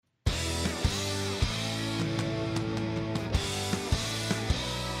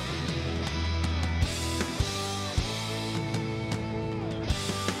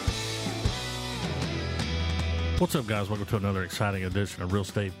What's up, guys? Welcome to another exciting edition of Real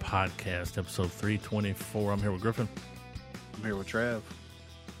Estate Podcast, episode 324. I'm here with Griffin. I'm here with Trav.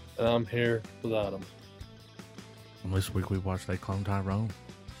 And I'm here with Adam. And this week we watched They Clone Tyrone.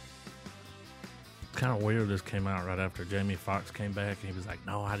 It's kind of weird this came out right after Jamie Foxx came back and he was like,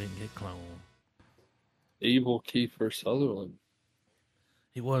 no, I didn't get cloned. Evil Kiefer Sutherland.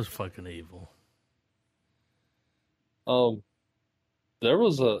 He was fucking evil. There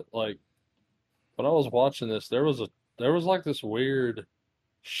was when I was watching this, there was like this weird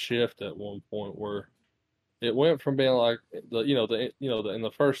shift at one point where it went from being like in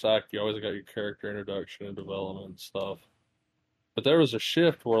the first act you always got your character introduction and development and stuff, but there was a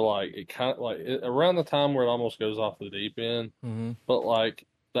shift where like it kind of like around the time where it almost goes off the deep end, but like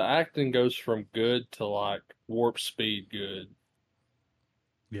the acting goes from good to like warp speed good.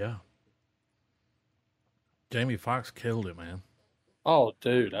 Yeah. Jamie Foxx killed it, man. Oh,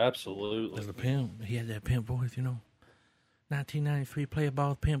 dude, absolutely. As a pimp, he had that pimp voice, 1993 Play a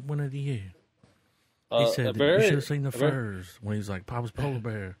Ball Pimp Winner of the Year. He said, you should have seen the furs when he was like, Papa's polar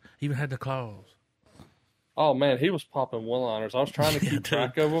bear. He even had the claws. Oh, man, he was popping one-liners. I was trying to keep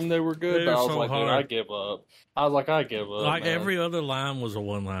track of them. They were good, but I was like, dude, I give up. I give up, Like, man. every other line was a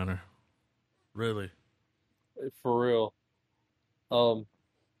one-liner. Really. For real.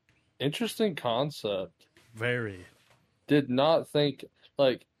 Interesting concept. Very. Did not think,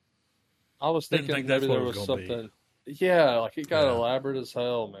 like, I was thinking maybe there was something. Yeah, like, it got elaborate as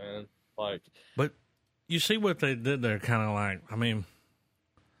hell, man. Like, but you see what they did there, kind of like, I mean,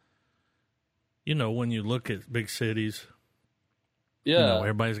 when you look at big cities,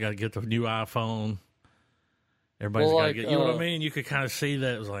 everybody's got to get the new iPhone. Everybody's got to get, you know what I mean? You could kind of see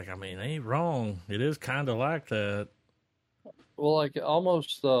that. It was like, I mean, they ain't wrong. It is kind of like that. Well, like,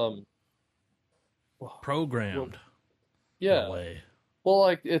 almost, programmed. Yeah. Way. Well,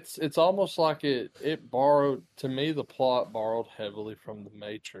 like, it's almost like it borrowed, to me, the plot borrowed heavily from The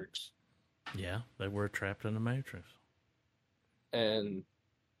Matrix. Yeah, they were trapped in the Matrix. And,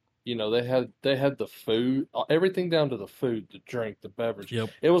 they had the food, everything down to the food, the drink, the beverage.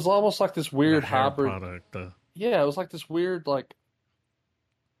 Yep. It was almost like this weird hybrid product. Yeah, it was like this weird, like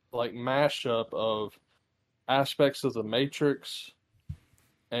mashup of aspects of The Matrix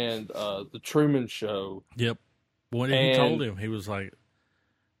and the Truman Show. Yep. When he told him, he was like,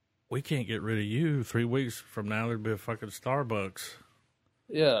 we can't get rid of you. 3 weeks from now, there'd be a fucking Starbucks.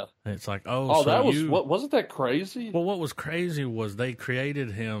 Yeah. And it's like, wasn't that crazy? Well, what was crazy was they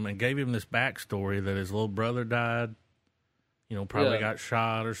created him and gave him this backstory that his little brother died, probably got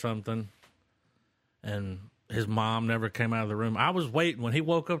shot or something. And his mom never came out of the room. I was waiting. When he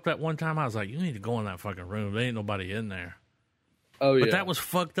woke up that one time, I was like, you need to go in that fucking room. There ain't nobody in there. Oh, yeah. But that was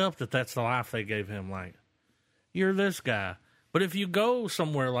fucked up that's the life they gave him. Like, you're this guy. But if you go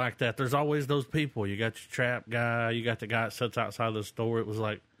somewhere like that, there's always those people. You got your trap guy. You got the guy that sits outside the store. It was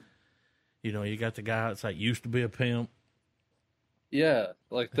like, you got the guy that's like used to be a pimp. Yeah,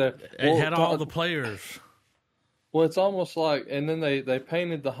 like that. It had all the players. Well, it's almost like, and then they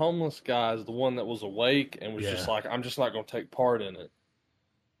painted the homeless guy as the one that was awake and was just like, I'm just not going to take part in it.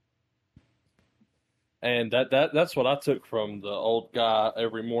 And that's what I took from the old guy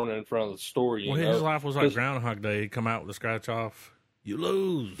every morning in front of the store. His life was like Groundhog Day. He'd come out with a scratch off. You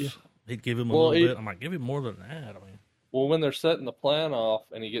lose. Yeah. He'd give him a little bit. I'm like, give him more than that. I mean, well, when they're setting the plan off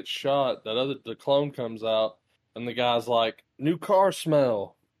and he gets shot, the clone comes out and the guy's like, new car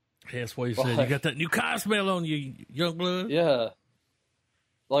smell. That's what he said. You got that new car smell on you, young blood. Yeah.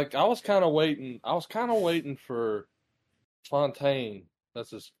 Like, I was kind of waiting for Fontaine.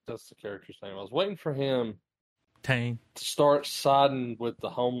 That's the character's name. I was waiting for him to start siding with the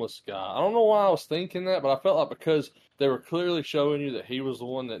homeless guy. I don't know why I was thinking that, but I felt like because they were clearly showing you that he was the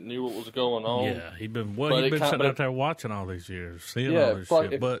one that knew what was going on. Yeah, he'd been sitting out there watching all these years, seeing all this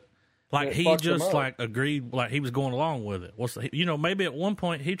shit. But like he just like agreed, like he was going along with it. Maybe at one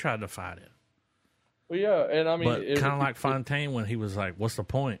point he tried to fight it. Well, yeah, and I mean, but kind of like Fontaine when he was like, "What's the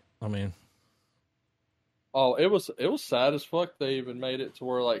point?" I mean. Oh, it was sad as fuck. They even made it to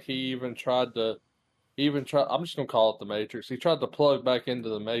where like he tried. I'm just gonna call it the Matrix. He tried to plug back into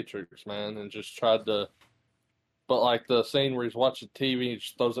the Matrix, man, and just tried to. But like the scene where he's watching TV, he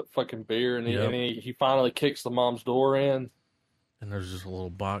just throws that fucking beer, and he finally kicks the mom's door in. And there's just a little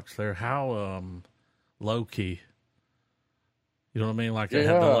box there. How low key. You know what I mean? Like they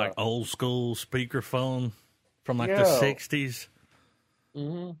had the like old school speakerphone from like the 60s.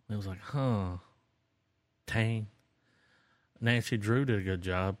 Mm-hmm. It was like, huh. Tang. Nancy Drew did a good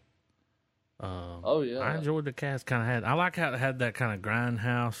job. I enjoyed the cast. I like how it had that kind of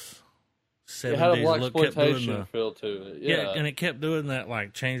grindhouse 70s it had a look. blaxploitation feel to it. Yeah, and it kept doing that,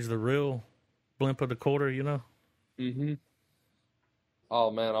 like change the reel, blimp of the quarter. Mm-hmm.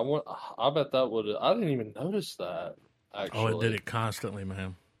 Oh man, I bet that would. I didn't even notice that. Oh, it did Actually, it constantly,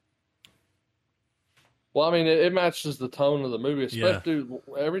 man. well, I mean, it matches the tone of the movie, Yeah. especially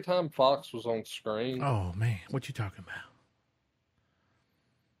every time Fox was on screen. Oh man, what you talking about?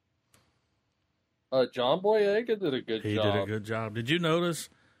 John Boyega did a good He job. did a good job. Did you notice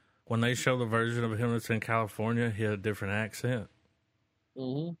when they show the version of him that's in California, he had a different accent?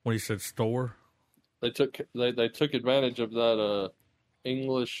 Mm-hmm. When he said store? They took advantage of that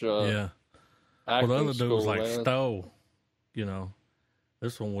English Yeah. Well, the acting other dude was school, like man. Stowe, you know.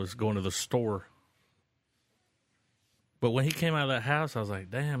 This one was going to the store. But when he came out of that house, I was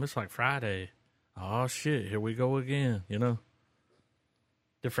like, damn, it's like Friday. Oh, shit, here we go again, you know?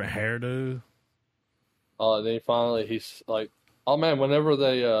 Different hairdo. And then he's like, oh man, whenever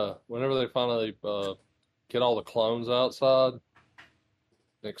they finally get all the clones outside and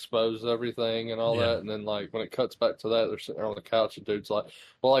expose everything and all Yeah. that, and then like when it cuts back to that, they're sitting there on the couch and dude's like,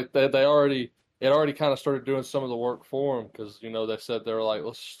 well, like they already it already kind of started doing some of the work for them because they said they were like,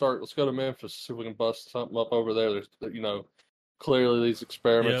 let's go to Memphis, see if we can bust something up over there. There's clearly these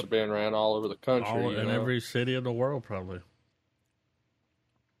experiments Yep. are being ran all over the country, In every city of the world, probably.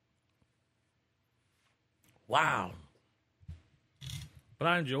 Wow. But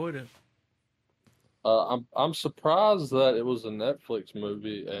I enjoyed it. I'm surprised that it was a Netflix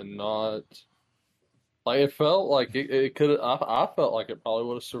movie and not like it felt like it could. I felt like it probably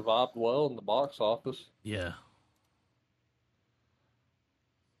would have survived well in the box office. Yeah.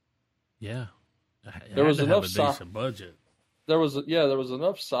 Yeah. There was enough a decent budget. There was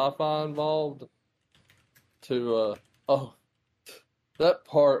enough sci-fi involved to that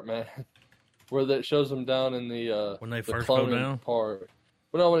part, man, where that shows them down in the When they the first go cloning down? part.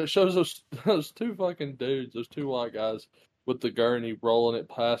 But no, when it shows those two fucking dudes, those two white guys with the gurney rolling it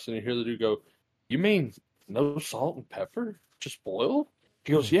past, and you hear the dude go, "You mean no salt and pepper, just boil?"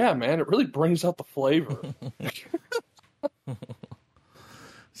 He goes, "Yeah, man, it really brings out the flavor."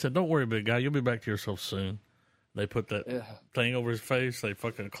 Said, don't worry, big guy. You'll be back to yourself soon. They put that thing over his face. They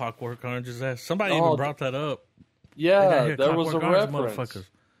fucking Clockwork Orange his ass. Somebody even brought that up. Yeah, there was a Orange, reference. motherfuckers.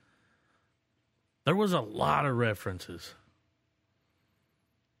 There was a lot of references.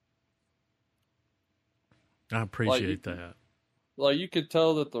 I appreciate that. Like you could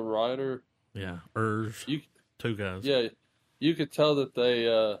tell that the writer, Yeah, two guys. yeah, you could tell that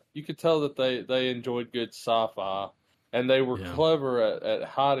they enjoyed good sci-fi, and they were clever at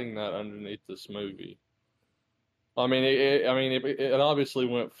hiding that underneath this movie. I mean, it obviously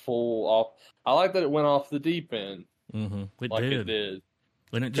went full off. I like that it went off the deep end. Mm-hmm. It did,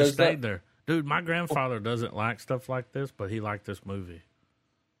 and it just stayed there. Dude, my grandfather doesn't like stuff like this, but he liked this movie.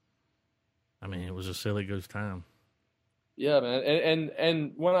 I mean, it was a silly goose time. Yeah, man.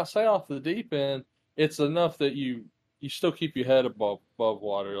 And when I say off the deep end, it's enough that you still keep your head above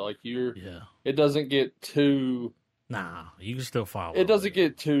water. Like it doesn't get too. Nah, you can still follow. It doesn't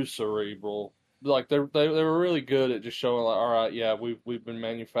get too cerebral. Like they were really good at just showing like, all right, yeah, we've been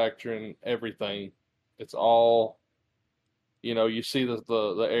manufacturing everything. It's all. You see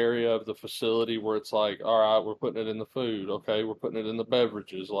the area of the facility where it's like, all right, we're putting it in the food. Okay, we're putting it in the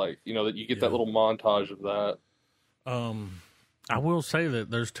beverages. Like, that you get that little montage of that. I will say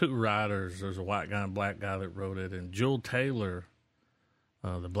that there's two writers. There's a white guy and a black guy that wrote it. And Jewel Taylor,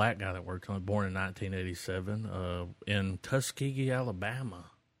 the black guy that worked on it, born in 1987, in Tuskegee,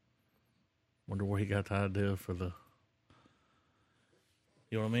 Alabama. Wonder where he got the idea for the...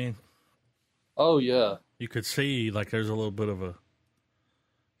 You know what I mean? Oh, yeah. You could see, like, there's a little bit of a... It's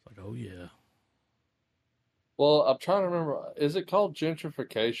like, oh, yeah. Well, I'm trying to remember. Is it called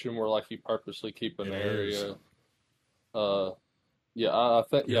gentrification where, like, you purposely keep an area? Yeah, I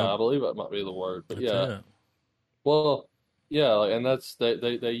think... Yeah, I believe that might be the word. But, yeah. Well, yeah, and that's... They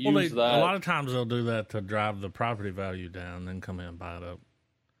use that... A lot of times they'll do that to drive the property value down, then come in and buy it up.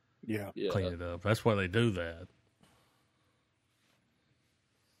 Yeah. Clean it up. That's why they do that.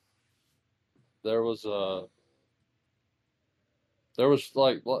 There was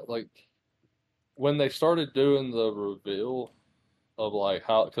like when they started doing the reveal of like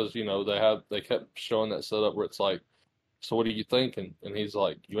how, because they kept showing that setup where it's like, so what are you thinking? And he's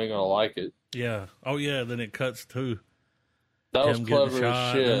like, you ain't gonna like it. Yeah. Oh yeah. Then it cuts to that was clever shot,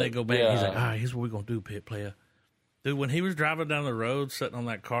 as shit. Then they go back. Yeah. He's like, all right, here's what we're gonna do, pit player. Dude, when he was driving down the road, sitting on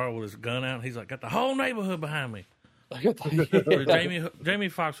that car with his gun out, he's like, got the whole neighborhood behind me. Dude, Jamie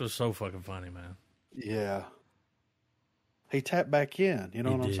Foxx was so fucking funny, man. Yeah. He tapped back in. You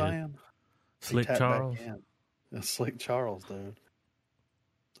know what I'm saying? Slick Charles. Slick Charles, dude.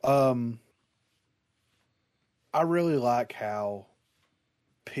 I really like how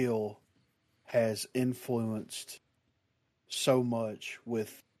Peele has influenced so much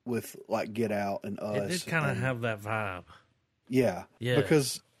with like Get Out and Us. It did kind of have that vibe. Yeah. Yeah.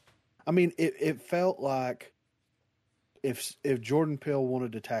 Because I mean it felt like if Jordan Peele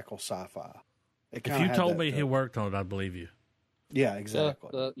wanted to tackle sci-fi. If you told me he worked on it, I'd believe you. Yeah,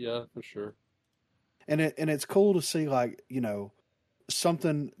 exactly. Yeah, for sure. And it's cool to see, like, you know,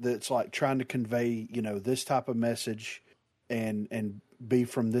 something that's like trying to convey, you know, this type of message and be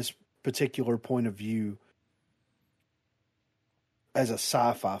from this particular point of view as a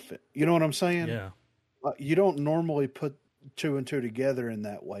sci-fi film. You know what I'm saying? Yeah. You don't normally put two and two together in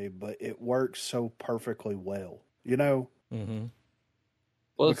that way, but it works so perfectly well. You know? Mm-hmm.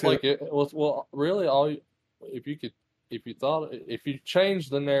 Well, it's like really if you change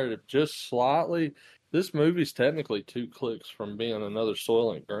the narrative just slightly, this movie's technically 2 clicks from being another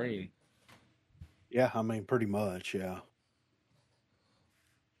Soylent Green. Yeah, I mean, pretty much, yeah.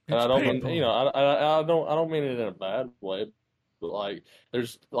 And I don't mean, you know, I don't mean it in a bad way, but like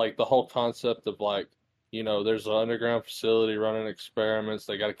there's like the whole concept of like, you know, there's an underground facility running experiments.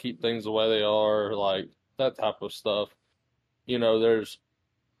 They got to keep things the way they are, like that type of stuff. You know, there's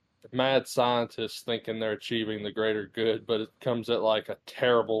mad scientists thinking they're achieving the greater good, but it comes at like a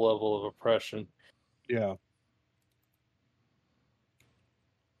terrible level of oppression. Yeah.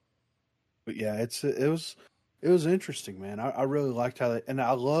 But yeah, it was interesting, man. I really liked how and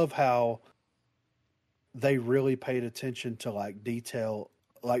I love how they really paid attention to like detail,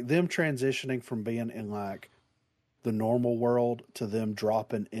 like them transitioning from being in like the normal world to them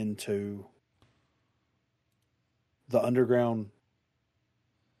dropping into the underground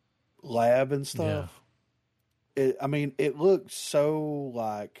lab and stuff. Yeah. I mean, it looked so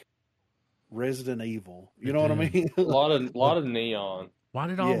like Resident Evil. You know what I mean? A lot of neon. Why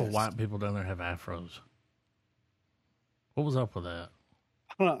did all the white people down there have afros? What was up with that?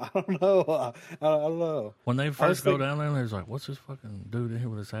 I don't know. I don't know. When they first go down there, there's like, "What's this fucking dude in here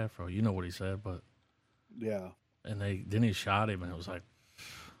with his afro?" You know what he said, but yeah. And then he shot him, and it was like,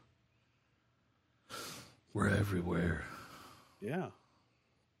 "We're everywhere." Yeah.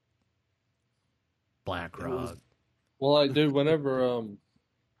 Black Rod. Well, like, dude, whenever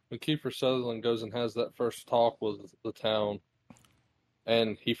when Kiefer Sutherland goes and has that first talk with the town,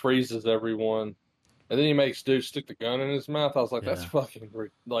 and he freezes everyone, and then he makes dude stick the gun in his mouth, I was like, that's fucking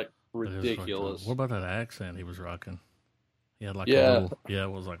ridiculous. What about that accent he was rocking? He had like a little,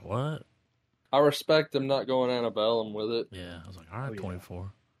 it was like, what? I respect him not going antebellum with it. Yeah, I was like, all right,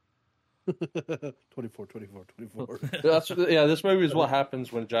 24. 24. This movie is what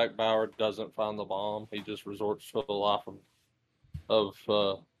happens when Jack Bauer doesn't find the bomb. He just resorts to a life of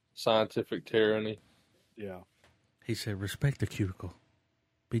scientific tyranny. Yeah. He said, respect the cuticle.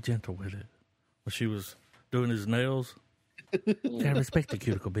 Be gentle with it. When she was doing his nails, gotta respect the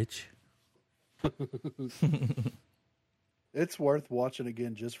cuticle, bitch. It's worth watching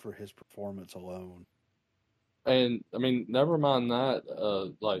again just for his performance alone. And I mean, never mind that.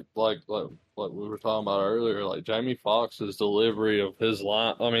 Like we were talking about earlier, like Jamie Foxx's delivery of his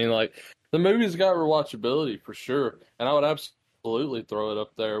line. I mean, like the movie's got rewatchability for sure, and I would absolutely throw it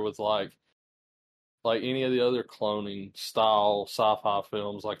up there with like any of the other cloning style sci-fi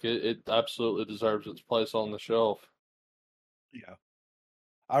films. Like it absolutely deserves its place on the shelf. Yeah,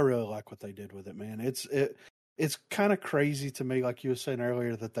 I really like what they did with it, man. It's kind of crazy to me, like you were saying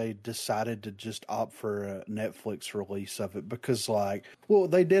earlier, that they decided to just opt for a Netflix release of it because, like, well,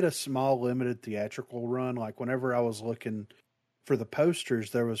 they did a small limited theatrical run. Like, whenever I was looking for the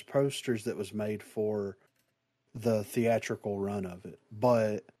posters, there was posters that was made for the theatrical run of it.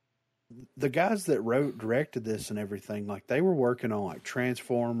 But the guys that directed this and everything, like, they were working on, like,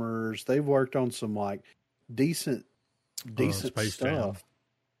 Transformers. They've worked on some, like, decent Space stuff. Jam.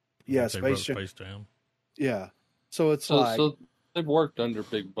 Yeah, Space Jam. Yeah. So it's so they've worked under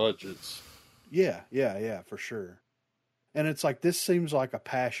big budgets. Yeah, for sure. And it's like, this seems like a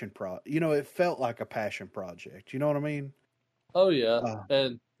passion it felt like a passion project. You know what I mean? Oh yeah.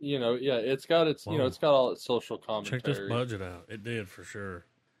 And it's got it's got all its social commentary. Check this budget out. It did for sure.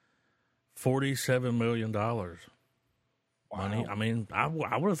 $47 million. Wow. Money. I mean, I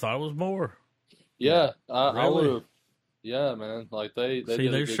would have thought it was more. Yeah, I would have. Yeah, man. Like they see,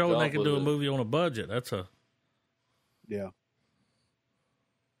 did they're showing they can do a movie on a budget. That's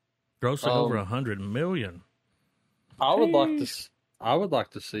grossing over $100 million. I would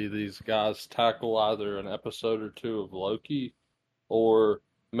like to see these guys tackle either an episode or two of Loki, or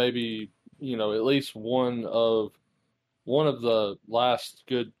maybe at least one of the last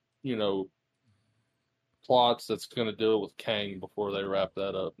good plots that's going to deal with Kang before they wrap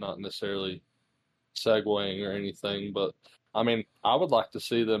that up. Not necessarily segueing or anything, but I mean, I would like to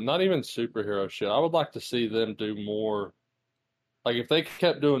see them, not even superhero shit, I would like to see them do more Like if they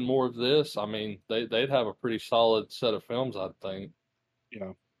kept doing more of this, I mean, they'd have a pretty solid set of films, I think.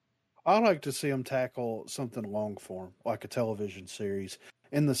 Yeah. I like to see them tackle something long form, like a television series,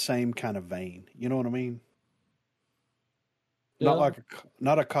 in the same kind of vein. You know what I mean? Not Yeah. like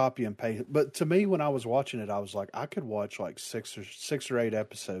not a copy and paste. But to me, when I was watching it, I was like, I could watch like six or eight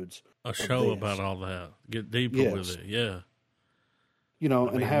episodes A of show about this. all that. Get deeper with Yes, it. Yeah. you know, I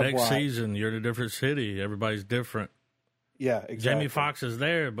and mean, have next like, season, you're in a different city. Everybody's different. yeah, exactly. Jamie Foxx is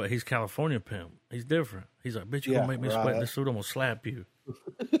there, but he's California pimp. He's different. He's like, bitch, you gonna make me sweat in this suit? I'm gonna slap you.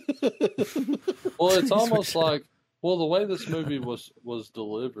 Well, it's almost like, well, the way this movie was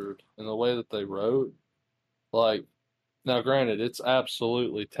delivered and the way that they wrote, like, now granted, it's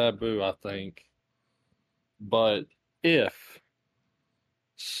absolutely taboo, I think, but if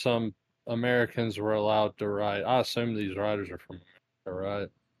some Americans were allowed to write, I assume these writers are from America, right?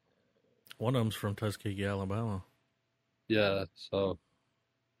 One of them's from Tuskegee, Alabama. Yeah, so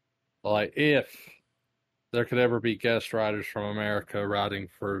like if there could ever be guest writers from America writing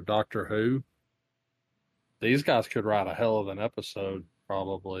for Doctor Who, these guys could write a hell of an episode,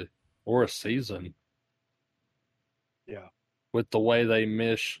 probably, or a season. Yeah. With the way they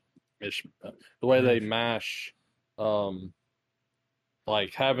the way they mash, um,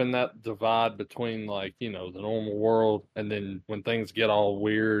 like having that divide between like the normal world and then when things get all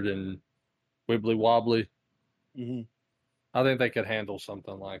weird and wibbly wobbly. Mm-hmm. I think they could handle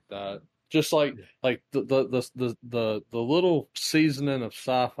something like that. Just like the little seasoning of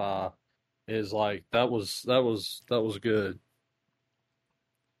sci-fi is like that was good.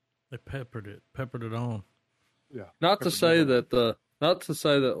 They peppered it on. Yeah. Not to say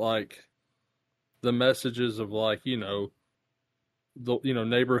that like the messages of like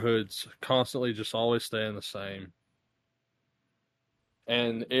neighborhoods constantly just always staying the same,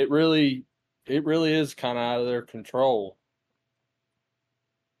 and it really is kind of out of their control,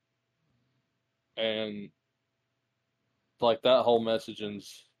 and like that whole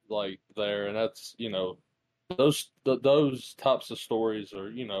messaging's like there, and that's those types of stories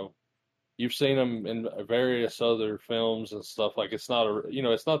are you've seen them in various other films and stuff. Like it's not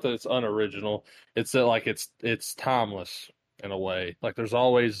it's not that it's unoriginal. It's that like it's timeless in a way. Like there's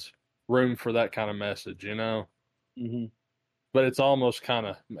always room for that kind of message, Mm-hmm. But it's almost kind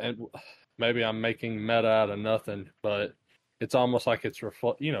of, and maybe I'm making meta out of nothing, but it's almost like it's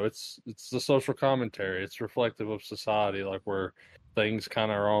the social commentary. It's reflective of society, like where things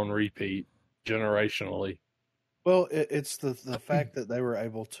kind of are on repeat generationally. Well, it's the fact that they were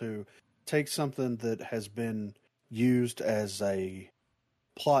able to take something that has been used as a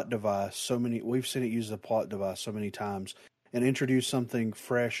plot device we've seen it used as a plot device so many times, and introduce something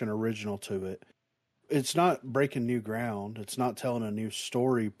fresh and original to it. It's not breaking new ground. It's not telling a new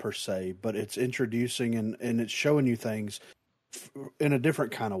story per se, but it's introducing and it's showing you things in a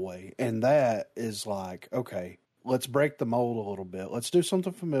different kind of way. And that is like, okay, let's break the mold a little bit. Let's do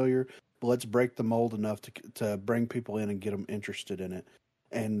something familiar, but let's break the mold enough to bring people in and get them interested in it.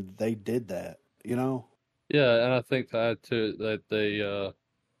 And they did that, Yeah, and I think that too, that they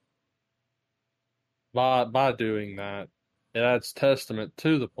by doing that, it adds testament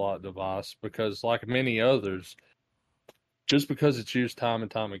to the plot device because, like many others, just because it's used time and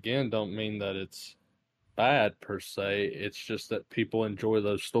time again, don't mean that it's bad per se. It's just that people enjoy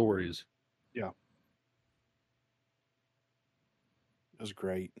those stories. Yeah, it was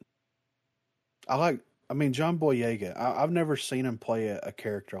great. I mean, John Boyega. I've never seen him play a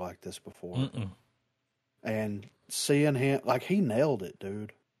character like this before, and seeing him like he nailed it,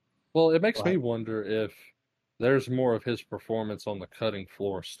 dude. Well, it makes Like, me wonder if there's more of his performance on the cutting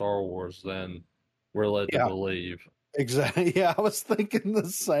floor of Star Wars than we're led to yeah, believe. exactly. Yeah, I was thinking the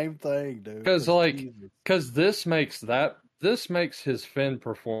same thing, dude. Because this makes his Finn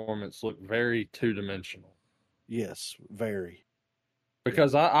performance look very two-dimensional. Yes, very.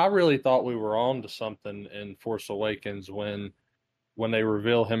 Because I really thought we were on to something in Force Awakens when they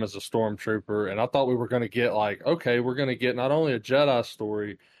reveal him as a stormtrooper, and I thought we were going to get like, okay, we're going to get not only a Jedi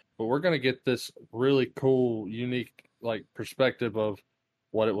story, but we're going to get this really cool, unique like perspective of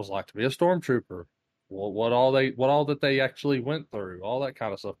what it was like to be a stormtrooper, what all that they actually went through, all that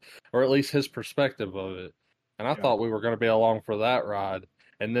kind of stuff, or at least his perspective of it. And I thought we were going to be along for that ride,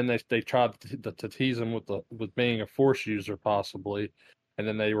 and then they tried to tease him with being a Force user possibly, and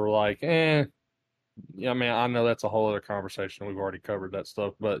then they were like, yeah, I mean, I know that's a whole other conversation. We've already covered that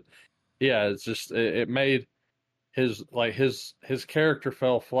stuff, but yeah, it's just it made his character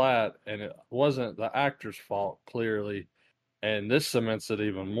fell flat, and it wasn't the actor's fault clearly, and this cements it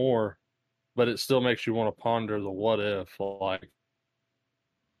even more. But it still makes you want to ponder the what if, like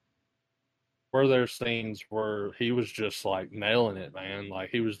were there scenes where he was just like nailing it, man. Like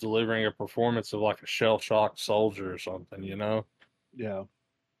he was delivering a performance of like a shell shocked soldier or something, you know? Yeah.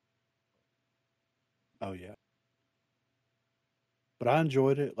 Oh yeah. But I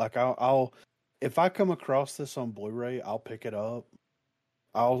enjoyed it. Like I'll if I come across this on Blu-ray, I'll pick it up.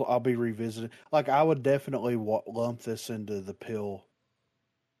 I'll be revisiting. Like I would definitely lump this into the pill.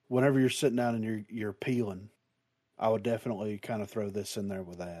 Whenever you're sitting down and you're peeling, I would definitely kind of throw this in there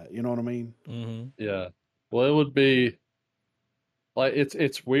with that. You know what I mean? Mm-hmm. Yeah. Well, it would be like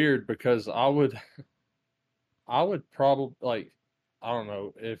it's weird because I would probably like I don't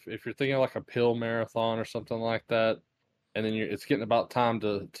know if you're thinking like a pill marathon or something like that, and then it's getting about time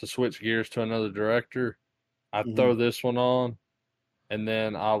to switch gears to another director. I'd Mm-hmm. throw this one on, and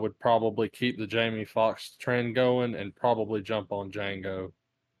then I would probably keep the Jamie Foxx trend going and probably jump on Django.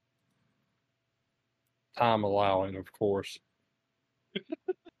 Time allowing, of course.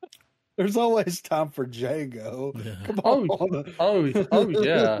 There's always time for Django. Yeah. Come Oh, on. oh,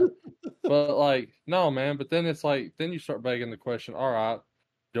 yeah. But like, no, man. But then it's like, then you start begging the question. All right,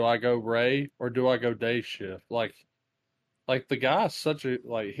 do I go Ray or do I go day shift? Like the guy's such a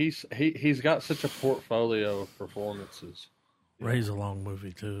like he's got such a portfolio of performances. Ray's a long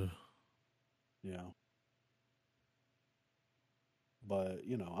movie too. Yeah. But,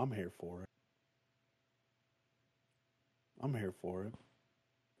 I'm here for it. I'm here for it.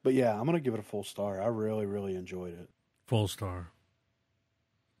 But yeah, I'm going to give it a full star. I really, really enjoyed it. Full star.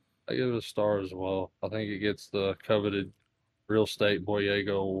 I give it a star as well. I think it gets the coveted Real Estate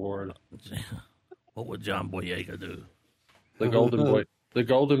Boyega Award. What would John Boyega do? The Golden Boy, the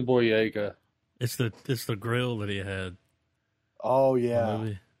Golden Boyega. It's the grill that he had. Oh, in the yeah.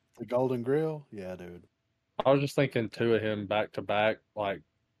 movie. The Golden Grill? Yeah, dude. I was just thinking two of him back to back, like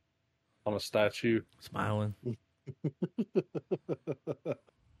on a statue. Smiling.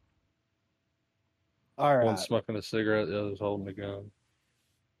 All One right. smoking a cigarette, the other's holding a gun.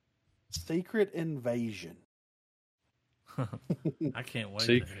 Secret Invasion. I can't wait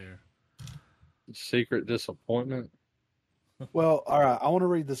Sec- to hear. Secret Disappointment. Well, all right. I want to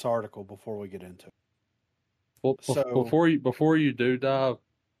read this article before we get into it. Well, So- before you do dive,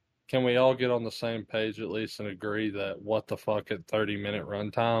 can we all get on the same page at least and agree that what the fuck at 30-minute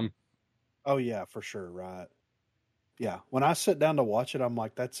runtime? Oh, yeah, for sure. Right. Yeah. When I sit down to watch it, I'm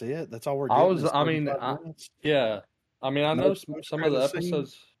like, that's it. That's all we're I getting. was- is I mean, 35 minutes? Yeah, I mean, I No know some of the credit scene?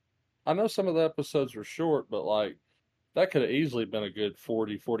 episodes. I know some of the episodes were short, but like that could have easily been a good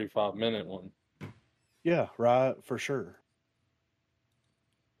 40, 45-minute one. Yeah, right, for sure.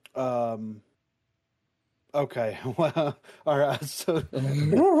 Okay. Well, all right. So,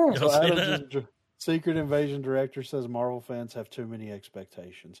 Y'all so see Adams that? is Secret Invasion director says Marvel fans have too many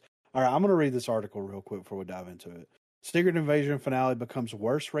expectations. All right, I'm going to read this article real quick before we dive into it. Secret Invasion finale becomes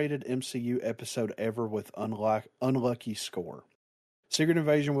worst rated MCU episode ever with unlucky score. Secret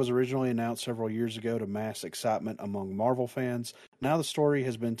Invasion was originally announced several years ago to mass excitement among Marvel fans. Now the story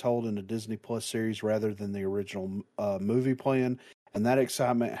has been told in a Disney Plus series rather than the original movie plan, and that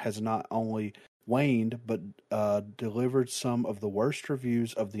excitement has not only waned but delivered some of the worst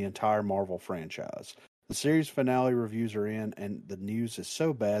reviews of the entire Marvel franchise. The series finale reviews are in, and the news is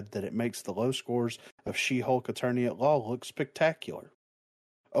so bad that it makes the low scores of She-Hulk Attorney at Law look spectacular.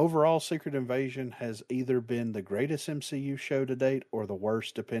 Overall, Secret Invasion has either been the greatest MCU show to date or the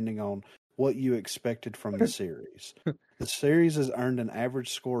worst, depending on what you expected from the series. The series has earned an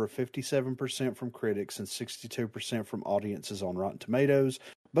average score of 57% from critics and 62% from audiences on Rotten Tomatoes,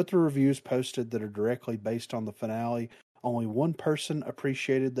 but the reviews posted that are directly based on the finale, only one person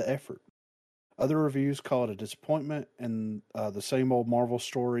appreciated the effort. Other reviews call it a disappointment and the same old Marvel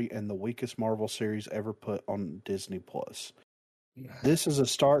story and the weakest Marvel series ever put on Disney Plus. This is a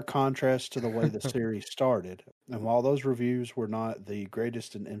stark contrast to the way the series started, and while those reviews were not the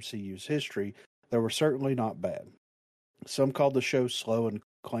greatest in MCU's history, they were certainly not bad. Some called the show slow and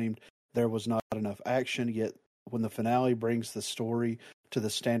claimed there was not enough action, yet when the finale brings the story to the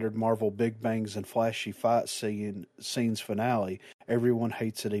standard Marvel big bangs and flashy fight scenes finale, everyone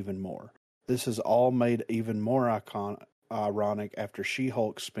hates it even more. This is all made even more ironic after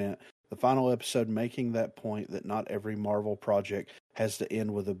She-Hulk spent the final episode making that point that not every Marvel project has to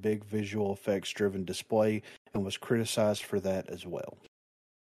end with a big visual effects driven display, and was criticized for that as well.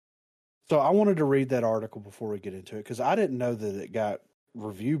 So I wanted to read that article before we get into it because I didn't know that it got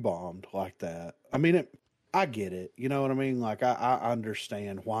review bombed like that. I mean, I get it. You know what I mean? Like I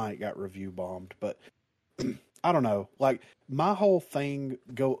understand why it got review bombed, but I don't know. Like my whole thing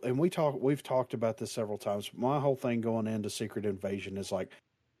and we've talked about this several times. My whole thing going into Secret Invasion is like,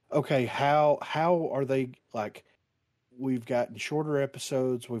 okay, how are they like? we've gotten shorter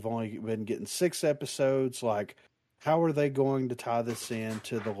episodes. We've only been getting 6 episodes. Like, how are they going to tie this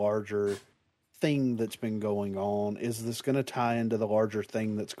into the larger thing that's been going on? Is this going to tie into the larger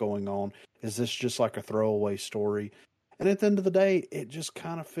thing that's going on? Is this just like a throwaway story? And at the end of the day, it just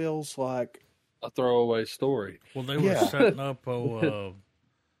kind of feels like a throwaway story. Well, they were setting up Mother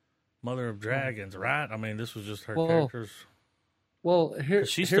of Dragons, right? I mean, this was just her characters. Well,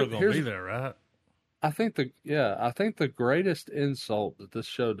 she's still going to be there, right? I think the greatest insult that this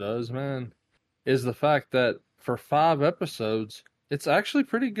show does, man, is the fact that for 5 episodes, it's actually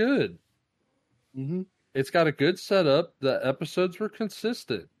pretty good. Mm-hmm. It's got a good setup. The episodes were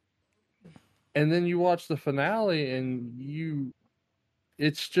consistent. And then you watch the finale and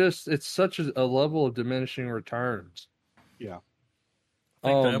it's such a level of diminishing returns. Yeah. I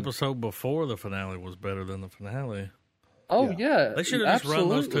think the episode before the finale was better than the finale. Oh, yeah. They should have just run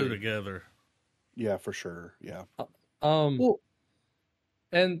those two together. Yeah, for sure. Yeah.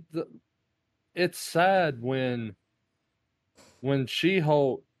 And it's sad when the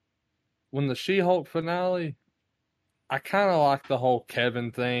She-Hulk finale, I kind of like the whole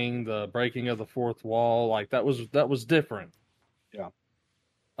Kevin thing, the breaking of the fourth wall. Like that was different. Yeah.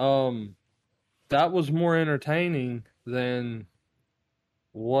 That was more entertaining than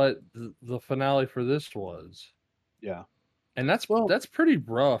what the finale for this was. Yeah. And that's pretty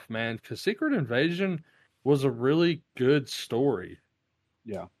rough, man, because Secret Invasion was a really good story.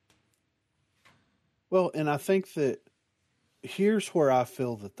 Yeah. Well, and I think that here's where I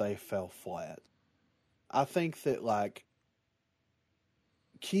feel that they fell flat. I think that, like,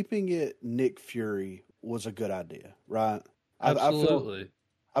 keeping it Nick Fury was a good idea, right? Absolutely.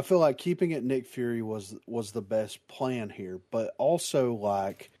 I feel like keeping it Nick Fury was the best plan here, but also,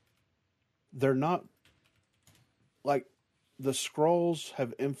 like, they're not, like, the Skrulls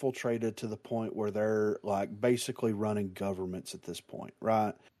have infiltrated to the point where they're, like, basically running governments at this point,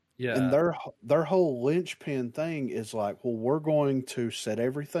 right? Yeah. And their whole linchpin thing is like, well, we're going to set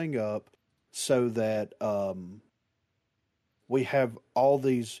everything up so that we have all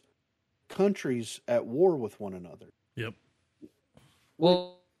these countries at war with one another. Yep.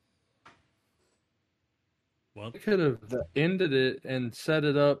 Well, they could have ended it and set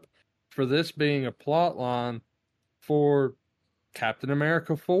it up for this being a plot line for Captain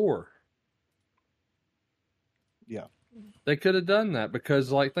America 4. Yeah. They could have done that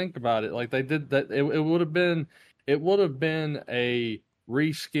because, like, think about it. Like, they did that. It would have been a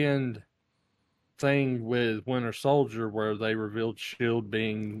reskinned thing with Winter Soldier where they revealed S.H.I.E.L.D.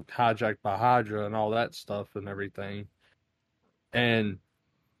 being hijacked by Hydra and all that stuff and everything. And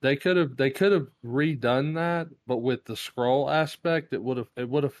they could have redone that, but with the Skrull aspect, it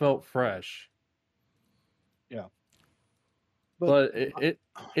would have felt fresh. Yeah. But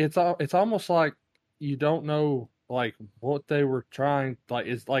it's almost like you don't know, like, what they were trying.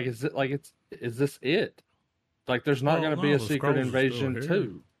 Is this it? Like, there's not going to be a Secret Invasion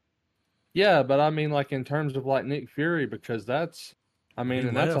 2. Yeah, but I mean, like, in terms of, like, Nick Fury, because that's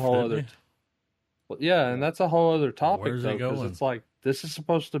a whole other. Yeah, and that's a whole other topic, though, because it's like, this is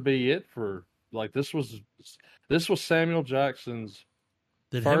supposed to be it for, like, this was Samuel Jackson's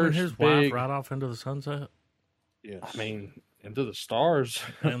Did him and his wife ride off into the sunset? Yes. I mean, into the stars.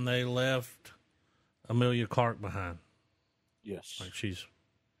 And they left Amelia Clark behind. Yes. Like, she's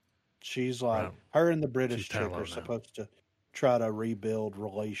like, right. Her and the British chick are supposed to try to rebuild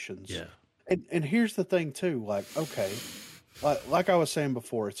relations. Yeah. And here's the thing, too. Like, okay, like I was saying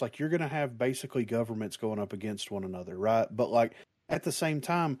before, it's like you're going to have basically governments going up against one another, right? But, like, at the same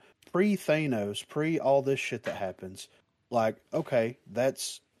time, pre-Thanos, all this shit that happens, like, okay,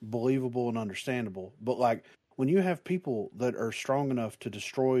 that's believable and understandable. But, like, when you have people that are strong enough to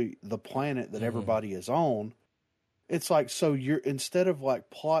destroy the planet that everybody is on, it's like, so you're, instead of, like,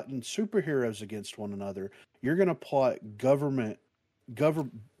 plotting superheroes against one another, you're going to plot government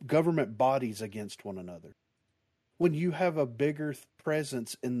bodies against one another. When you have a bigger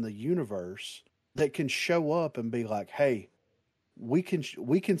presence in the universe that can show up and be like, hey, we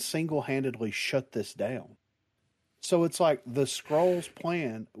can single-handedly shut this down. So it's like the Skrulls'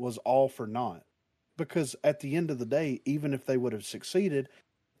 plan was all for naught. Because at the end of the day, even if they would have succeeded,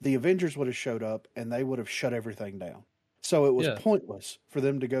 the Avengers would have showed up and they would have shut everything down. So it was pointless for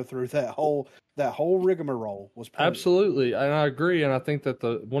them to go through that whole rigmarole. Was pointless. Absolutely, and I agree. And I think that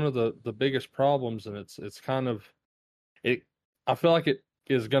one of the biggest problems, and it's kind of it. I feel like it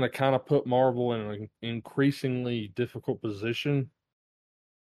is going to kind of put Marvel in an increasingly difficult position.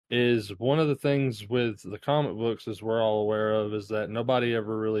 Is one of the things with the comic books, as we're all aware of, is that nobody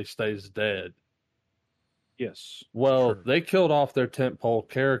ever really stays dead. Yes. Well, they killed off their tentpole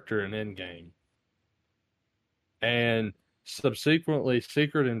character in Endgame. And subsequently,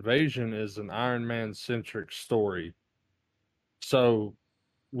 Secret Invasion is an Iron Man centric story. So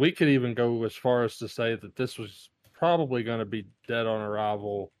we could even go as far as to say that this was probably going to be dead on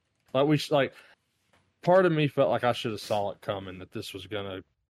arrival. Like part of me felt like I should have saw it coming, that this was going to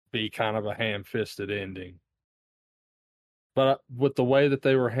be kind of a ham-fisted ending. But with the way that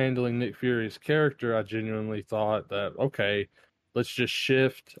they were handling Nick Fury's character, I genuinely thought that, okay, let's just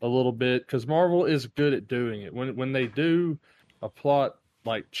shift a little bit, because Marvel is good at doing it. When they do a plot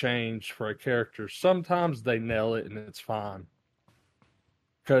like change for a character, sometimes they nail it and it's fine.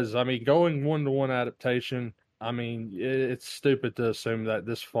 Because I mean, going 1-to-1 adaptation, I mean, it's stupid to assume that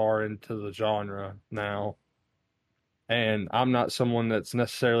this far into the genre now. And I'm not someone that's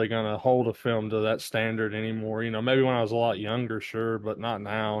necessarily going to hold a film to that standard anymore. You know, maybe when I was a lot younger, sure, but not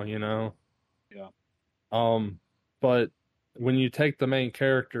now, you know. Yeah. But when you take the main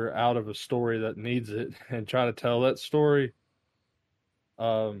character out of a story that needs it and try to tell that story,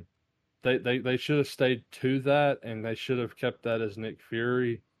 they should have stayed to that, and they should have kept that as Nick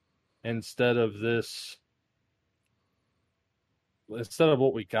Fury instead of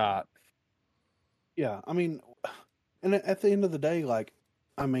what we got. Yeah, I mean, and at the end of the day, like,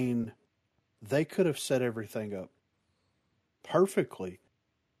 I mean, they could have set everything up perfectly.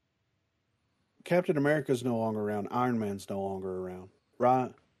 Captain America's no longer around. Iron Man's no longer around,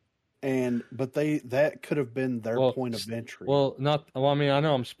 right? But that could have been their point of entry. I mean, I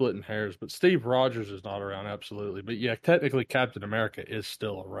know I'm splitting hairs, but Steve Rogers is not around, absolutely. But yeah, technically Captain America is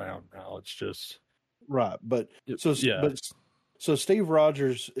still around now. It's just right. But Steve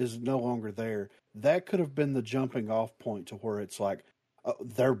Rogers is no longer there. That could have been the jumping off point to where it's like,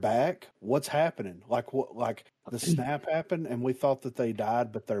 they're back. What's happening? Like the snap happened, and we thought that they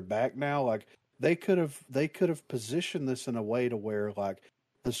died, but they're back now. Like they could have positioned this in a way to where like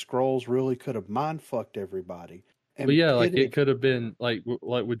the Skrulls really could have mind fucked everybody. But yeah, like it could have been like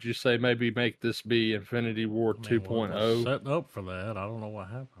would you say maybe make this be Infinity War 2.0? Setting up for that. I don't know what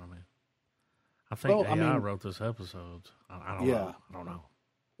happened. I mean, I think AI wrote this episode. I don't know. I don't know.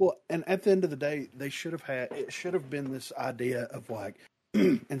 Well, and at the end of the day, it should have been this idea of like,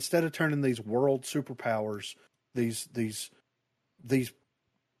 instead of turning these world superpowers, these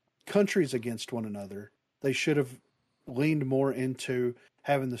countries against one another, they should have leaned more into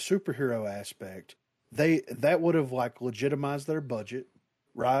having the superhero aspect. That would have like legitimized their budget,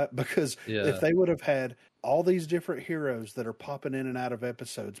 right? Because if they would have had all these different heroes that are popping in and out of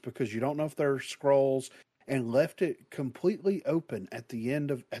episodes, because you don't know if they're Skrulls, and left it completely open at the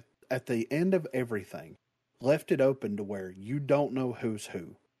end of everything, left it open to where you don't know who's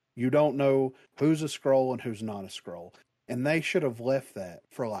who. You don't know who's a Skrull and who's not a Skrull. And they should have left that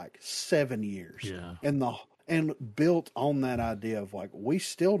for like 7 years. Yeah. And built on that idea of like, we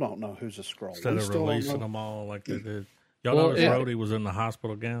still don't know who's a Skrull. Instead of releasing them all like they did. Y'all notice Rhodey was in the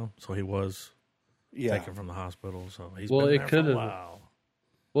hospital gown, so he was taken from the hospital. So he's been there for a while.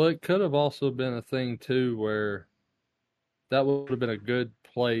 Well, it could have also been a thing too, where that would have been a good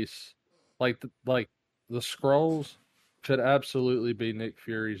place. Like the Skrulls could absolutely be Nick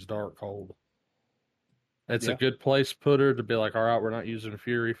Fury's Darkhold. It's a good place putter to be like, all right, we're not using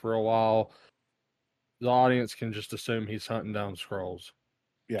Fury for a while. The audience can just assume he's hunting down Skrulls.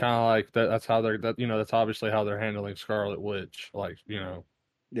 Yeah. Kind of like that. That's how that's obviously how they're handling Scarlet Witch. Like,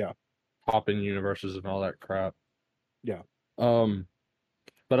 hopping universes and all that crap. Yeah.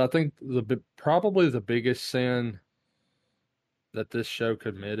 But I think probably the biggest sin that this show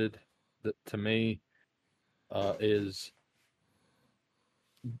committed, to me, is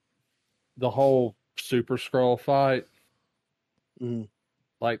the whole Super Skrull fight. Mm.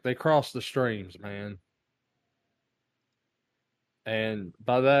 Like, they crossed the streams, man. And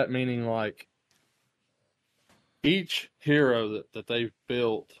by that meaning, like, each hero that they've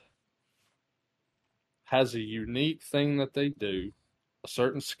built has a unique thing that they do, a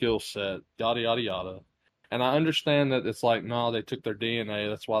certain skill set, yada, yada, yada. And I understand that it's like, no, they took their DNA,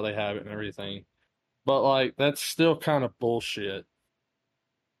 that's why they have it and everything. But, like, that's still kind of bullshit.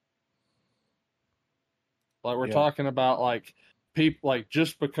 Like, we're talking about, like, people, like,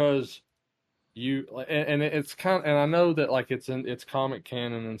 just because and it's kind of, and I know that, like, it's comic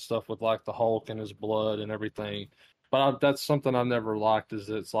canon and stuff with, like, the Hulk and his blood and everything. But that's something I've never liked, is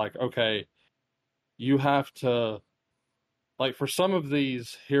it's like, okay, you have to, like, for some of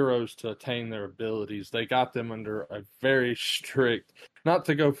these heroes to attain their abilities, they got them under a very strict, not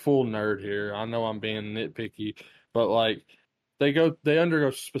to go full nerd here, I know I'm being nitpicky, but, like, they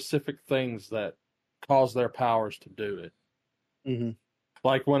undergo specific things that cause their powers to do it. Mm-hmm.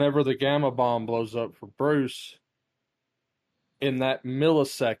 Like, whenever the gamma bomb blows up for Bruce, in that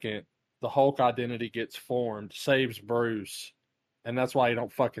millisecond, the Hulk identity gets formed, saves Bruce, and that's why he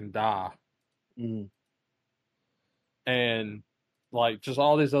don't fucking die. Mm. And like just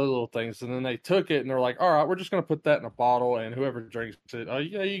all these other little things, and then they took it and they're like, all right, we're just gonna put that in a bottle, and whoever drinks it, oh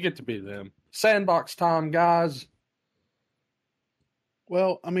yeah, you get to be them. Sandbox time, guys.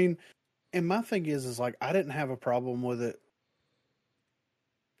 Well, I mean, and my thing is like I didn't have a problem with it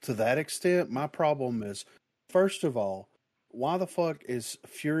to that extent. My problem is, first of all, why the fuck is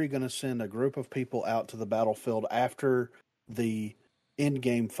Fury going to send a group of people out to the battlefield after the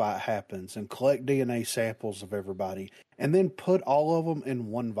in-game fight happens and collect DNA samples of everybody and then put all of them in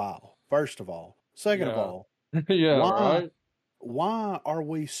one vial? First of all. Second of all, Yeah, why right. why are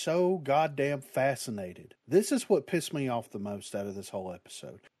we so goddamn fascinated? This is what pissed me off the most out of this whole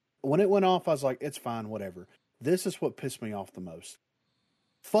episode. When it went off, I was like, it's fine, whatever. This is what pissed me off the most.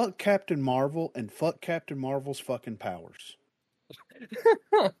 Fuck Captain Marvel and fuck Captain Marvel's fucking powers.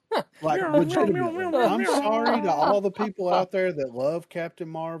 Like, legitimately. I'm sorry to all the people out there that love Captain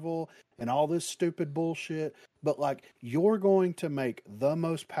Marvel and all this stupid bullshit, but like, you're going to make the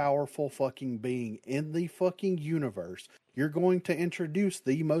most powerful fucking being in the fucking universe. You're going to introduce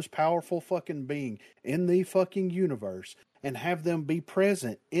the most powerful fucking being in the fucking universe and have them be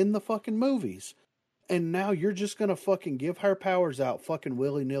present in the fucking movies. And now you're just going to fucking give her powers out fucking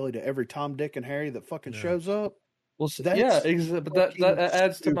willy-nilly to every Tom, Dick, and Harry that fucking shows up? Well, That's but that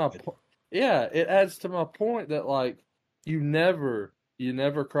adds to my stupid. point. Yeah, it adds to my point that like you never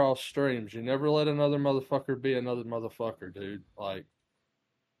cross streams. You never let another motherfucker be another motherfucker, dude. Like,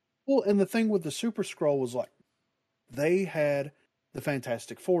 Well, and the thing with the Super Skrull was like, they had the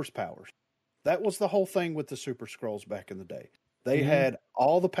Fantastic Four's powers. That was the whole thing with the Super Skrulls back in the day. They had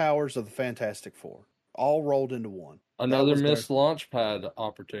all the powers of the Fantastic Four, all rolled into one. another missed launchpad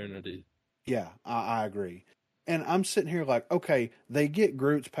opportunity. Yeah, I agree. And I'm sitting here like, okay, they get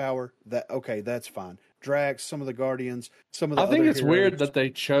Groot's power. That's fine. Drax, some of the Guardians, some of the I think other it's heroes. weird that they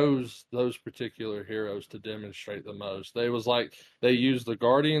chose those particular heroes to demonstrate the most. They was like they used the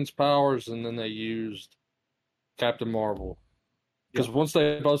Guardians' powers and then they used Captain Marvel. Because once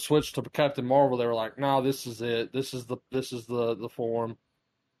they both switched to Captain Marvel, they were like, "Nah, this is it. This is the form."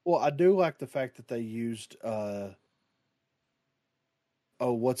 Well, I do like the fact that they used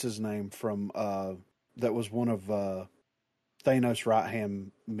what's his name from that was one of Thanos' right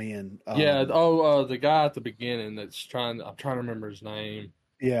hand men. The guy at the beginning that's I'm trying to remember his name.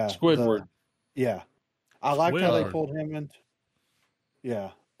 Yeah. Squidward. I liked how they pulled him in. Yeah.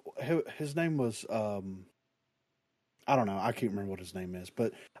 His name was I don't know. I can't remember what his name is,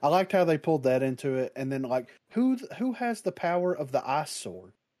 but I liked how they pulled that into it. And then like who has the power of the ice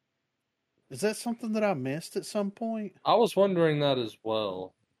sword? Is that something that I missed at some point? I was wondering that as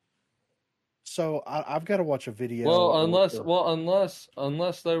well. So I've got to watch a video. Unless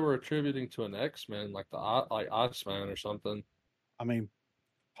they were attributing to an X-Men like Iceman or something. I mean,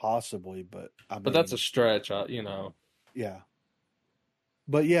 possibly, but that's a stretch. Yeah.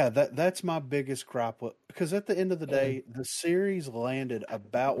 But yeah, that's my biggest gripe because at the end of the day, the series landed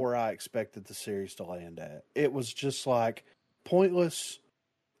about where I expected the series to land at. It was just like pointless.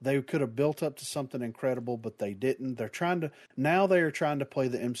 They could have built up to something incredible, but they didn't. They are trying to play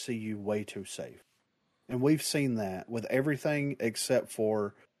the MCU way too safe. And we've seen that with everything except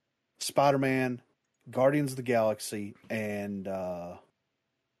for Spider-Man, Guardians of the Galaxy, and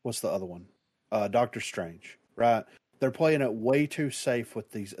what's the other one? Doctor Strange, right? They're playing it way too safe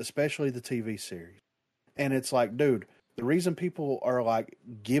with these, especially the TV series. And it's like, dude, the reason people are like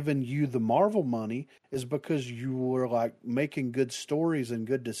giving you the Marvel money is because you were like making good stories and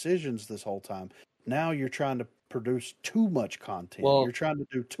good decisions this whole time. Now you're trying to produce too much content. You're trying to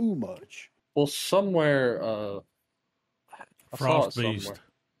do too much. Well, somewhere, Frost Beast.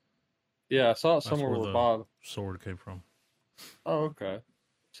 Yeah, I saw it somewhere where Bob sword came from. Oh, okay.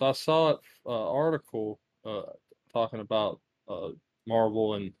 So I saw it article talking about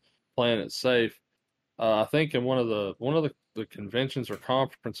Marvel and playing it safe. I think in one of the conventions or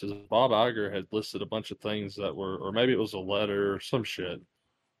conferences, Bob Iger had listed a bunch of things that were, or maybe it was a letter or some shit.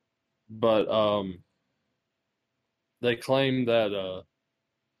 But they claimed that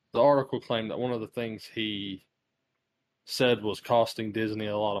the article claimed that one of the things he said was costing Disney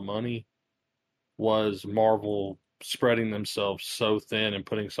a lot of money was Marvel spreading themselves so thin and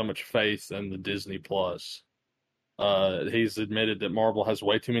putting so much faith in the Disney Plus. He's admitted that Marvel has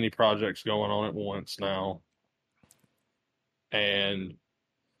way too many projects going on at once now. And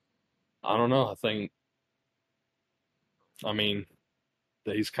I don't know. I mean,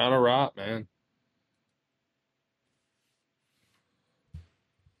 he's kind of right, man.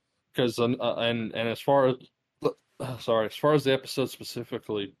 Because, and as far as the episode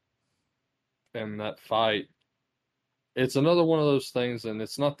specifically, and that fight, it's another one of those things, and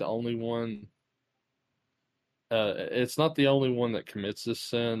it's not the only one. It's not the only one that commits this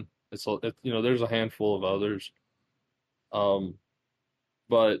sin. There's a handful of others. Um,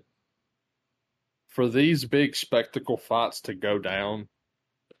 but for these big spectacle fights to go down,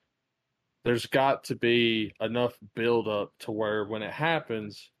 there's got to be enough build up to where when it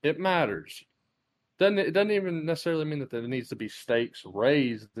happens, it matters. It doesn't even necessarily mean that there needs to be stakes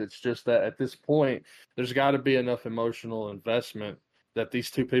raised. It's just that at this point, there's got to be enough emotional investment that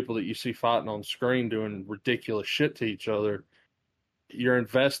these two people that you see fighting on screen doing ridiculous shit to each other, you're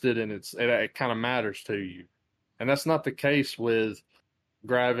invested in it kind of matters to you. And that's not the case with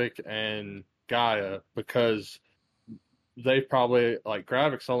Gravik and Gaia, because they probably, like,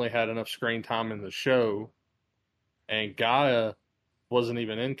 Gravik's only had enough screen time in the show, and Gaia wasn't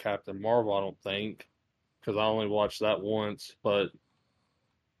even in Captain Marvel, I don't think, because I only watched that once. But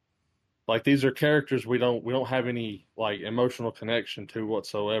like, these are characters we don't have any like emotional connection to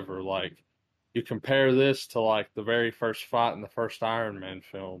whatsoever. Like, you compare this to like the very first fight in the first Iron Man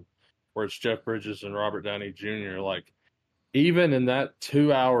film, where it's Jeff Bridges and Robert Downey Jr. Like, even in that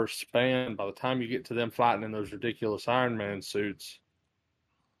 2 hour span, by the time you get to them fighting in those ridiculous Iron Man suits,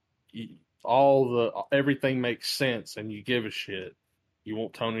 everything makes sense, and you give a shit. You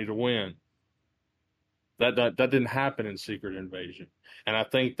want Tony to win. That didn't happen in Secret Invasion. And I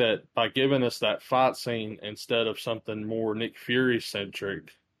think that by giving us that fight scene instead of something more Nick Fury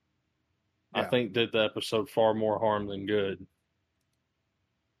centric, I think did the episode far more harm than good.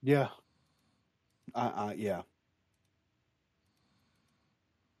 Yeah. Yeah.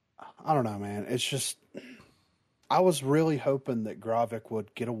 I don't know, man. It's just, I was really hoping that Gravik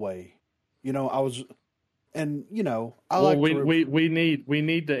would get away. We need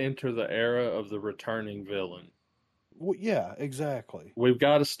to enter the era of the returning villain. Well, yeah, exactly. We've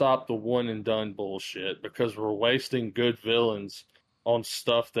got to stop the one and done bullshit, because we're wasting good villains on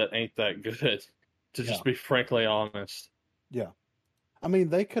stuff that ain't that good, to just be frankly honest. Yeah. I mean,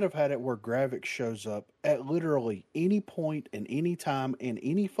 they could have had it where Gravik shows up at literally any point and any time in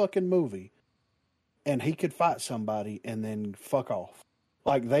any fucking movie, and he could fight somebody and then fuck off.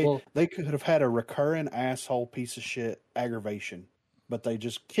 Like, they could have had a recurring asshole piece of shit aggravation, but they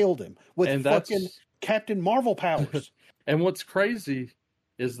just killed him with fucking Captain Marvel powers. And what's crazy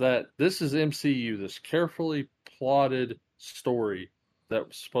is that this is MCU, this carefully plotted story that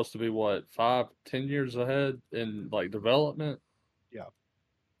was supposed to be, 5-10 years ahead in like development. Yeah.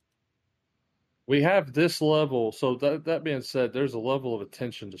 We have this level. So that being said, there's a level of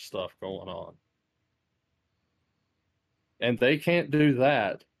attention to stuff going on. And they can't do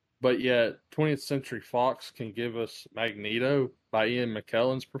that, but yet 20th Century Fox can give us Magneto by Ian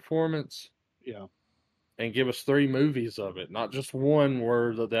McKellen's performance. Yeah. And give us 3 movies of it, not just one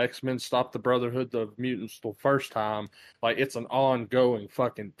where the X-Men stopped the Brotherhood of Mutants the first time. Like, it's an ongoing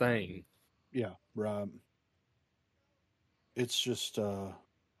fucking thing. Yeah, right. It's just, I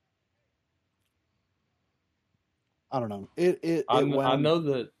don't know. I know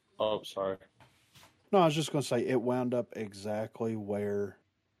that. Oh, sorry. No, I was just going to say it wound up exactly where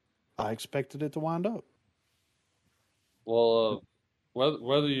I expected it to wind up. Well,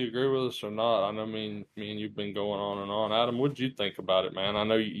 whether you agree with us or not, I know me and you've been going on and on. Adam, what did you think about it, man? I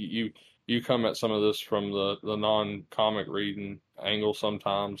know you come at some of this from the non-comic reading angle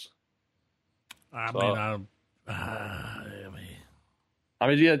sometimes. Just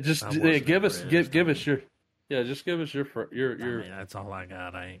give us your your. I mean, that's all I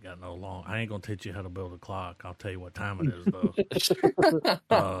got. I ain't gonna teach you how to build a clock. I'll tell you what time it is though.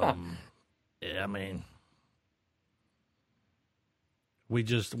 Yeah, I mean,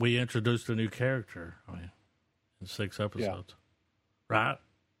 we introduced a new character. I mean, in 6 episodes, right?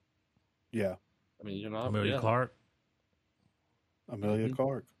 Yeah. I mean, you're not Amelia Clark. Amelia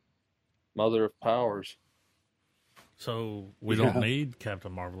Clark, Mother of Powers. So we don't need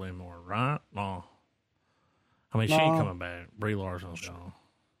Captain Marvel anymore, right? No. I mean, she ain't coming back. Brie Larson's gone.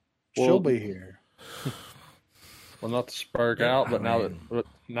 She'll be here. Well, not to spurg out, but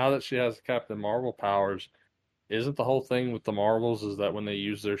now that she has Captain Marvel powers, isn't the whole thing with the Marvels is that when they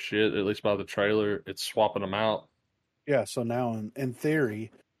use their shit, at least by the trailer, it's swapping them out? Yeah, so now in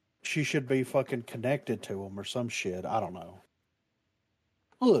theory, she should be fucking connected to them or some shit. I don't know.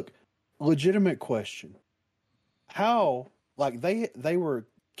 Look, legitimate question. How, like, they were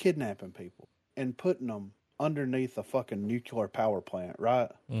kidnapping people and putting them underneath a fucking nuclear power plant, right?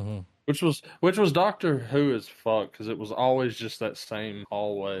 Mm-hmm. Which was Doctor Who as fuck, because it was always just that same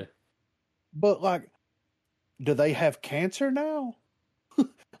hallway. But, like, do they have cancer now?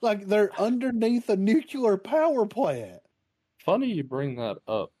 Like, they're underneath a nuclear power plant. Funny you bring that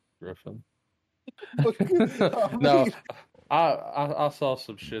up, Griffin. No, I saw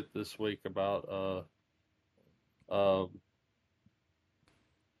some shit this week uh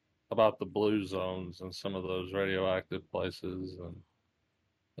about the blue zones and some of those radioactive places, and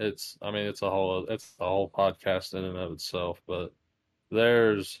it's a whole podcast in and of itself, but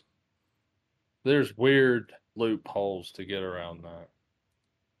there's weird loopholes to get around that,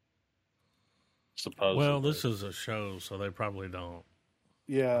 Well, supposedly. this is a show, so they probably don't.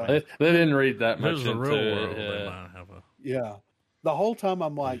 Yeah. They didn't read that If it much was the into real it. world, Yeah. they might have a. Yeah. The whole time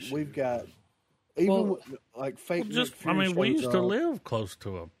I'm like, issue. we've got even Well, like fake. Well, just, Nick I Fury mean, we shows used to up. live close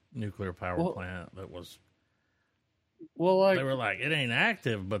to a nuclear power Well- plant that was. Well, like They were like, it ain't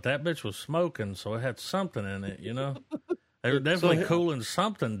active, but that bitch was smoking, so it had something in it, you know? They were definitely cooling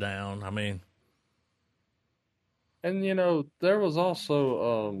something down. I mean, and there was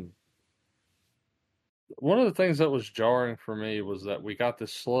also one of the things that was jarring for me was that we got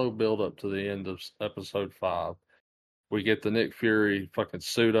this slow build up to the end of episode 5. We get the Nick Fury fucking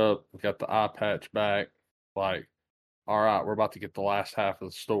suit up, we got the eye patch back, like, all right, we're about to get the last half of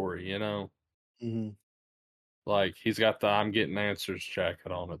the story, Mm-hmm. Like, he's got the I'm getting answers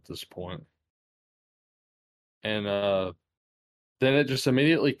jacket on at this point. And then it just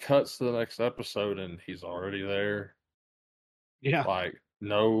immediately cuts to the next episode and he's already there. Yeah. Like,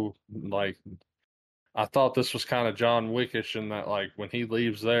 no, like, I thought this was kind of John Wickish in that, like, when he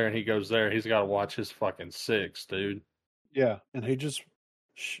leaves there and he goes there, he's got to watch his fucking 6, dude. Yeah. And he just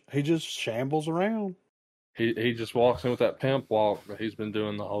shambles around. He just walks in with that pimp walk that he's been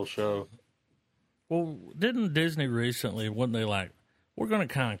doing the whole show. well, didn't Disney recently, wasn't they like, we're going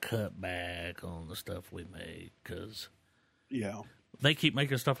to kind of cut back on the stuff we make because Yeah. they keep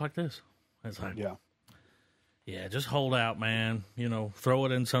making stuff like this? It's like, yeah, just hold out, man. Throw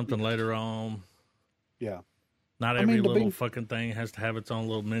it in something later on. Yeah. Not every little fucking thing has to have its own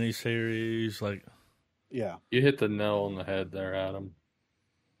little mini series. Like, Yeah. You hit the nail on the head there, Adam.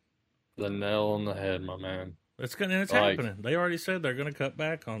 The nail on the head, my man. it's happening. They already said they're going to cut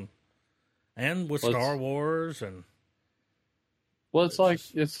back on, and with Star Wars and. Well,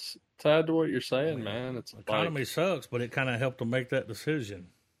 it's tied to what you're saying, man. It's economy sucks, but it kind of helped them make that decision.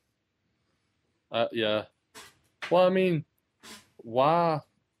 Yeah. Well, I mean, why?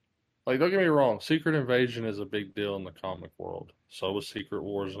 Like, don't get me wrong. Secret Invasion is a big deal in the comic world. So was Secret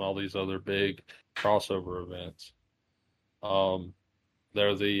Wars and all these other big crossover events.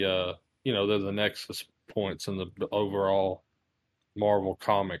 They're the they're the nexus points in the overall Marvel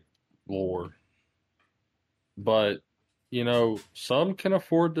comic lore. But some can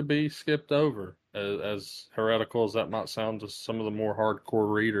afford to be skipped over, as heretical as that might sound to some of the more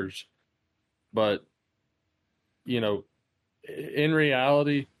hardcore readers. But in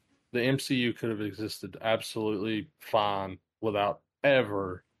reality, the MCU could have existed absolutely fine without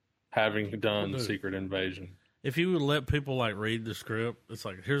ever having done Secret Invasion. If you would let people read the script, it's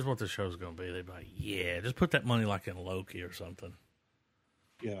like, here's what the show's going to be. They'd be like, yeah, just put that money in Loki or something.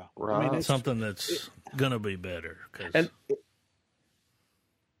 Yeah. Right. I mean, something that's going to be better. And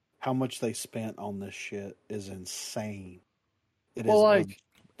how much they spent on this shit is insane. It well, is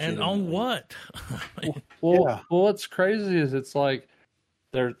and on what? Well, what's crazy is it's like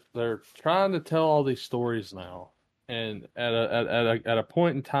they're trying to tell all these stories now, and at a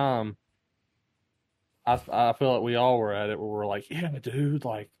point in time, I feel like we all were at it where we're like, yeah, dude,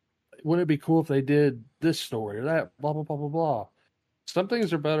 like, wouldn't it be cool if they did this story or that? Blah blah blah blah blah. Some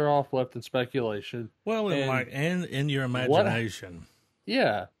things are better off left in speculation. Well, and in your imagination.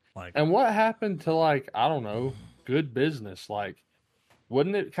 Yeah. And what happened to I don't know, good business?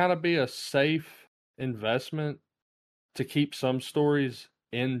 Wouldn't it kind of be a safe investment to keep some stories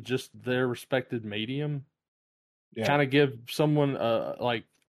in just their respected medium? Yeah. Kind of give someone I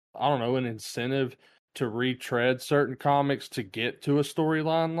don't know, an incentive to retread certain comics to get to a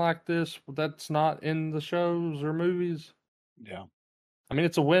storyline like this that's not in the shows or movies. Yeah. I mean,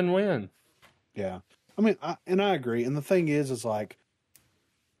 it's a win-win. Yeah. I mean, I agree. And the thing is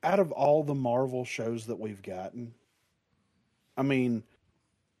out of all the Marvel shows that we've gotten, I mean,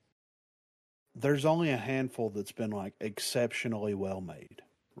 there's only a handful that's been exceptionally well made,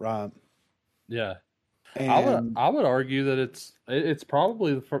 right? Yeah. And I would argue that it's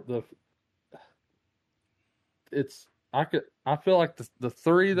probably I feel like the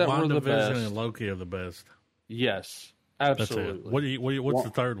three that were the best. WandaVision and Loki are the best. Yes, absolutely. What's the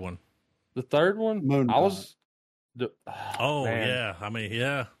third one? The third one, Moon Knight. Yeah. I mean,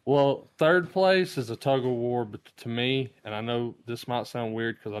 yeah. Well, third place is a tug of war, but to me, and I know this might sound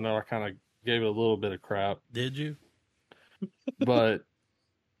weird because I know I kind of gave it a little bit of crap. Did you? But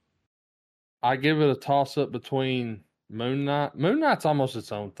I give it a toss up between Moon Knight. Moon Knight's almost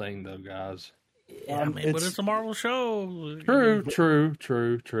its own thing, though, guys. Yeah, I mean, but it's a Marvel show. True.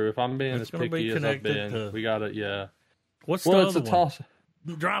 If I'm being as picky as I've been, to... we got it. Yeah. What's the other one? Toss.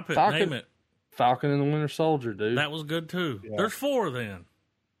 Drop it. Falcon, name it. Falcon and the Winter Soldier, dude. That was good too. Yeah. There's 4 then.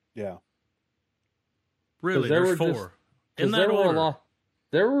 Yeah. Really, there's 4. In that order.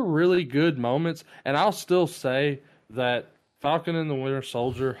 There were really good moments, and I'll still say that Falcon and the Winter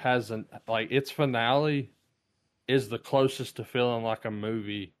Soldier has its finale is the closest to feeling like a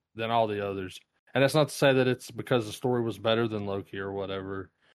movie than all the others. And that's not to say that it's because the story was better than Loki or whatever.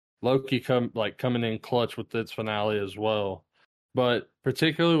 Loki coming in clutch with its finale as well. But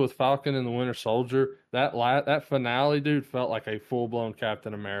particularly with Falcon and the Winter Soldier, that finale, dude, felt like a full-blown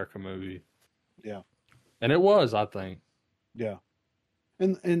Captain America movie. Yeah. And it was, I think. Yeah.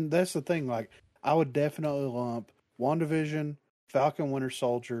 And that's the thing, like, I would definitely lump WandaVision, Falcon Winter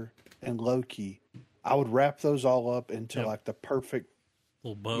Soldier, and Loki. I would wrap those all up into like the perfect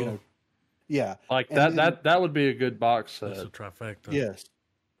little bow. Yeah. Like that would be a good box set. That's a trifecta. Yes.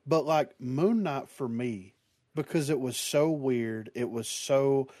 But like Moon Knight for me, because it was so weird, it was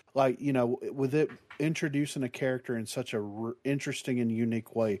so with it introducing a character in such a interesting and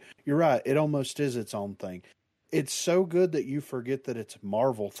unique way. You're right. It almost is its own thing. It's so good that you forget that it's a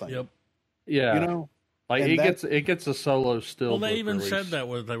Marvel thing. Yep. Yeah. Like it gets a solo still. Well, they even said that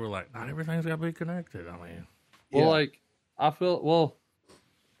where they were like, not everything's got to be connected. I mean, I feel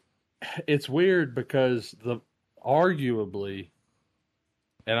it's weird because arguably,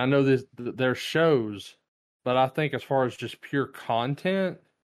 and I know there's shows, but I think as far as just pure content,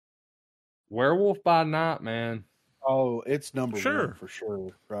 Werewolf by Night, man. Oh, it's number one for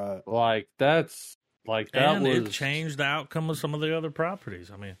sure, right? It changed the outcome of some of the other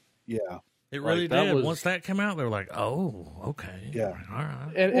properties. I mean, yeah. It really did. Once that came out, they were like, "Oh, okay, yeah, all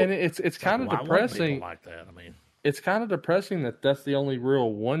right." And it's kind of depressing. Like that, I mean, it's kind of depressing that that's the only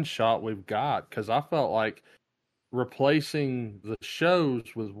real one shot we've got, because I felt like replacing the shows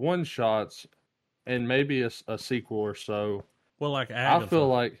with one shots and maybe a sequel or so. Well, like Agatha. I feel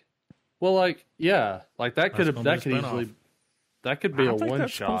like, that could be a one shot.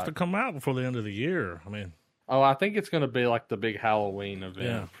 That's supposed to come out before the end of the year. I mean, I think it's going to be like the big Halloween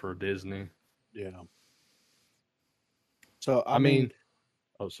event for Disney. Yeah. So I mean,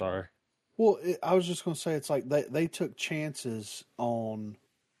 oh, sorry. Well, I was just going to say it's like they took chances on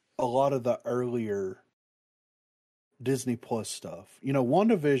a lot of the earlier Disney Plus stuff.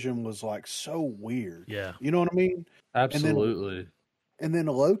 WandaVision was like so weird. Yeah. You know what I mean? Absolutely. And then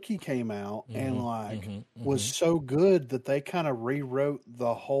Loki came out and was so good that they kind of rewrote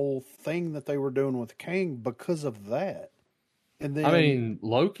the whole thing that they were doing with Kang because of that. And then I mean,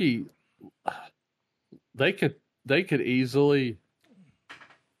 Loki, they could easily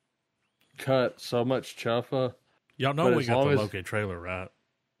cut so much chuffa. Y'all know we got the Loki trailer, right?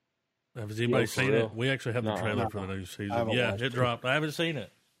 Has anybody seen it? We actually have the trailer for the new season. Yeah, it dropped. I haven't seen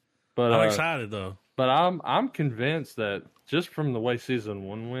it, but I'm excited though. But I'm convinced that just from the way season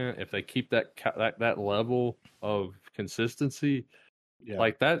 1 went, if they keep that level of consistency,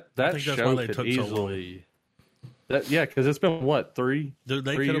 like that show could easily. Because it's been what 3? Dude,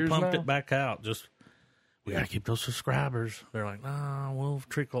 they could have pumped it back out. Just we gotta keep those subscribers. They're like, nah, we'll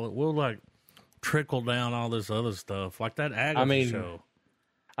trickle down all this other stuff like that Agatha show.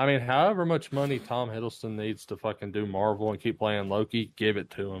 I mean, however much money Tom Hiddleston needs to fucking do Marvel and keep playing Loki, give it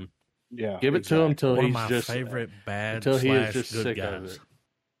to him. Yeah, give it to him until he's just my favorite bad until he is just good sick guys. of it.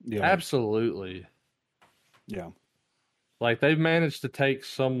 Yeah, absolutely. Yeah, like they've managed to take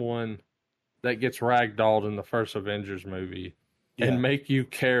someone that gets ragdolled in the first Avengers movie and make you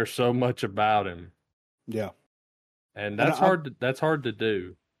care so much about him. Yeah, and that's hard. That's hard to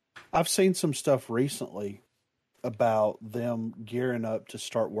do. I've seen some stuff recently about them gearing up to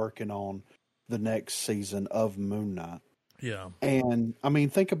start working on the next season of Moon Knight. Yeah. And I mean,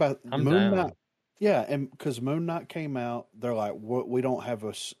 think about Moon Knight. Yeah, and because Moon Knight came out, they're like, we don't have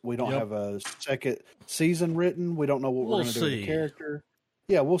a second season written. We don't know what we're going to do with the character.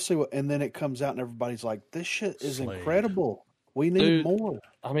 Yeah, we'll see what. And then it comes out, and everybody's like, "This shit is incredible. We need more."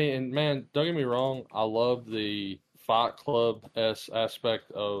 I mean, and man, don't get me wrong. I love the Fight Club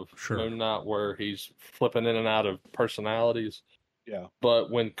aspect of Moon Knight, where he's flipping in and out of personalities. Yeah,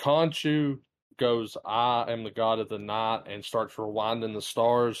 but when Khonshu goes, "I am the god of the night," and starts rewinding the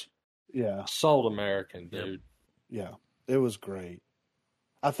stars. Yeah. Sold American, dude. Yeah. It was great.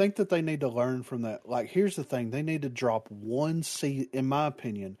 I think that they need to learn from that. Like, here's the thing. They need to drop one season, in my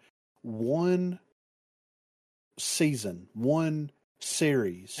opinion, one season, one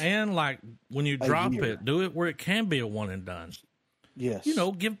series. And, like, when you drop it, do it where it can be a one and done. Yes.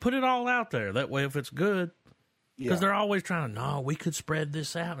 Put it all out there. That way, if it's good, Because they're always trying to, no, we could spread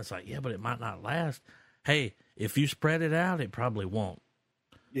this out. And it's like, yeah, but it might not last. Hey, if you spread it out, it probably won't.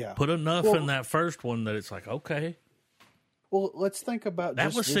 Yeah. Put enough in that first one that it's like, okay. Well, let's think about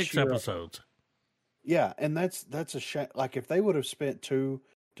that was 6 episodes. Yeah, and that's a shame. Like, if they would have spent 2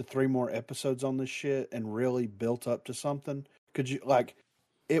 to 3 more episodes on this shit and really built up to something,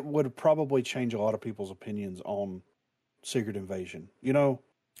 it would probably change a lot of people's opinions on Secret Invasion, you know?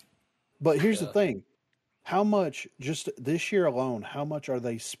 But here's the thing. How much, just this year alone, how much are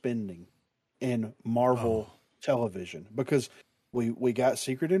they spending in Marvel television? Because we got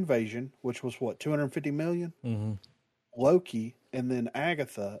Secret Invasion, which was what, $250 million? Mm-hmm. Loki, and then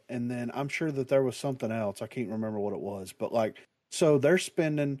Agatha, and then I'm sure that there was something else. I can't remember what it was, but so they're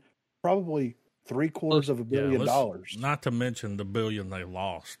spending probably $750 million. Not to mention the $1 billion they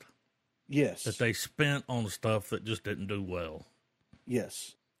lost. Yes. That they spent on stuff that just didn't do well.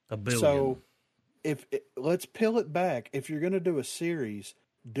 Yes. $1 billion. So let's peel it back. If you're going to do a series,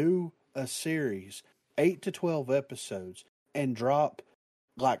 do a series, 8 to 12 episodes, and drop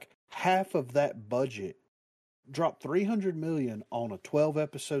half of that budget. Drop $300 million on a 12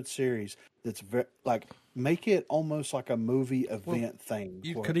 episode series. That's make it almost like a movie event thing.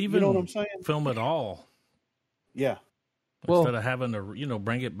 You could even, you know what I'm saying? Film it all. Yeah. Instead of having to,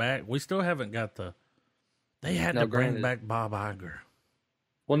 bring it back. We still haven't got they had to bring back Bob Iger.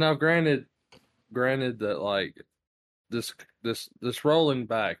 Well, now granted that this rolling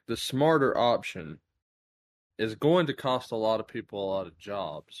back, the smarter option is going to cost a lot of people a lot of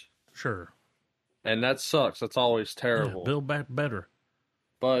jobs. Sure. And that sucks. That's always terrible. Yeah, build back better.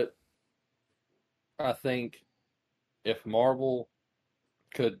 But I think if Marvel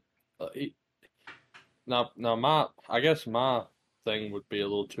could, I guess my thing would be a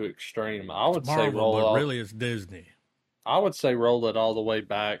little too extreme. I would say roll it. But really, it's Disney. I would say roll it all the way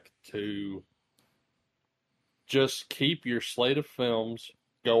back to just keep your slate of films,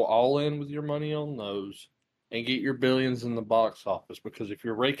 go all in with your money on those, and get your billions in the box office. Because if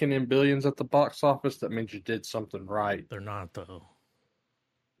you're raking in billions at the box office, that means you did something right. They're not, though.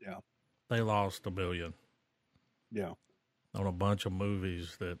 Yeah. They lost $1 billion. Yeah. On a bunch of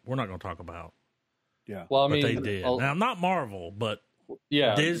movies that we're not going to talk about. Yeah. Well, but they did. Now, not Marvel, but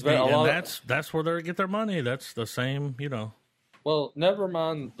Disney, and that's where they get their money. That's the same, Well, never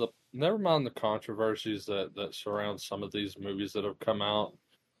mind the controversies that surround some of these movies that have come out.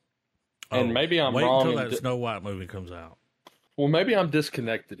 And maybe I'm wrong. Wait until that Snow White movie comes out. Well, maybe I'm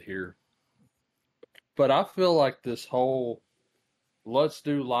disconnected here. But I feel like this whole let's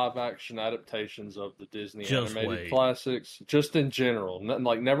do live action adaptations of the Disney animated classics, just in general.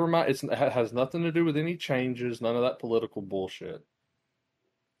 Never mind. It has nothing to do with any changes, none of that political bullshit.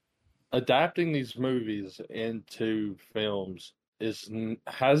 Adapting these movies into films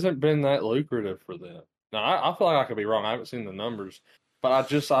hasn't been that lucrative for them. Now, I feel like I could be wrong. I haven't seen the numbers. But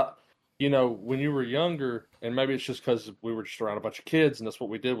when you were younger, and maybe it's just because we were just around a bunch of kids, and that's what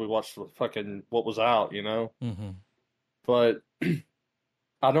we did. We watched what was out, Mm-hmm. But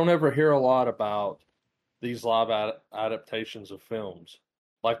I don't ever hear a lot about these live adaptations of films.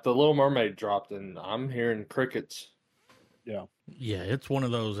 Like The Little Mermaid dropped, and I'm hearing crickets. Yeah. Yeah, it's one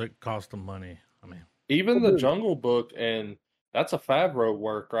of those that cost them money. I mean, even The Jungle Book, and that's a Favreau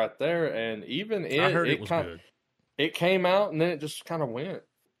work right there, and even I heard it was good. It came out, and then it just kind of went.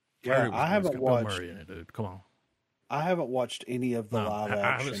 Yeah, I haven't watched. Bill Murray in it, dude. Come on. I haven't watched any of the live action.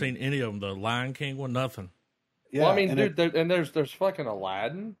 I haven't seen any of them. The Lion King one, nothing. Yeah, well, I mean, dude, there's fucking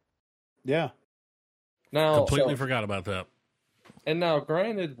Aladdin. Yeah. Now completely forgot about that. And now,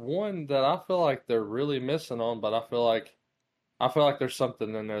 granted, one that I feel like they're really missing on, but I feel like there's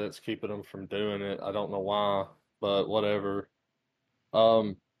something in there that's keeping them from doing it. I don't know why, but whatever.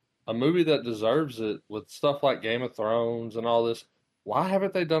 A movie that deserves it with stuff like Game of Thrones and all this. Why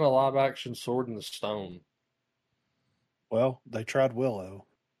haven't they done a live action Sword in the Stone? Well, they tried Willow.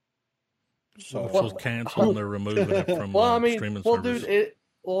 So it was canceled and they're removing it from streaming services.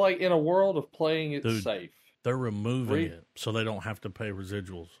 Dude, in a world of playing it safe. They're removing it so they don't have to pay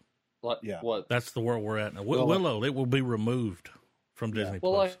residuals. What? That's the world we're at now. Willow, it will be removed from Disney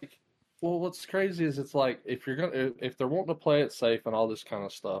Plus. What's crazy is it's like if they're wanting to play it safe and all this kind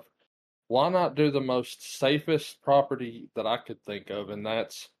of stuff, why not do the most safest property that I could think of, and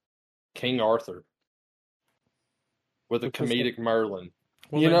that's King Arthur with a comedic Merlin.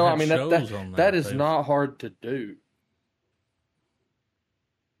 Well, that is not hard to do.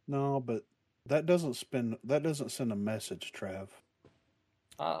 No, but that doesn't send a message, Trav.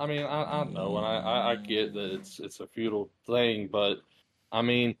 I mean, I know, and I get that it's a futile thing, but I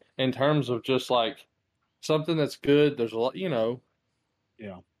mean, in terms of just like something that's good, there's a lot,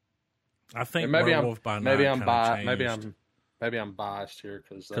 Yeah. I think and maybe Werewolf by Night kind of changed. Maybe I'm biased here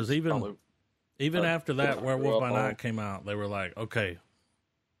because even after that Werewolf by Night came out, they were like, okay,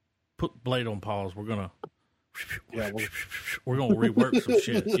 put Blade on pause. We're gonna rework some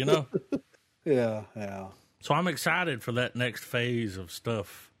shit, you know? Yeah, yeah. So I'm excited for that next phase of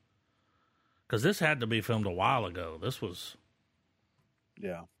stuff because this had to be filmed a while ago. This was,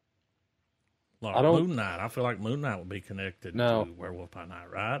 yeah. Like Moon Knight. I feel like Moon Knight will be connected to Werewolf by Night,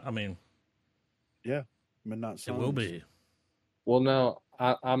 right? I mean, yeah, Midnight Suns. It will be. Well, no,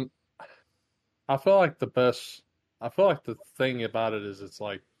 I feel like the thing about it is it's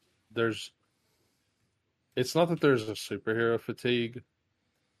like it's not that there's a superhero fatigue.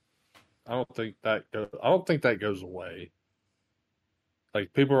 I don't think that goes away.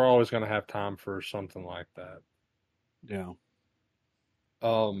 Like people are always going to have time for something like that. Yeah.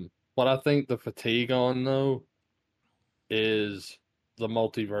 What I think the fatigue on though is the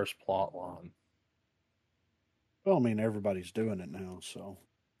multiverse plot line. Well, I mean, everybody's doing it now, so.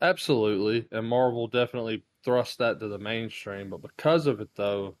 Absolutely, and Marvel definitely thrust that to the mainstream, but because of it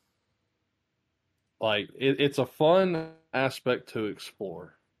though, like it's a fun aspect to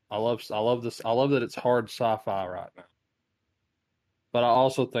explore. I love this. I love that it's hard sci-fi right now. But I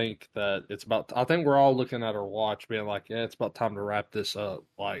also think that I think we're all looking at our watch being like, yeah, it's about time to wrap this up.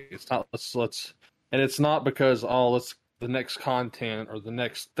 Like it's not let's and it's not because let's the next content or the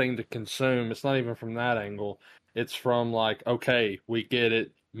next thing to consume. It's not even from that angle. It's from like, okay, we get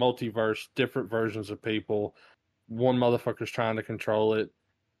it. Multiverse, different versions of people. One motherfucker's trying to control it.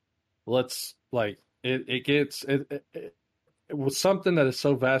 Let's like it was something that is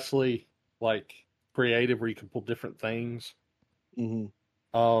so vastly like creative where you can pull different things.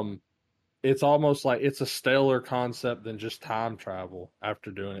 Mm-hmm. It's almost like it's a stellar concept than just time travel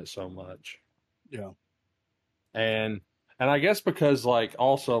after doing it so much. Yeah. And I guess because like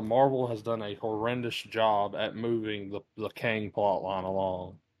also Marvel has done a horrendous job at moving the Kang plot line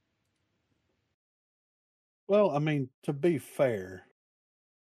along. Well, I mean, to be fair,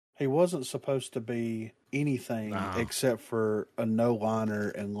 he wasn't supposed to be anything except for a no-liner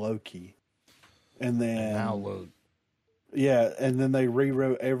and Loki. And then... And now look. Yeah, and then they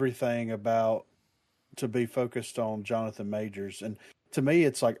rewrote everything to be focused on Jonathan Majors. And to me,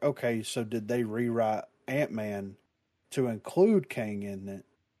 it's like, okay, so did they rewrite Ant-Man to include Kang in it?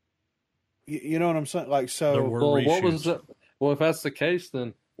 You know what I'm saying? Like, so... Well, what was it? Well, if that's the case,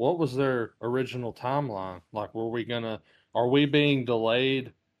 then what was their original timeline? Like, are we being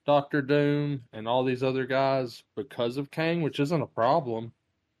delayed, Doctor Doom and all these other guys because of Kang, which isn't a problem.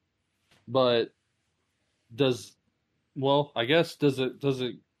 But I guess does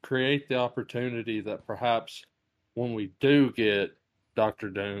it create the opportunity that perhaps when we do get Doctor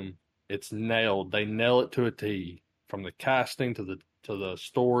Doom, it's nailed. They nail it to a T, from the casting to the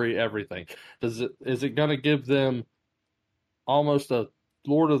story, everything. Is it going to give them almost a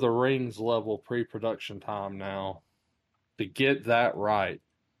Lord of the Rings level pre-production time now to get that right?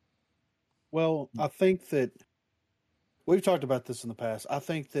 Well, I think that we've talked about this in the past. I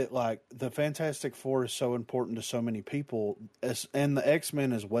think that like the Fantastic Four is so important to so many people, and the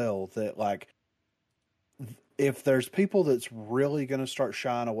X-Men as well, that like if there's people that's really going to start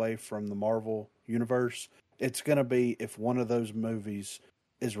shying away from the Marvel universe, it's going to be if one of those movies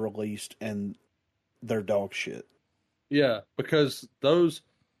is released and they're dog shit. Yeah, because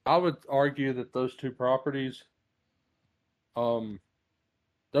I would argue that those two properties,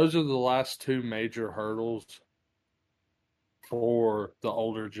 those are the last two major hurdles for the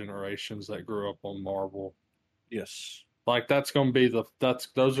older generations that grew up on Marvel. Yes. Like those are going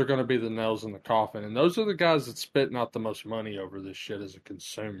to be the nails in the coffin, and those are the guys that's spitting out the most money over this shit as a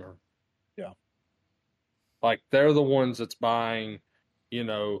consumer. Yeah. Like they're the ones that's buying,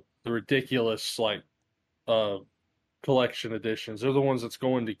 the ridiculous collection editions. They're the ones that's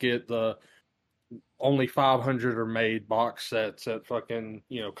going to get the only 500 are made box sets at fucking,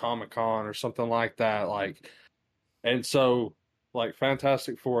 Comic-Con or something like that. Like, and so like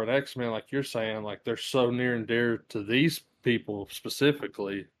Fantastic Four and X-Men, like you're saying, like they're so near and dear to these people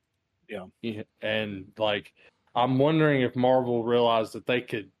specifically. Yeah. And like, I'm wondering if Marvel realized that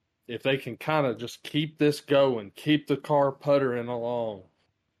if they can kind of just keep this going, keep the car puttering along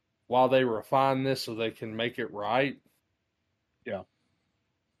while they refine this so they can make it right. Yeah.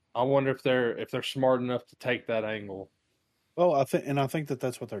 I wonder if they're smart enough to take that angle. Well, I think that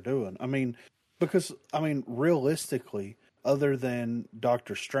that's what they're doing. I mean, because realistically, other than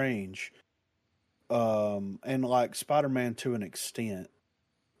Doctor Strange, and like Spider-Man to an extent,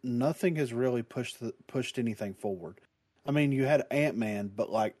 nothing has really pushed anything forward. I mean, you had Ant-Man,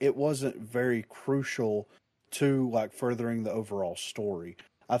 but like it wasn't very crucial to like furthering the overall story.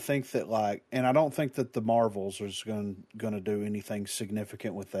 I think that and I don't think that the Marvels is going to do anything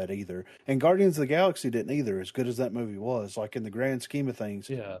significant with that either. And Guardians of the Galaxy didn't either, as good as that movie was. Like in the grand scheme of things,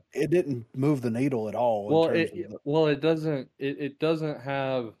 Yeah. it didn't move the needle at all. Well, in terms of it doesn't. It doesn't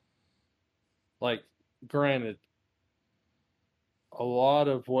have, like, granted, a lot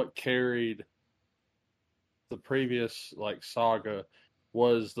of what carried the previous like saga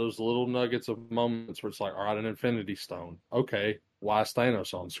was those little nuggets of moments where it's like, all right, an Infinity Stone. Okay, why is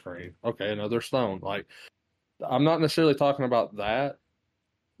Thanos on screen? Okay, another stone. Like, I'm not necessarily talking about that,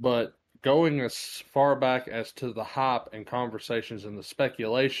 but going as far back as to the hype and conversations and the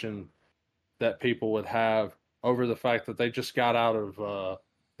speculation that people would have over the fact that they just got out of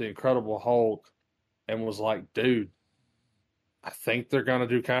the Incredible Hulk and was like, dude, I think they're gonna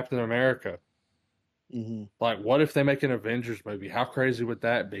do Captain America. Mm-hmm. Like, what if they make an Avengers movie? How crazy would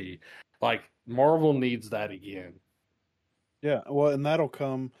that be? Like, Marvel needs that again. Yeah, well, and that'll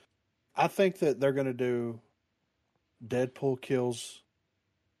come. I think that they're going to do Deadpool kills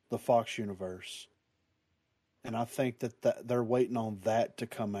the Fox universe, and I think that they're waiting on that to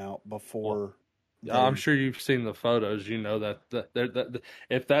come out before. I'm sure you've seen the photos. You know that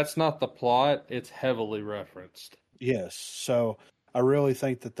if that's not the plot, it's heavily referenced. Yes, so I really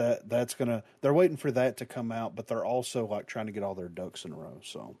think that's gonna. They're waiting for that to come out, but they're also like trying to get all their ducks in a row.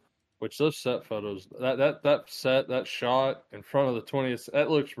 So, which those set photos, that shot in front of the 20th,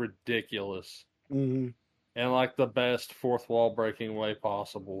 that looks ridiculous, and like the best fourth wall breaking way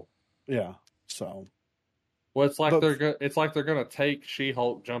possible. Yeah. So, well, it's like they're gonna take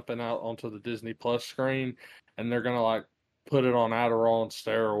She-Hulk jumping out onto the Disney Plus screen, and they're gonna like put it on Adderall and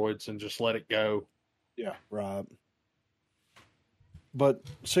steroids and just let it go. Yeah, right. But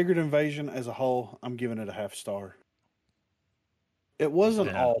Secret Invasion as a whole, I'm giving it a 0.5 star. It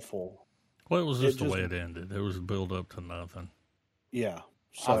wasn't awful. Well, it was just the way it ended. It was build up to nothing. Yeah.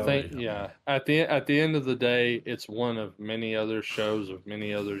 So, I think, at the end of the day, it's one of many other shows of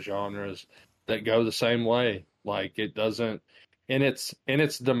many other genres that go the same way. Like, it doesn't, in its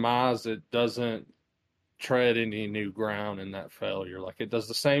demise, it doesn't tread any new ground in that failure. Like, it does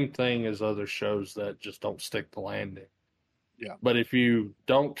the same thing as other shows that just don't stick the landing. Yeah. But if you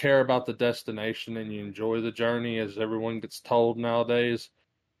don't care about the destination and you enjoy the journey, as everyone gets told nowadays,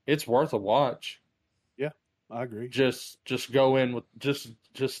 it's worth a watch. Yeah, I agree. Just go in with just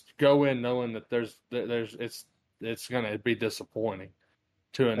go in knowing that there's it's gonna be disappointing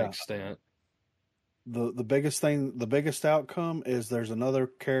to an extent. The biggest outcome is there's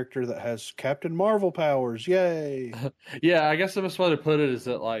another character that has Captain Marvel powers. Yay! Yeah, I guess the best way to put it is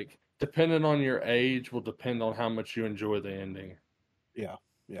that, like, depending on your age will depend on how much you enjoy the ending. Yeah,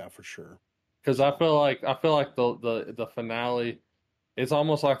 for sure. Because I feel like the finale, it's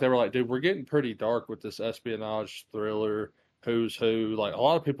almost like they were like, dude, we're getting pretty dark with this espionage thriller, who's who. Like, a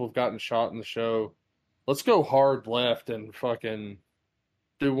lot of people have gotten shot in the show. Let's go hard left and fucking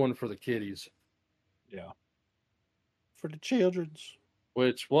do one for the kiddies. Yeah. For the children's.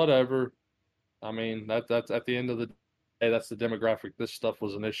 Which, whatever. I mean, that's at the end of the day, that's the demographic this stuff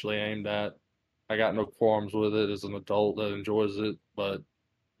was initially aimed at. I got no qualms with it as an adult that enjoys it, but it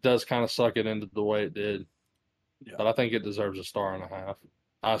does kind of suck it into the way it did. Yeah. But I think it deserves a 1.5 stars.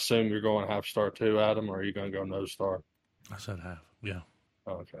 I assume you're going 0.5 star too, Adam, or are you going to go no star? I said 0.5, yeah.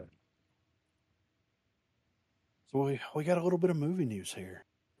 Oh, okay. So we got a little bit of movie news here,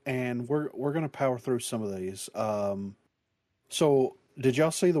 and we're going to power through some of these. So did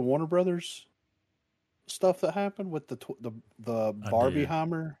y'all see the Warner Brothers stuff that happened with the Barbie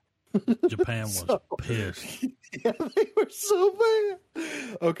Hammer? Japan was pissed. Yeah, they were so bad.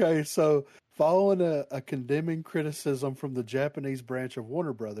 Okay, so following a condemning criticism from the Japanese branch of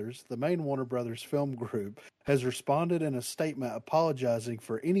Warner Brothers, the main Warner Brothers film group has responded in a statement apologizing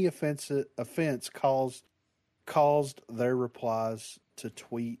for any offense caused their replies to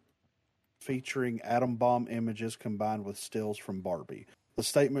tweet featuring atom bomb images combined with stills from Barbie. The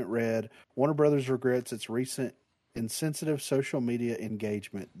statement read, Warner Brothers regrets its recent insensitive social media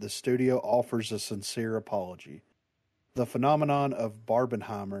engagement. The studio offers a sincere apology. The phenomenon of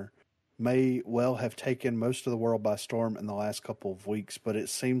Barbenheimer may well have taken most of the world by storm in the last couple of weeks, but it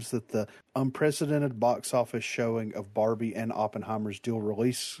seems that the unprecedented box office showing of Barbie and Oppenheimer's dual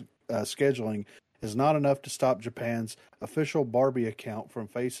release scheduling is not enough to stop Japan's official Barbie account from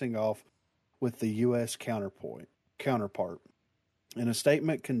facing off with the U.S. counterpart. In a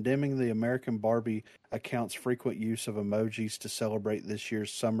statement condemning the American Barbie account's frequent use of emojis to celebrate this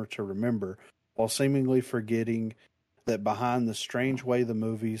year's Summer to Remember, while seemingly forgetting that behind the strange way the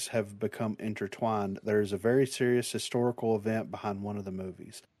movies have become intertwined, there is a very serious historical event behind one of the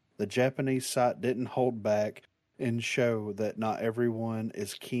movies. The Japanese site didn't hold back and show that not everyone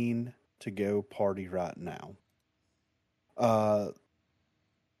is keen to go party right now. The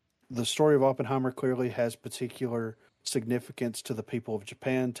story of Oppenheimer clearly has particular significance to the people of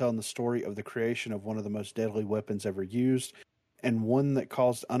Japan, telling the story of the creation of one of the most deadly weapons ever used, and one that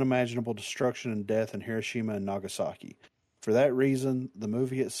caused unimaginable destruction and death in Hiroshima and Nagasaki. For that reason, the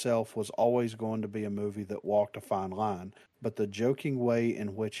movie itself was always going to be a movie that walked a fine line, but the joking way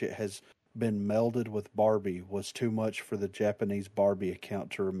in which it has been melded with Barbie was too much for the Japanese Barbie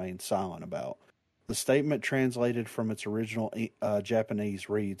account to remain silent about. The statement translated from its original Japanese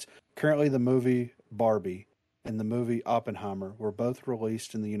reads, "Currently the movie Barbie and the movie Oppenheimer were both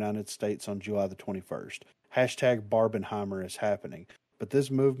released in the United States on July the 21st. Hashtag Barbenheimer is happening, but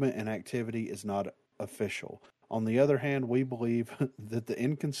this movement and activity is not official. On the other hand, we believe that the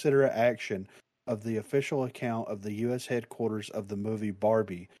inconsiderate action of the official account of the U.S. headquarters of the movie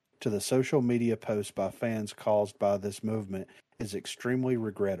Barbie to the social media posts by fans caused by this movement is extremely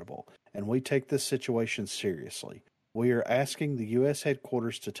regrettable, and we take this situation seriously. We are asking the U.S.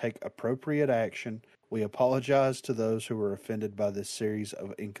 headquarters to take appropriate action. We apologize to those who were offended by this series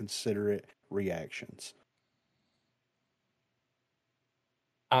of inconsiderate reactions."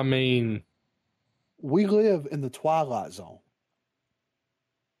 I mean, We live in the Twilight Zone.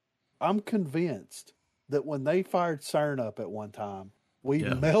 I'm convinced that when they fired CERN up at one time, we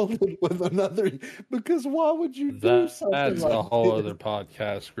melded with another. Because why would you do something that's like a whole this? other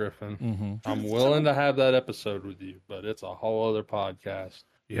podcast, Griffin. Mm-hmm. I'm willing to have that episode with you, but it's a whole other podcast.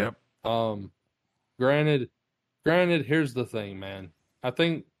 Yep. Granted, here's the thing, man. I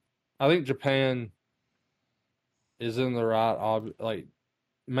think Japan is in the right, like,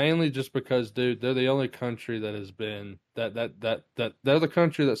 mainly just because, dude, they're the only country that has been that they're the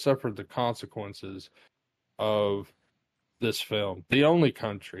country that suffered the consequences of this film. The only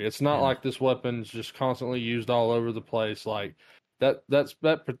country. It's not like this weapon's just constantly used all over the place. Like that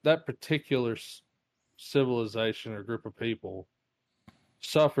particular civilization or group of people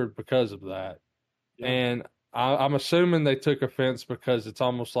suffered because of that. Yeah. And I'm assuming they took offense because it's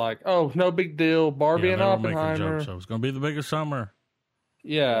almost like, oh, no big deal. Barbie and Oppenheimer. Joke, so it's going to be the biggest summer.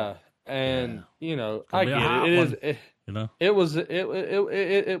 Yeah, and you know, I get it. It was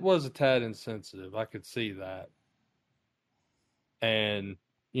a tad insensitive. I could see that, and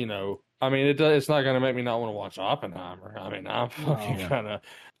you know, I mean, it's not going to make me not want to watch Oppenheimer. I mean, I'm fucking kind of,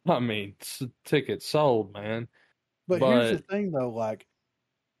 I mean, ticket sold, man. But here's the thing, though, like,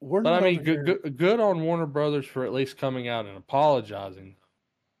 we're not. But I mean, good on Warner Brothers for at least coming out and apologizing.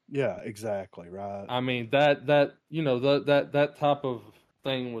 Yeah, exactly right. I mean that you know that type of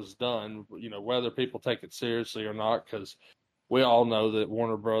thing was done, you know, whether people take it seriously or not, because we all know that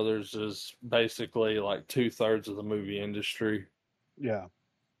Warner Brothers is basically like 2/3 of the movie industry. Yeah.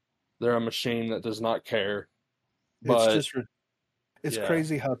 They're a machine that does not care. It's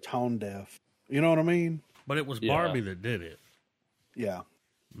crazy how tone deaf. You know what I mean? But it was Barbie that did it. Yeah.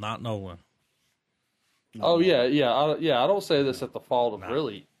 Not Nolan. Yeah. I don't say this at the fault of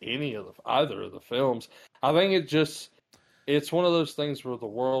really either of the films. I think it's one of those things where the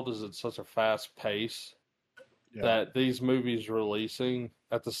world is at such a fast pace that these movies releasing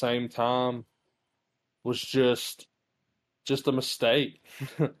at the same time was just a mistake.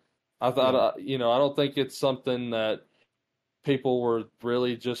 I thought, I don't think it's something that people were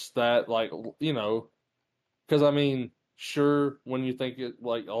really just that, like, you know, because I mean, sure, when you think it,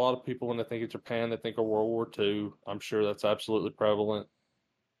 like a lot of people, when they think of Japan, they think of World War II. I'm sure that's absolutely prevalent.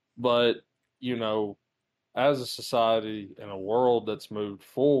 But, you know, as a society and a world that's moved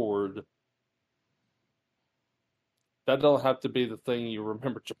forward, that don't have to be the thing you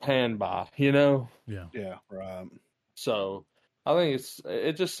remember Japan by, you know? Yeah. Yeah, right. So I think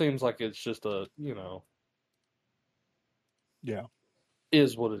it just seems like it's just a, you know,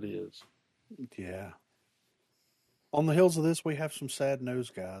 is what it is. Yeah. On the heels of this, we have some sad news,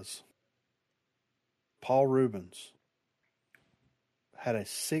 guys. Paul Rubens had a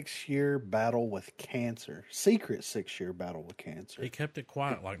 6-year battle with cancer. Secret 6-year battle with cancer. He kept it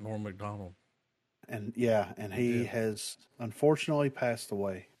quiet like Norm Macdonald. And he has unfortunately passed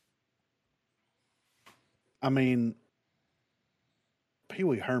away. I mean, Pee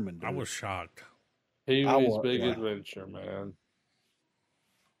Wee Herman, dude. I was shocked. Pee Wee's Big Adventure, man.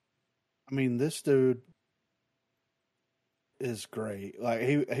 I mean, this dude is great. Like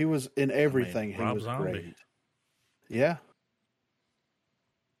he was in everything. He was great. Yeah.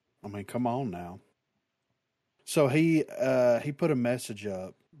 I mean, come on now. So he put a message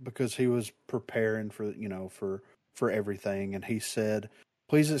up because he was preparing for everything, and he said,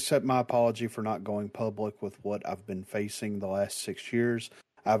 "Please accept my apology for not going public with what I've been facing the last 6 years.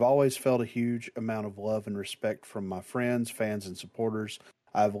 I've always felt a huge amount of love and respect from my friends, fans, and supporters.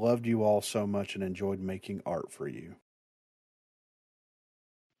 I've loved you all so much and enjoyed making art for you.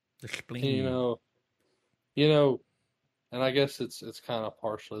 You know, and I guess it's kind of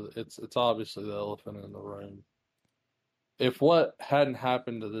partially it's obviously the elephant in the room. If what hadn't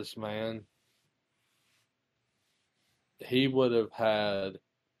happened to this man, he would have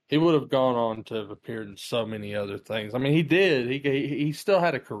gone on to have appeared in so many other things. I mean, he did. He still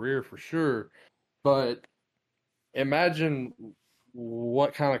had a career for sure, but imagine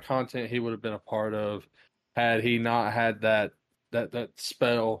what kind of content he would have been a part of had he not had that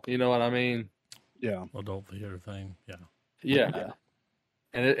spell. You know what I mean? Yeah. Adult theater thing. Yeah. Yeah.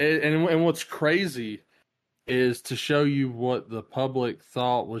 And what's crazy is to show you what the public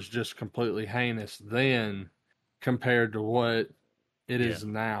thought was just completely heinous then compared to what it is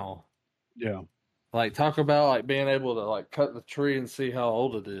now. Yeah. Like, talk about like being able to like cut the tree and see how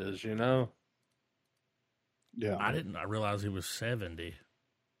old it is, you know? Yeah. I realize he was 70.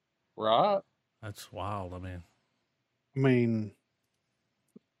 Right? That's wild. I mean,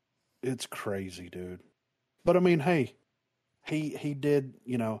 it's crazy, dude. But I mean, hey, he did,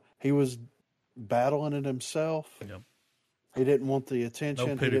 he was battling it himself. Yep. He didn't want the attention.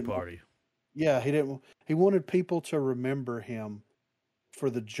 No pity party. He wanted people to remember him for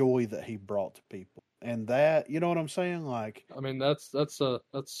the joy that he brought to people. And that, you know what I'm saying? Like, I mean, that's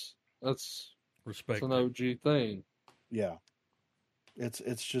respect. It's an OG thing. Yeah.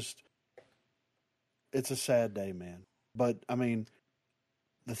 It's just, it's a sad day, man. But I mean,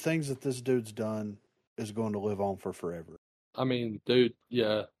 the things that this dude's done is going to live on for forever. I mean, dude,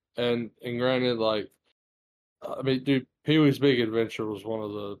 yeah. And granted, like, I mean, dude, Pee-wee's Big Adventure was one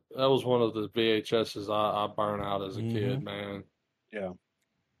of the VHSs I burned out as a kid, man. Yeah.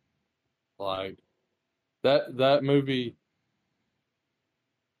 Like that movie,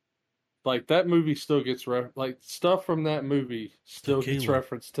 like that movie still gets like stuff from that movie still gets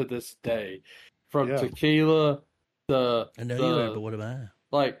referenced to this day, from Tequila to I know you are, but what am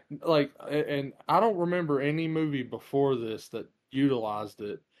I? And I don't remember any movie before this that utilized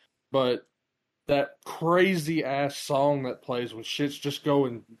it, but that crazy ass song that plays when shit's just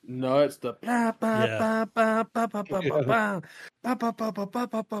going nuts, the you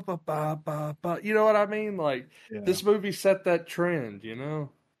know what I mean? Like, this movie set that trend, you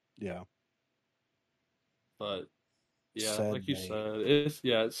know? Yeah. But yeah, Sad like you day. said,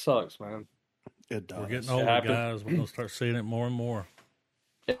 it sucks, man. It does. We're getting older, guys. We're gonna start seeing it more and more.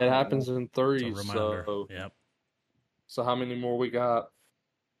 It happens in threes. So yep. So how many more we got?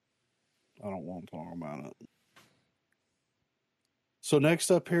 I don't want to talk about it. So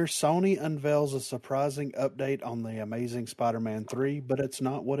next up here, Sony unveils a surprising update on the Amazing Spider-Man 3, but it's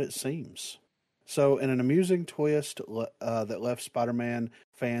not what it seems. So in an amusing twist that left Spider-Man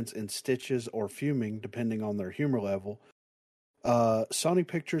fans in stitches or fuming, depending on their humor level, Sony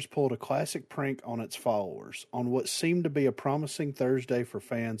Pictures pulled a classic prank on its followers. On what seemed to be a promising Thursday for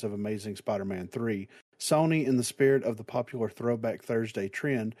fans of Amazing Spider-Man 3, Sony, in the spirit of the popular Throwback Thursday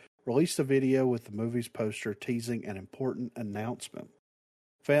trend, released a video with the movie's poster teasing an important announcement.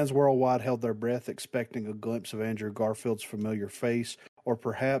 Fans worldwide held their breath, expecting a glimpse of Andrew Garfield's familiar face, or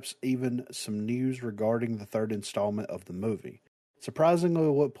perhaps even some news regarding the third installment of the movie. Surprisingly,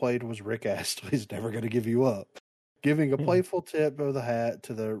 what played was Rick Astley's Never Gonna Give You Up, giving a playful tip of the hat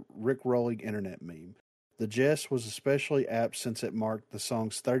to the Rick-rolling internet meme. The jest was especially apt since it marked the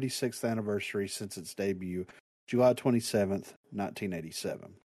song's 36th anniversary since its debut, July 27th,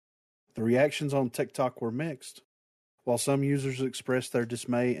 1987. The reactions on TikTok were mixed. While some users expressed their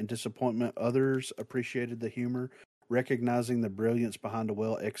dismay and disappointment, others appreciated the humor, recognizing the brilliance behind a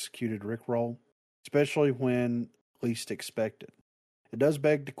well-executed Rickroll, especially when least expected. It does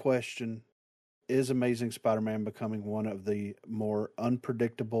beg the question, is Amazing Spider-Man becoming one of the more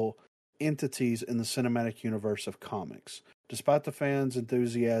unpredictable entities in the cinematic universe of comics? Despite the fans'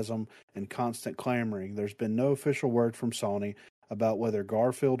 enthusiasm and constant clamoring, there's been no official word from Sony about whether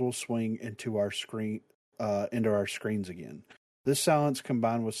Garfield will swing into our screens again. This silence,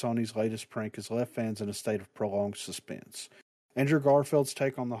 combined with Sony's latest prank, has left fans in a state of prolonged suspense. Andrew Garfield's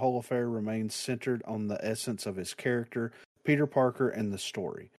take on the whole affair remains centered on the essence of his character, Peter Parker, and the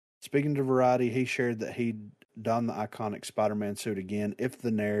story. Speaking to Variety, he shared that he'd don the iconic Spider-Man suit again if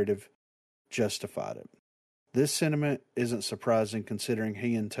the narrative justified it. This sentiment isn't surprising considering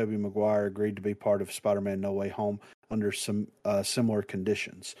he and Tobey Maguire agreed to be part of Spider-Man No Way Home under some similar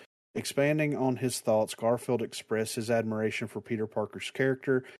conditions. Expanding on his thoughts, Garfield expressed his admiration for Peter Parker's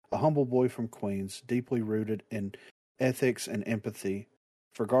character, a humble boy from Queens, deeply rooted in ethics and empathy,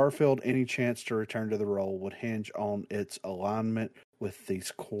 For Garfield, any chance to return to the role would hinge on its alignment with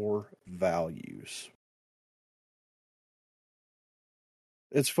these core values.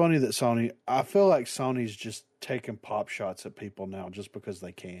 It's funny that I feel like Sony's just taking pop shots at people now just because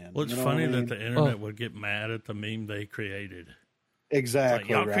they can. Well, it's funny that the internet would get mad at the meme they created. Exactly. It's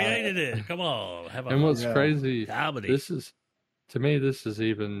like, y'all created it. Come on. And what's crazy, comedy. This is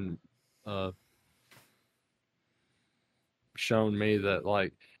even shown me that,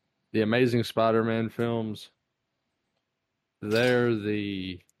 like, the Amazing Spider-Man films, they're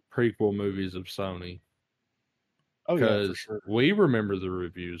the prequel movies of Sony. Oh, yeah, for sure. We remember the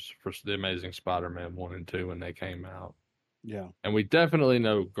reviews for the Amazing Spider-Man 1 and 2 when they came out. Yeah. And we definitely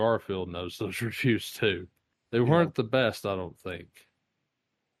know Garfield knows those reviews too. They weren't the best, I don't think.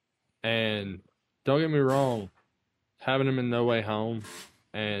 And don't get me wrong, having him in No Way Home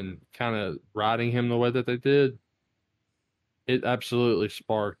and kind of writing him the way that they did, it absolutely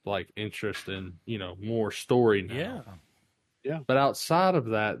sparked, like, interest in, more story now. Yeah. Yeah. But outside of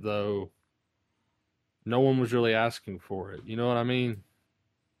that, though, no one was really asking for it. You know what I mean?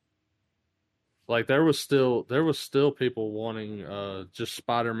 Like, there was still people wanting just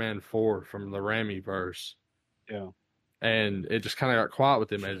Spider-Man 4 from the Raimi verse. Yeah. And it just kind of got quiet with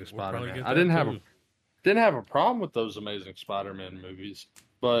the Amazing Spider-Man. I didn't have a problem with those Amazing Spider-Man movies,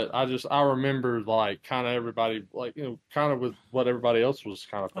 but I remember, like, kind of everybody, like, kind of with what everybody else was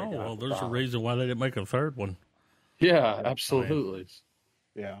kind of thinking. Oh, well, there's a reason why they didn't make a third one. Yeah, absolutely.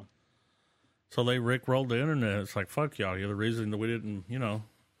 Yeah. So they rickrolled the internet. It's like, fuck y'all. You're the reason that we didn't,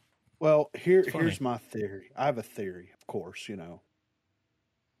 Well, here's my theory. I have a theory, of course,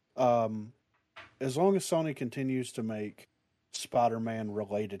 as long as Sony continues to make Spider-Man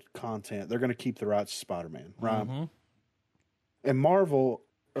related content, they're going to keep the rights to Spider-Man, right? Mm-hmm. And Marvel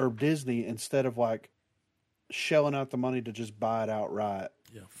or Disney, instead of, like, shelling out the money to just buy it outright,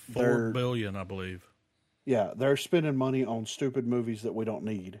 $4 billion, I believe. Yeah, they're spending money on stupid movies that we don't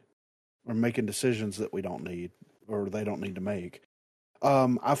need, or making decisions that we don't need, or they don't need to make.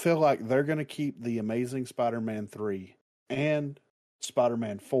 I feel like they're going to keep the Amazing Spider-Man 3 and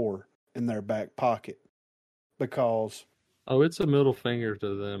Spider-Man 4 in their back pocket because... Oh, it's a middle finger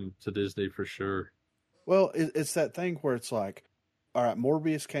to them, to Disney, for sure. Well, it's that thing where it's like, all right,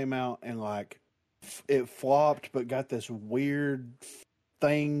 Morbius came out and, like, it flopped, but got this weird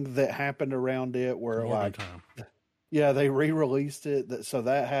thing that happened around it where, like... Yeah, they re-released it, so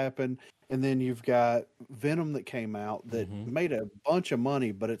that happened. And then you've got Venom that came out that made a bunch of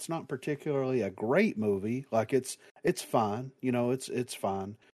money, but it's not particularly a great movie. Like, it's fine, it's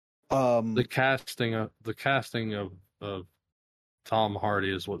fine. The casting of Tom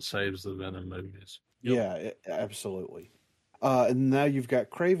Hardy is what saves the Venom movies. Yep. Yeah, absolutely. And now you've got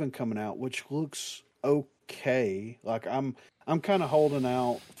Craven coming out, which looks okay. Like, I'm kind of holding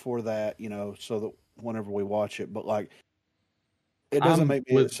out for that, so that whenever we watch it, but, like, it doesn't make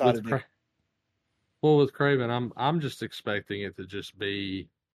me excited. With Craven, I'm just expecting it to just be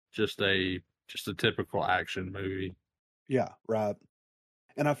just a typical action movie. Yeah, right.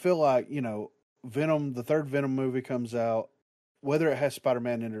 And I feel like, Venom, the third Venom movie comes out, whether it has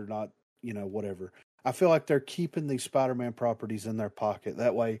Spider-Man in it or not, whatever. I feel like they're keeping these Spider-Man properties in their pocket.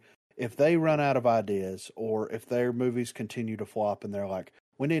 That way, if they run out of ideas or if their movies continue to flop and they're like,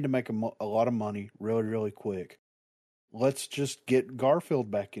 we need to make a lot of money really, really quick, let's just get Garfield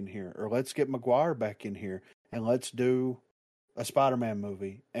back in here, or let's get Maguire back in here, and let's do a Spider-Man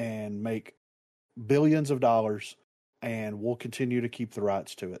movie and make billions of dollars, and we'll continue to keep the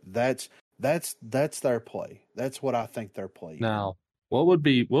rights to it. That's their play. That's what I think their play. Now, what would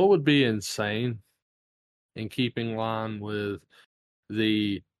be insane in keeping line with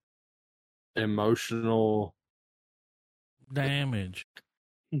the emotional damage?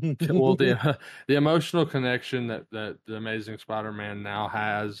 Well, the emotional connection that the Amazing Spider-Man now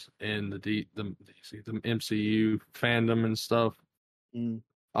has in the MCU fandom and stuff.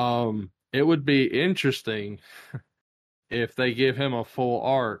 It would be interesting if they give him a full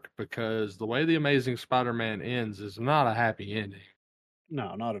arc, because the way the Amazing Spider-Man ends is not a happy ending.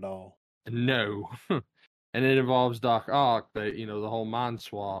 No, not at all. No, and it involves Doc Ock, the whole mind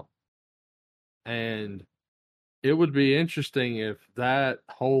swap, and it would be interesting if that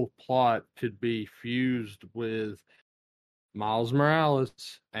whole plot could be fused with Miles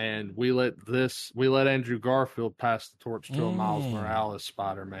Morales, and we let Andrew Garfield pass the torch to a Miles Morales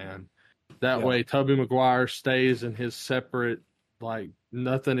Spider-Man. That way, Tobey Maguire stays in his separate, like,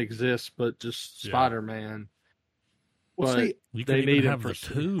 nothing exists but just Spider-Man. Well, but you they need him for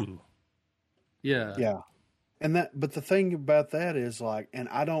two. Yeah. Yeah. But the thing about that is, like, and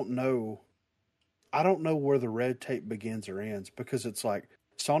I don't know where the red tape begins or ends, because it's like,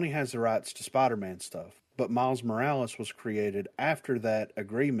 Sony has the rights to Spider-Man stuff, but Miles Morales was created after that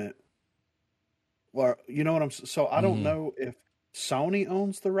agreement. Well, you know what I'm. So I don't Mm-hmm. know if Sony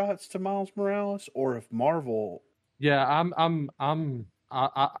owns the rights to Miles Morales or if Marvel. Yeah,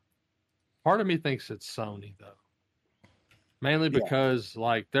 part of me thinks it's Sony though. Mainly Yeah, because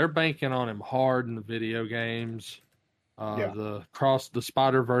like they're banking on him hard in the video games, yeah, the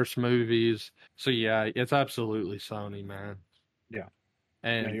Spider-Verse movies. So yeah, it's absolutely Sony, man. yeah. No,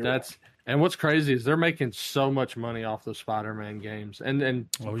 And you're right. and what's crazy is they're making so much money off the Spider-Man games. And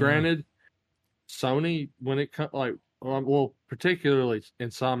Oh yeah. granted, Sony when it comes like well, particularly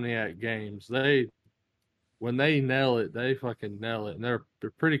Insomniac Games, they when they nail it, they fucking nail it, and they're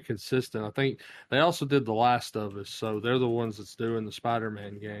pretty consistent. I think they also did The Last of Us, so they're the ones that's doing the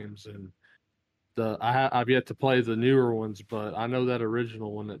Spider-Man games, and I've yet to play the newer ones, but I know that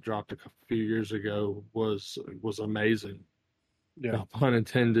original one that dropped a few years ago was amazing. Yeah, No pun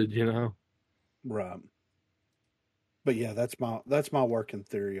intended, you know. right. But yeah, that's my working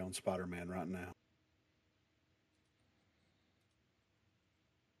theory on Spider-Man right now.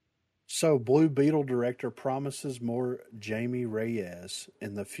 So, Blue Beetle director promises more Jamie Reyes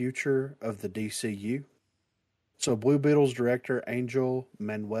in the future of the DCU. So, Blue Beetle's director Angel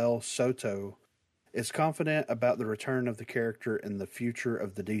Manuel Soto is confident about the return of the character in the future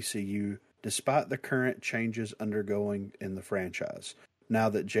of the DCU, despite the current changes undergoing in the franchise, now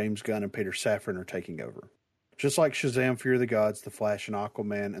that James Gunn and Peter Safran are taking over. Just like Shazam, Fear the Gods, The Flash, and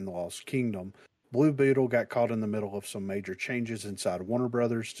Aquaman and the Lost Kingdom, Blue Beetle got caught in the middle of some major changes inside Warner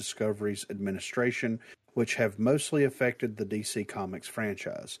Brothers Discovery's administration, which have mostly affected the DC Comics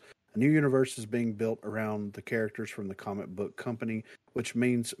franchise. A new universe is being built around the characters from the comic book company, which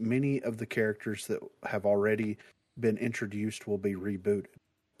means many of the characters that have already been introduced will be rebooted.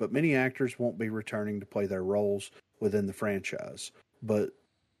 But many actors won't be returning to play their roles within the franchise. But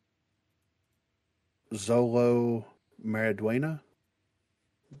Zolo Maraduena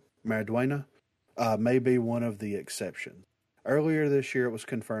may be one of the exceptions. Earlier this year, it was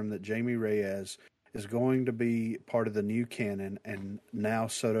confirmed that Jamie Reyes is going to be part of the new canon, and now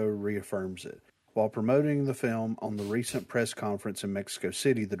Soto reaffirms it. While promoting the film on the recent press conference in Mexico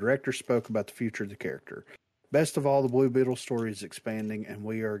City, the director spoke about the future of the character. Best of all, the Blue Beetle story is expanding, and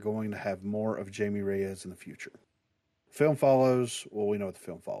we are going to have more of Jamie Reyes in the future. Film follows. Well, we know what the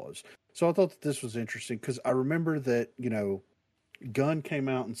film follows. So I thought that this was interesting because I remember that, Gunn came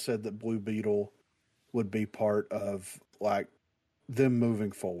out and said that Blue Beetle would be part of like them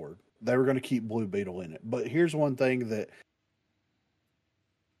moving forward. They were going to keep Blue Beetle in it. But here's one thing that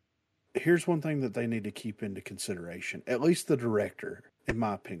they need to keep into consideration. At least the director, in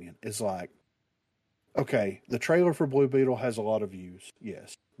my opinion, is like, okay, the trailer for Blue Beetle has a lot of views,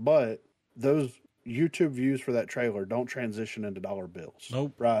 yes. But those YouTube views for that trailer don't transition into dollar bills.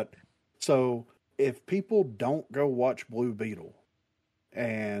 Nope. Right? So if people don't go watch Blue Beetle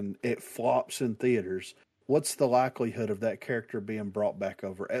and it flops in theaters, what's the likelihood of that character being brought back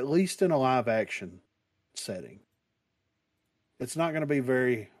over, at least in a live action setting? It's not going to be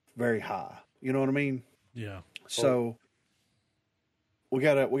very, very high. You know what I mean? Yeah. So we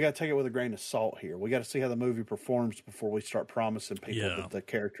gotta take it with a grain of salt here. We got to see how the movie performs before we start promising people that the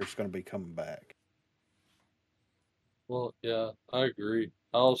character's going to be coming back. Well, yeah, I agree.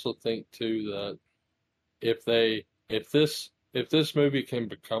 I also think too that if this movie can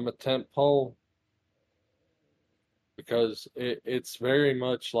become a tentpole, because it's very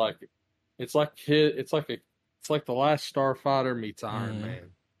much like it's like the Last Starfighter meets Iron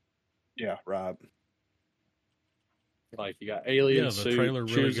Man. Yeah, right. Like you got alien the suit, trailer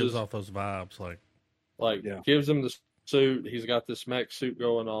really gives off those vibes. Gives him the suit. He's got this mech suit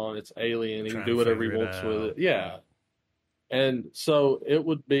going on. It's alien. He can do whatever he wants with it. Yeah. And so it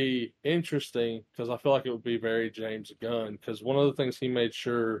would be interesting because I feel like it would be very James Gunn, because one of the things he made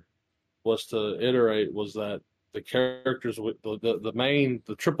sure was to iterate was that the characters with the main,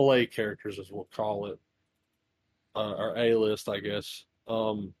 the AAA characters, as we'll call it, or A-list, I guess,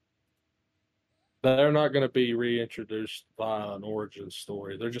 they're not going to be reintroduced by an origin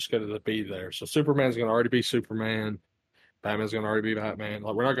story. They're just going to be there. So Superman's going to already be Superman. Batman's going to already be Batman.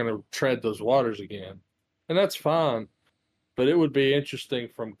 Like, we're not going to tread those waters again. And that's fine. But it would be interesting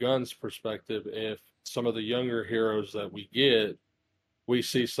from Gunn's perspective if some of the younger heroes that we get, we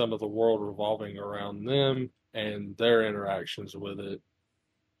see some of the world revolving around them and their interactions with it.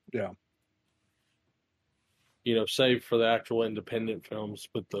 Yeah. Save for the actual independent films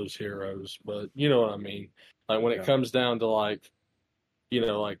with those heroes. But you know what I mean? Like when it comes down to like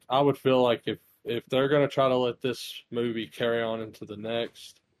I would feel like if they're going to try to let this movie carry on into the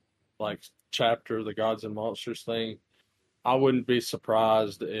next like chapter, the Gods and Monsters thing, I wouldn't be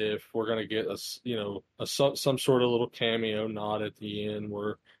surprised if we're gonna get some sort of little cameo nod at the end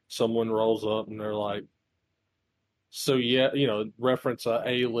where someone rolls up and they're like, so yeah, reference a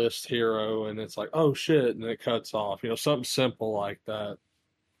A-list hero, and it's like, oh shit, and it cuts off. Something simple like that.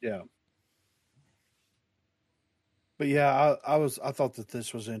 Yeah. But yeah, I thought that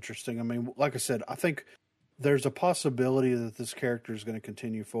this was interesting. I mean, like I said, I think there's a possibility that this character is going to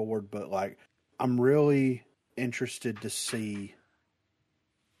continue forward, but like I'm really interested to see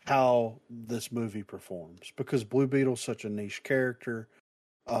how this movie performs because Blue Beetle's such a niche character.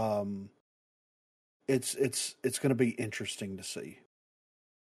 Um, it's going to be interesting to see.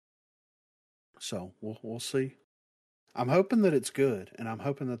 So we'll see. I'm hoping that it's good, and I'm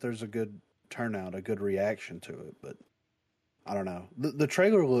hoping that there's a good turnout, a good reaction to it. But I don't know. The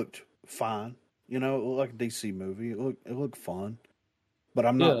trailer looked fine. It looked like a DC movie. It looked fun. But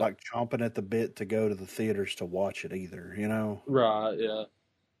I'm not Yeah. like chomping at the bit to go to the theaters to watch it either, Right, yeah.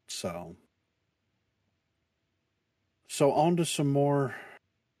 So on to some more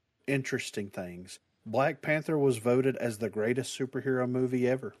interesting things. Black Panther was voted as the greatest superhero movie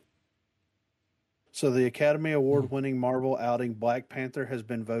ever. So the Academy Award-winning Marvel outing Black Panther has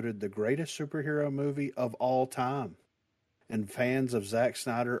been voted the greatest superhero movie of all time. And fans of Zack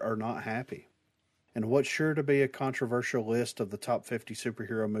Snyder are not happy. And what's sure to be a controversial list of the top 50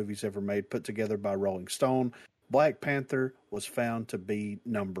 superhero movies ever made put together by Rolling Stone, Black Panther was found to be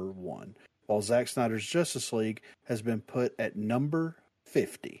number 1, while Zack Snyder's Justice League has been put at number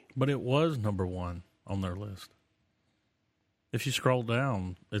 50. But it was number 1 on their list. If you scroll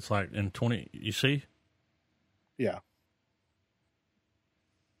down, it's like in 20, you see? Yeah.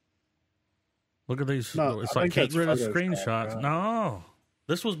 Look at these. No, it's I like think get rid of Photoshop, screenshots. right? No,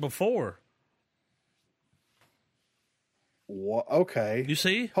 this was before. Okay. You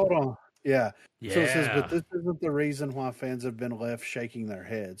see? Hold on. Yeah. Yeah. So it says, but this isn't the reason why fans have been left shaking their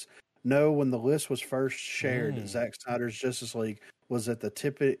heads. No, when the list was first shared, Zack Snyder's Justice League was at the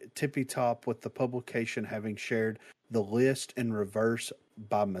tippy top, with the publication having shared the list in reverse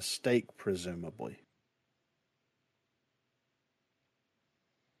by mistake, presumably.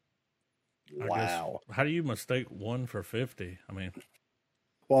 Wow. How do you mistake 1 for 50? I mean,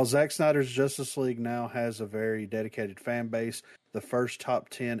 while Zack Snyder's Justice League now has a very dedicated fan base, the first top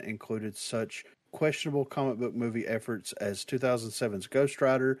 10 included such questionable comic book movie efforts as 2007's Ghost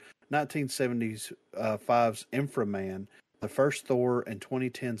Rider, 1975's Inframan, the first Thor, and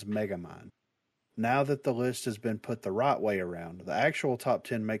 2010's Megamind. Now that the list has been put the right way around, the actual top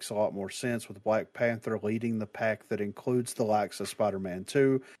 10 makes a lot more sense, with Black Panther leading the pack that includes the likes of Spider-Man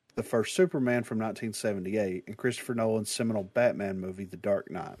 2, the first Superman from 1978, and Christopher Nolan's seminal Batman movie, The Dark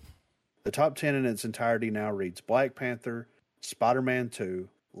Knight. The top 10 in its entirety now reads Black Panther, Spider-Man 2,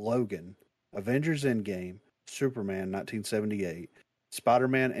 Logan, Avengers Endgame, Superman 1978,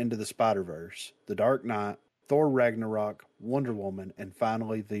 Spider-Man Into the Spider-Verse, The Dark Knight, Thor Ragnarok, Wonder Woman, and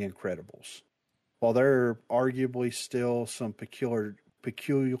finally The Incredibles. While there are arguably still some peculiar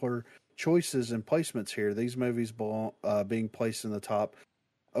choices and placements here, these movies being placed in the top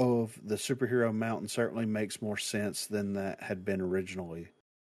of the superhero mountain certainly makes more sense than there had been originally,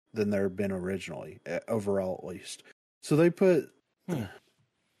 overall at least. So they put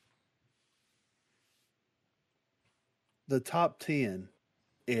the top 10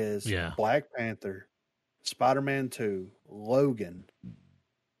 is Black Panther, Spider-Man 2, Logan,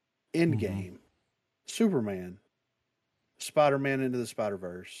 Endgame, Superman, Spider-Man Into the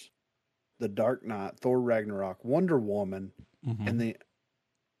Spider-Verse, The Dark Knight, Thor Ragnarok, Wonder Woman, and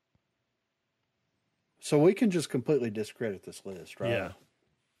so we can just completely discredit this list, right? Yeah.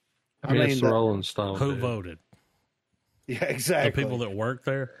 I mean, it's Rolling Stone. Who voted? Yeah, exactly. The people that work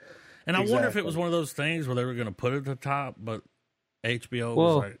there. And I wonder if it was one of those things where they were going to put it at the top, but HBO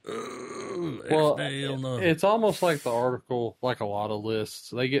was like, it's almost like the article, like a lot of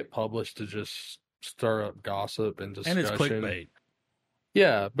lists, they get published to just stir up gossip and discussion. And it's clickbait.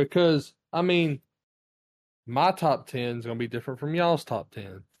 Yeah, because, I mean, my top 10 is going to be different from y'all's top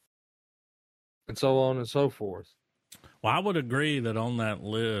 10. And so on and so forth. Well, I would agree that on that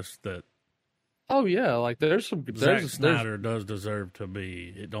list that like there's some Zack Snyder does deserve to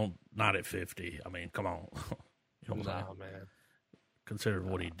be not at 50. I mean, come on. Man. Considering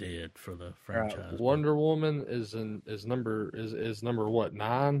what he did for the franchise. Wonder Woman is number what,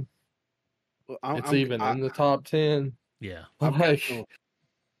 9? It's even in the top 10. Yeah.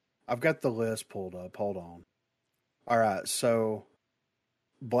 I've got the list pulled up. Hold on. All right, so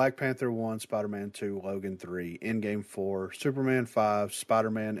Black Panther 1, Spider-Man 2, Logan 3, Endgame 4, Superman 5,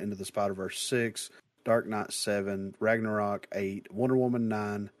 Spider-Man Into the Spider-Verse 6, Dark Knight 7, Ragnarok 8, Wonder Woman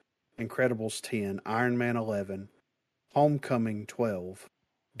 9, Incredibles 10, Iron Man 11, Homecoming 12,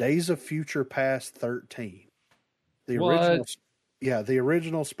 Days of Future Past 13, the What?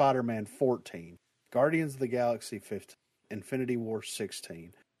 original Spider-Man 14, Guardians of the Galaxy 15, Infinity War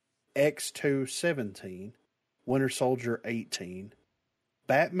 16, X2 17, Winter Soldier 18,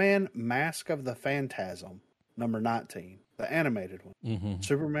 Batman Mask of the Phantasm number 19, the animated one. Mm-hmm.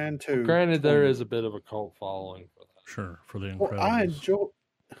 Superman 2. Well, granted, 20. there is a bit of a cult following for that. Sure, for the Incredibles. Well, I enjoy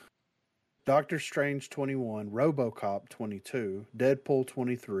Doctor Strange 21, RoboCop 22, Deadpool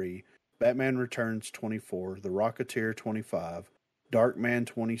 23, Batman Returns 24, The Rocketeer 25, Darkman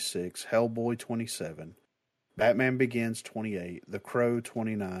 26, Hellboy 27, Batman Begins 28, The Crow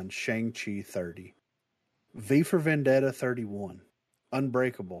 29, Shang-Chi 30, V for Vendetta 31,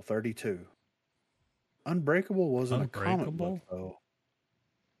 Unbreakable 32. Unbreakable wasn't a comic book, though.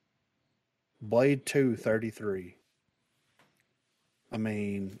 Blade 2 33. I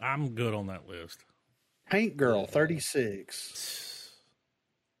mean, I'm good on that list. Paint Girl 36.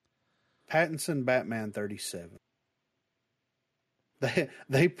 Pattinson Batman 37.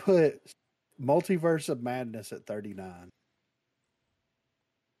 They put Multiverse of Madness at 39.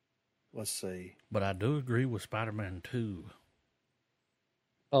 Let's see. But I do agree with Spider-Man 2.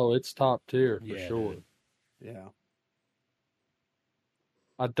 Oh, it's top tier for Yeah, sure. dude. Yeah.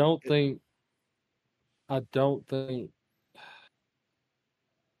 I don't think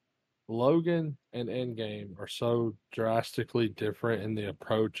Logan and Endgame are so drastically different in the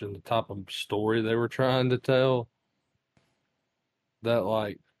approach and the type of story they were trying to tell that,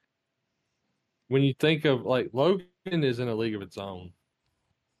 like, when you think of, like, Logan is in a league of its own.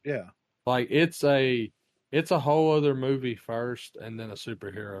 Yeah. Like, it's a whole other movie first and then a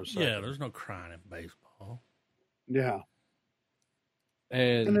superhero second. Yeah, there's no crying in baseball. Yeah.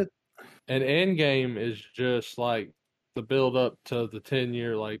 And Endgame is just like the build up to the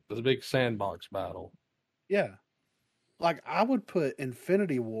 10-year, like the big sandbox battle. Yeah. Like, I would put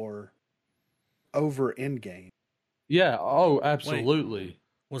Infinity War over Endgame. Yeah, oh, absolutely. Wait,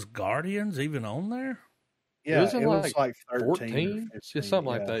 was Guardians even on there? Yeah, it was like 13 14, 15, something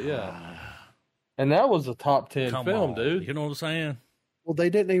like that, yeah. And that was a top 10 Come film, on, dude. You know what I'm saying? Well,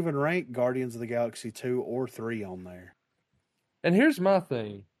 they didn't even rank Guardians of the Galaxy 2 or 3 on there. And here's my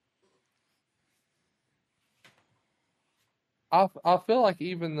thing. I feel like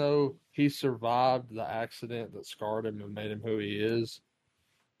even though he survived the accident that scarred him and made him who he is,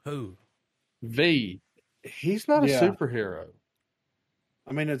 Who? V, he's not a superhero.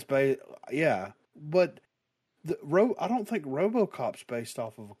 I mean, but I don't think RoboCop's based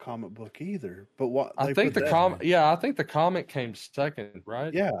off of a comic book either. But what I think the comic came second,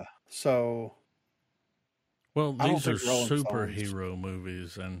 right? Yeah. So, well, these are superhero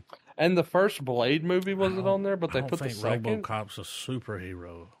movies, and the first Blade movie wasn't on there, but they put the second. RoboCop's a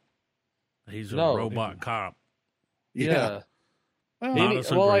superhero. He's a robot cop. Yeah. Well, not a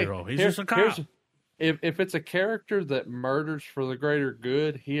superhero. He's just a cop. If it's a character that murders for the greater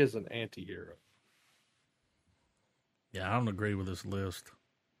good, he is an anti-hero. Yeah, I don't agree with this list.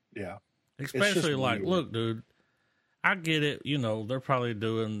 Yeah. Especially like, look, dude, I get it. You know, they're probably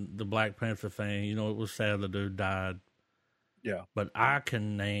doing the Black Panther thing. You know, it was sad the dude died. Yeah. But I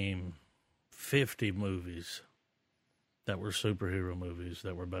can name 50 movies that were superhero movies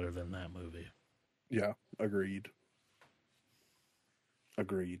that were better than that movie. Yeah, agreed.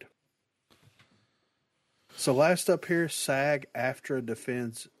 So last up here, SAG-AFTRA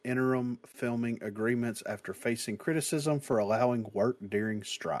defends interim filming agreements after facing criticism for allowing work during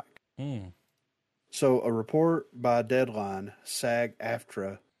strike. So a report by Deadline,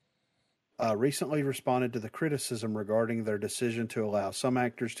 SAG-AFTRA recently responded to the criticism regarding their decision to allow some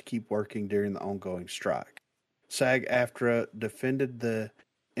actors to keep working during the ongoing strike. SAG-AFTRA defended the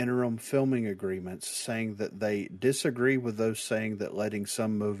interim filming agreements, saying that they disagree with those saying that letting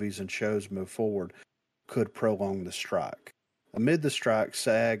some movies and shows move forward could prolong the strike. Amid the strike,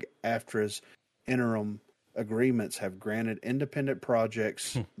 SAG-AFTRA's interim agreements have granted independent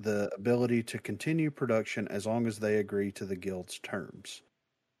projects the ability to continue production as long as they agree to the Guild's terms.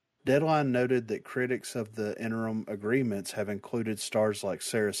 Deadline noted that critics of the interim agreements have included stars like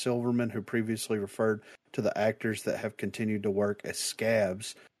Sarah Silverman, who previously referred to the actors that have continued to work as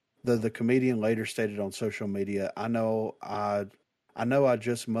scabs, though the comedian later stated on social media, I know I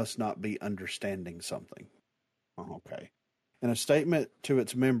just must not be understanding something. Oh, okay. In a statement to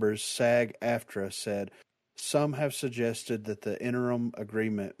its members, SAG-AFTRA said, some have suggested that the interim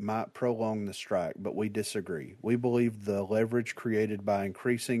agreement might prolong the strike, but we disagree. We believe the leverage created by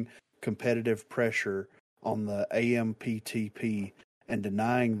increasing competitive pressure on the AMPTP and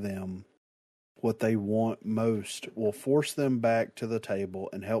denying them what they want most will force them back to the table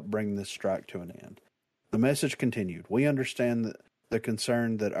and help bring this strike to an end. The message continued. We understand the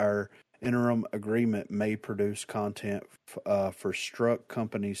concern that our interim agreement may produce content for struck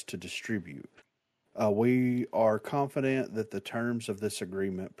companies to distribute. We are confident that the terms of this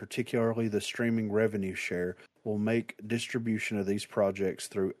agreement, particularly the streaming revenue share, will make distribution of these projects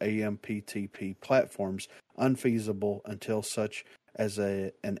through AMPTP platforms unfeasible until such as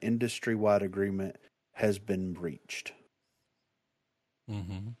an industry-wide agreement has been reached.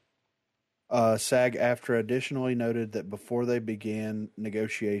 SAG-AFTRA additionally noted that before they began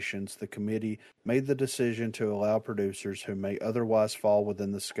negotiations, the committee made the decision to allow producers who may otherwise fall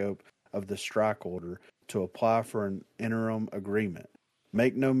within the scope of the strike order to apply for an interim agreement.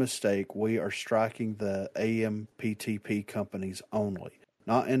 Make no mistake, we are striking the AMPTP companies only,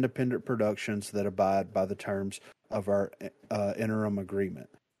 not independent productions that abide by the terms of our interim agreement.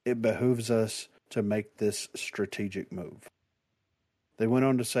 It behooves us to make this strategic move. They went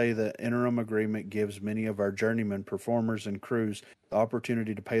on to say that interim agreement gives many of our journeyman performers and crews the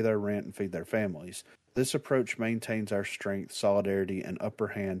opportunity to pay their rent and feed their families. This approach maintains our strength, solidarity, and upper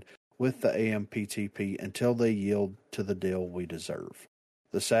hand with the AMPTP until they yield to the deal we deserve.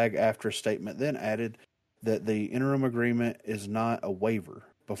 The SAG-AFTRA statement then added that the interim agreement is not a waiver,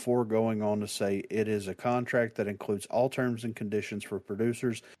 before going on to say it is a contract that includes all terms and conditions for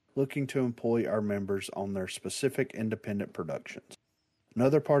producers looking to employ our members on their specific independent productions.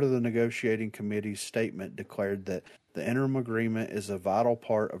 Another part of the negotiating committee's statement declared that the interim agreement is a vital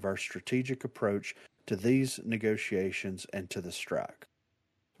part of our strategic approach to these negotiations and to the strike.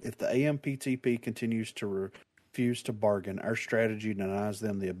 If the AMPTP continues to refuse to bargain, our strategy denies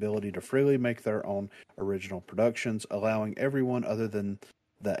them the ability to freely make their own original productions, allowing everyone other than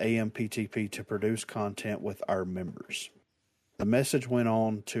the AMPTP to produce content with our members. The message went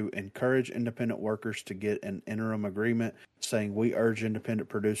on to encourage independent workers to get an interim agreement, saying we urge independent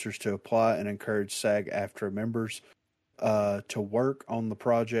producers to apply and encourage SAG-AFTRA members to work on the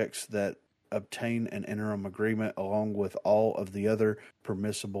projects that obtain an interim agreement along with all of the other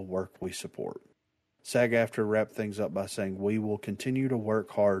permissible work we support. SAG-AFTRA wrapped things up by saying we will continue to work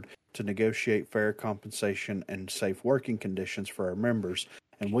hard to negotiate fair compensation and safe working conditions for our members,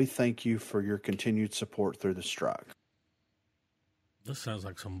 and we thank you for your continued support through the strike. This sounds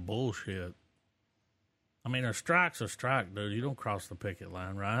like some bullshit. I mean, a strike's a strike, dude. You don't cross the picket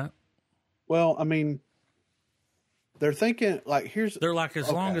line, right? Well, I mean, they're thinking, like, They're like,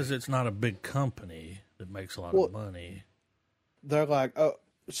 as long as it's not a big company that makes a lot of money. They're like, oh,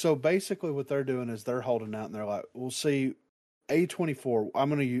 so basically what they're doing is they're holding out and they're like, we'll see, A24,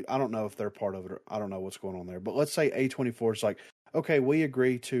 I don't know if they're part of it or I don't know what's going on there, but let's say A24 is like, okay, we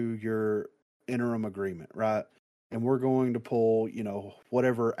agree to your interim agreement, right? And we're going to pull,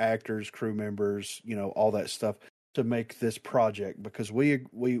 whatever actors, crew members, all that stuff to make this project because we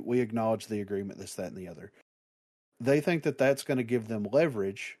acknowledge the agreement, this, that, and the other. They think that that's going to give them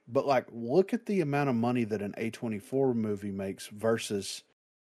leverage, but like, look at the amount of money that an A24 movie makes versus,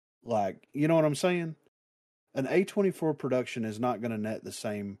 like, you know what I'm saying? An A24 production is not going to net the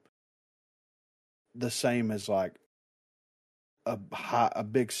same as like a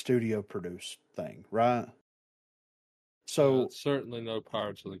big studio produced thing, right? So certainly no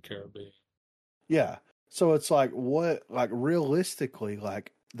Pirates of the Caribbean. Yeah. So it's like realistically,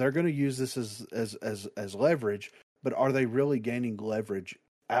 like they're going to use this as leverage, but are they really gaining leverage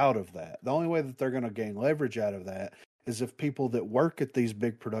out of that? The only way that they're going to gain leverage out of that is if people that work at these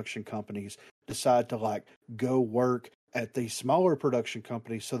big production companies decide to like go work at these smaller production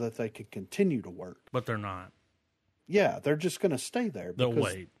companies so that they can continue to work. But they're not. Yeah, they're just going to stay there. They'll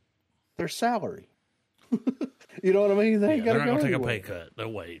wait. Their salary. You know what I mean? They're not going to take a pay cut.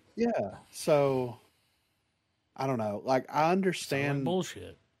 They'll wait. Yeah. So, I don't know. Like, I understand. Like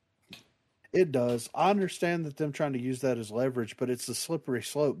bullshit. It does. I understand that them trying to use that as leverage, but it's a slippery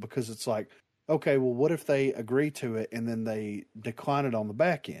slope because it's like, okay, well, what if they agree to it and then they decline it on the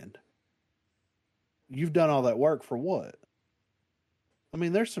back end? You've done all that work for what? I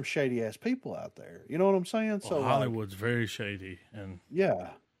mean, there's some shady ass people out there. You know what I'm saying? Well, Hollywood's very shady, and yeah.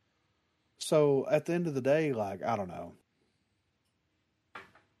 So at the end of the day, like, I don't know.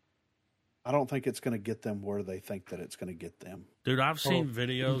 I don't think it's going to get them where they think that it's going to get them. Dude, I've seen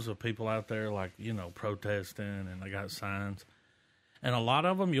videos of people out there, like, protesting, and they got signs. And a lot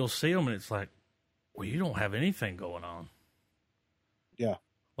of them, you'll see them, and it's like, well, you don't have anything going on. Yeah.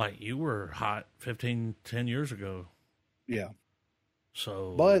 Like, you were hot 10 years ago. Yeah.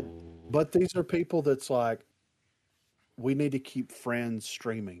 So. But these are people that's like, we need to keep Friends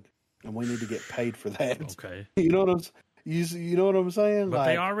streaming, and we need to get paid for that. Okay. You know what I'm saying? But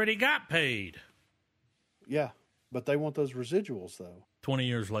they already got paid. Yeah, but they want those residuals, though. 20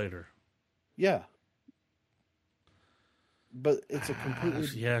 years later. Yeah. but it's a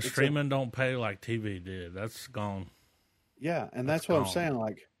completely streaming don't pay like TV did. That's gone. Yeah, and that's what I'm saying.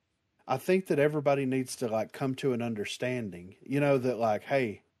 Like, I think that everybody needs to like come to an understanding. That like,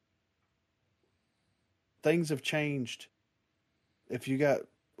 hey, things have changed. If you got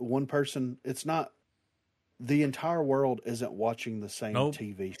one person, it's not the entire world isn't watching the same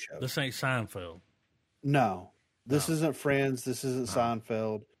TV show. This ain't Seinfeld. No, this isn't Friends. This isn't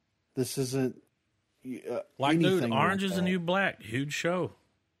Seinfeld. This isn't dude. Orange is the New Black, huge show.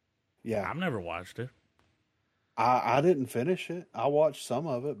 Yeah, I've never watched it. I didn't finish it. I watched some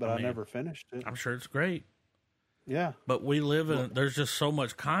of it, but I never finished it. I'm sure it's great. Yeah, but we live in. There's just so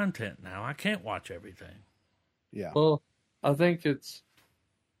much content now. I can't watch everything. Yeah. Well, I think it's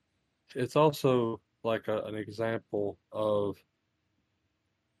also like an example of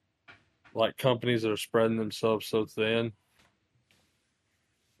like companies that are spreading themselves so thin,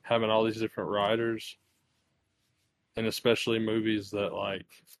 having all these different writers, and especially movies that like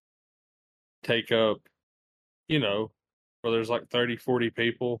take up, where there's like 30, 40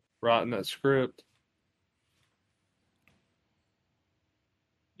 people writing that script.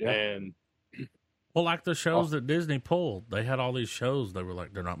 Yeah. And well, like the shows that Disney pulled, they had all these shows. They were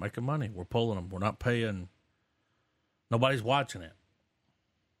like, they're not making money. We're pulling them. We're not paying. Nobody's watching it.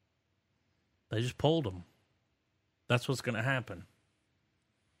 They just pulled them. That's what's going to happen.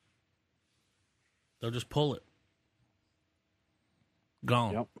 They'll just pull it.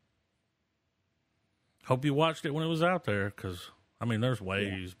 Gone. Yep. Hope you watched it when it was out there, because, there's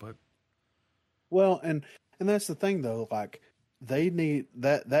ways, but... Well, and that's the thing, though, like, they need...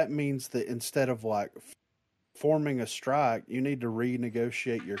 That means that instead of, like, forming a strike, you need to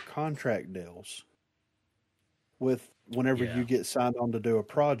renegotiate your contract deals whenever you get signed on to do a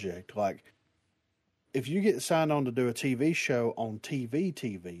project. Like, if you get signed on to do a TV show on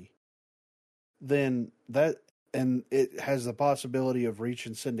TV, then that... and it has the possibility of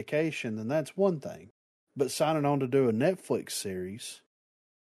reaching syndication, then that's one thing. But signing on to do a Netflix series,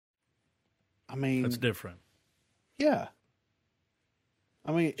 that's different. Yeah.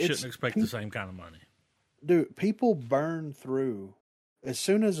 Shouldn't expect the same kind of money. Dude, people burn through, as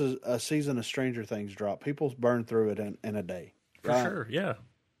soon as a season of Stranger Things drop, people burn through it in a day. For sure, yeah.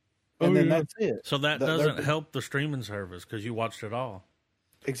 And then that's it. So that doesn't help the streaming service, because you watched it all.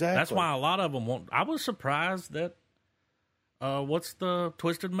 Exactly. That's why a lot of them won't. I was surprised that, what's the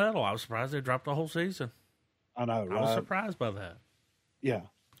Twisted Metal? I was surprised they dropped the whole season. I know, right? I was surprised by that. Yeah.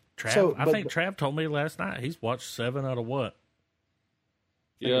 I think Trav told me last night he's watched 7 out of what?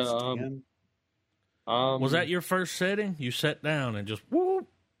 Yeah. Was that your first setting? You sat down and just whoop,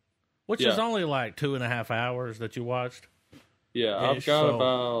 which is only like 2.5 hours that you watched. Yeah, I've got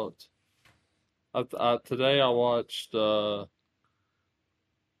about. Today I watched 7,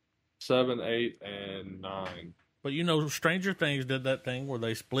 8, and 9. But Stranger Things did that thing where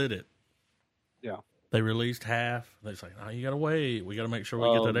they split it. Yeah. They released half. They say, "No, you got to wait. We got to make sure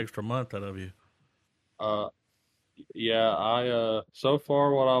we get that extra month out of you." I so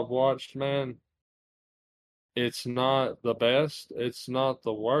far what I've watched, man, it's not the best, it's not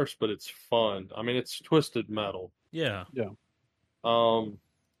the worst, but it's fun. It's Twisted Metal. Yeah. Yeah.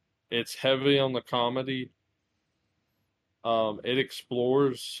 It's heavy on the comedy. It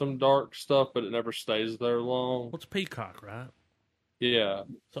explores some dark stuff, but it never stays there long. Well, it's Peacock, right? Yeah.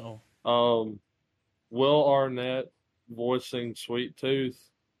 So, Will Arnett voicing Sweet Tooth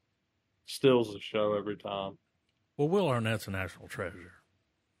steals the show every time. Well, Will Arnett's a national treasure.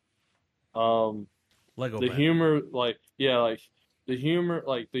 Lego the Batman. Humor,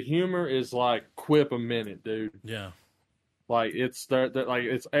 the humor is like quip a minute, dude. Yeah. Like it's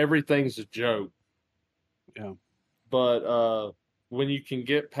it's everything's a joke. Yeah. But when you can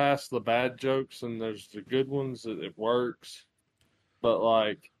get past the bad jokes and there's the good ones, it works. But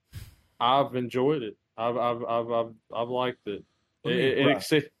like, I've enjoyed it. I've liked it.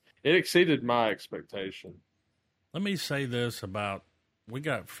 It exceeded my expectation. Let me say this about, we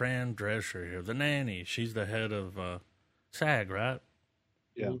got Fran Drescher here, the nanny. She's the head of SAG, right?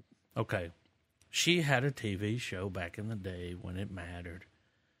 Yeah. Okay. She had a TV show back in the day when it mattered.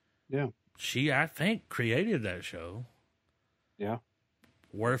 Yeah. She, I think, created that show. Yeah.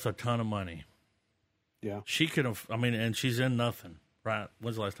 Worth a ton of money. Yeah. She could have, and she's in nothing, right?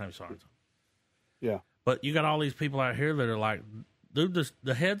 When's the last time you saw her? Yeah. But you got all these people out here that are like, dude,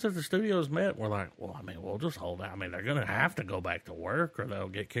 the heads of the studios met. We're like, well, we'll just hold out. They're going to have to go back to work or they'll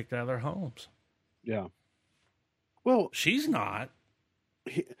get kicked out of their homes. Yeah. Well, she's not.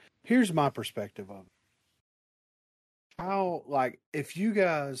 Here's my perspective of it. How, if you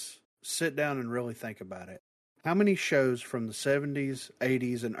guys sit down and really think about it, how many shows from the 70s,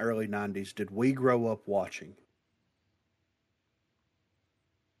 80s, and early 90s did we grow up watching?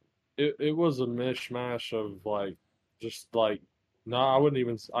 it was a mishmash of like just like no, I wouldn't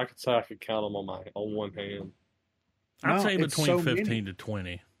even. I could say I could count them on one hand. I'd No, say it's between so 15 many. to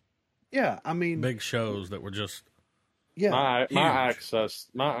 20 Yeah, I mean, big shows that were just yeah, My huge.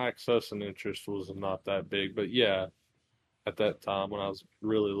 access and interest was not that big, but yeah, at that time when I was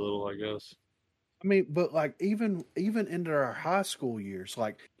really little, I guess. I mean, but like even into our high school years,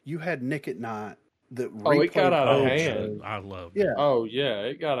 like you had Nick at Night that Oh, it got replayed out of Oh, old hand. shows. I loved it. Yeah, Oh yeah,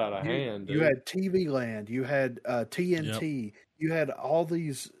 it got out of you hand, you dude. had TV Land, you had Yep. TNT, you had all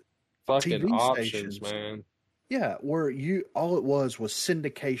these Fucking TV options, stations. man. Yeah, where you all it was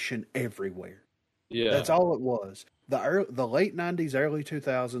syndication everywhere. That's Yeah. all it was. The late '90s, early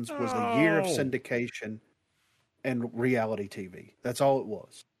 2000s was the year of Oh, syndication and reality TV. That's all it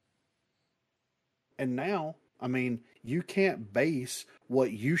was. And now, I mean, you can't base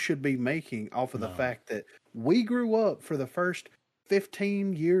what you should be making off of the no. fact that we grew up for the first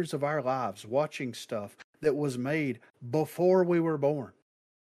 15 years of our lives watching stuff that was made before we were born.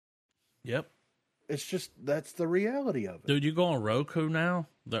 Yep. It's just that's the reality of it. Dude, you go on Roku now?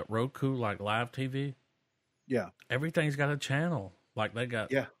 That Roku, like live TV? Yeah. Everything's got a channel. Like they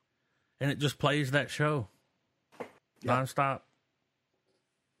got, Yeah. and it just plays that show Yeah. nonstop.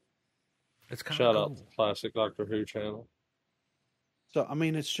 It's kind Shout of out cool. to Classic Doctor Who channel. So I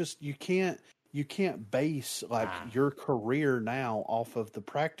mean, it's just you can't base like your career now off of the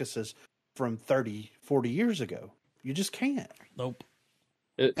practices from 30, 40 years ago. You just can't. Nope.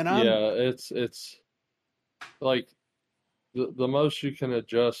 It's like the most you can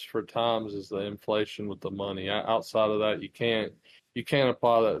adjust for times is the inflation with the money. Outside of that, you can't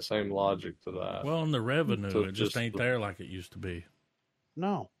apply that same logic to that. Well, and the revenue, To it just ain't there like it used to be.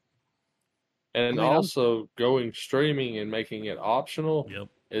 No. And I mean, also going streaming and making it optional Yep.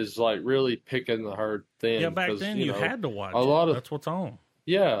 is like really picking the herd thin. Yeah, back 'cause, then you you know, had to watch a lot it. of That's what's on.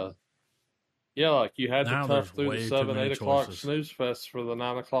 yeah. Yeah, like you had Now to there's tough through way the too 7, many 8 o'clock choices. snooze fest for the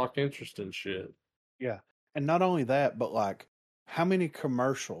 9 o'clock interest and shit. Yeah. And not only that, but like how many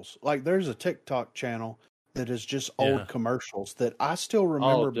commercials? Like there's a TikTok channel that is just Yeah. old commercials that I still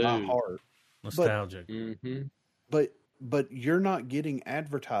remember by dude. heart. Nostalgic. Mm-hmm. But you're not getting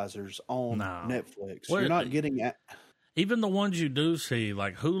advertisers on No. Netflix. Well, You're not getting even the ones you do see,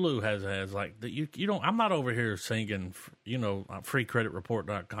 like Hulu has ads like that. You don't. I'm not over here singing,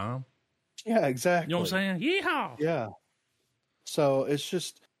 freecreditreport.com. Yeah, exactly. You know what I'm saying? Yeehaw! Yeah. So it's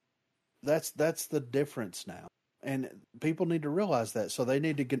just that's the difference now, and people need to realize that. So they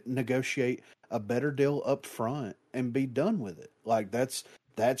need to negotiate a better deal up front and be done with it. Like that's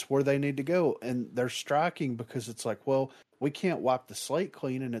where they need to go, and they're striking because it's like, well, we can't wipe the slate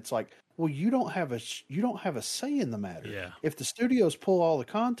clean, and it's like, well, you don't have a say in the matter. Yeah. If the studios pull all the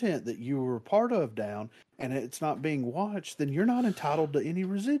content that you were a part of down and it's not being watched, then you're not entitled to any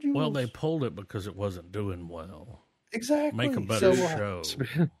residuals. Well, they pulled it because it wasn't doing well. exactly Make a better So,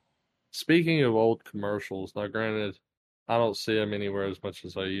 show. Speaking of old commercials, now granted, I don't see them anywhere as much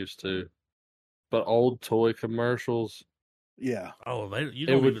as I used to, but old toy commercials, Yeah. Oh, you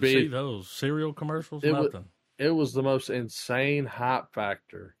It don't would even be- see those cereal commercials. it would- Nothing. it was the most insane hype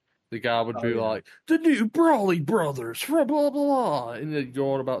factor. The guy would Oh, be yeah. like, the new Brawley Brothers, blah, blah, blah. And they'd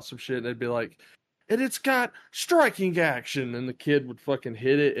go on about some shit, and they'd be like, and it's got striking action. And the kid would fucking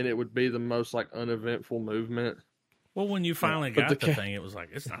hit it, and it would be the most, like, uneventful movement. Well, when you finally but got the the thing, it was like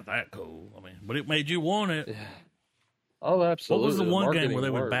it's not that cool. I mean, but it made you want it. Yeah. Oh, absolutely. What was the one game marketing where they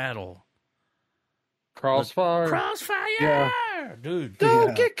would worked. battle? Crossfire. Crossfire, Yeah. dude. Don't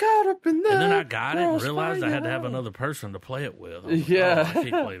Yeah. get caught up in that. And then I got it and realized I had to have crossfire. another person to play it with. I was like, Yeah. oh, I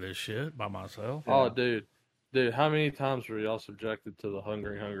can't play this shit by myself. Oh, dude, how many times were y'all subjected to the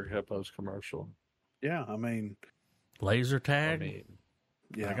Hungry Hippos commercial? Yeah. I mean, Laser I tag. mean,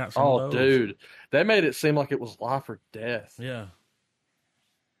 yeah. I got some of those. dude, they made it seem like it was life or death. Yeah.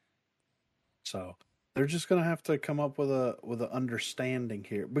 So they're just going to have to come up with a understanding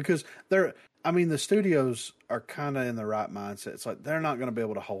here because the studios are kind of in the right mindset. It's like they're not going to be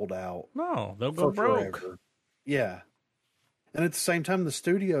able to hold out No, they'll for go broke. forever. Yeah. And at the same time, the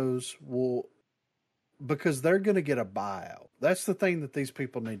studios will, because they're going to get a buyout. That's the thing that these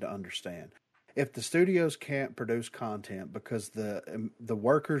people need to understand. If the studios can't produce content because the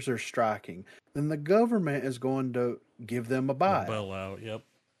workers are striking, then the government is going to give them a buyout. Bailout. Yep.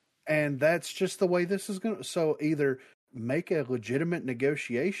 And that's just the way this is going to. So either make a legitimate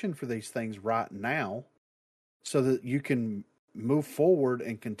negotiation for these things right now so that you can move forward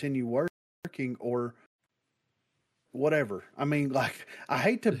and continue working, or whatever. I mean, like, I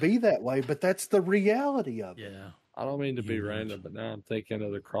hate to be that way, but that's the reality of it. Yeah. I don't mean to be Huge. random, but now I'm thinking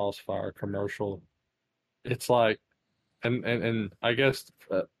of the Crossfire commercial. It's like, and I guess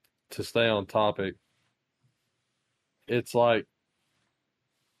to stay on topic, it's like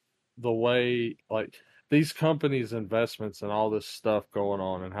the way like these companies' investments and all this stuff going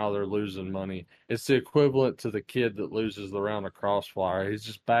on and how they're losing money. It's the equivalent to the kid that loses the round of Crossfire. He's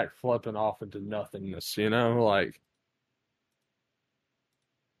just back flipping off into nothingness, you know, like.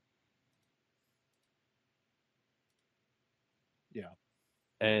 Yeah.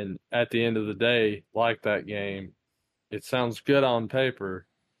 And at the end of the day, like that game, it sounds good on paper.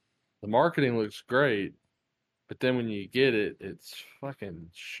 The marketing looks great, but then when you get it, it's fucking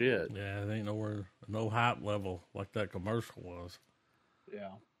shit. Yeah, it ain't nowhere, no hype level like that commercial was.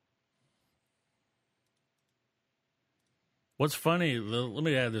 Yeah. What's funny, let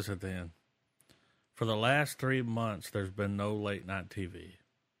me add this at the end. For the last 3 months, there's been no late night TV.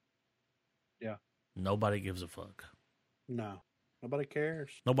 Yeah. Nobody gives a fuck. No. Nobody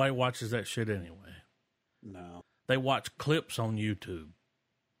cares. Nobody watches that shit anyway. No. They watch clips on YouTube.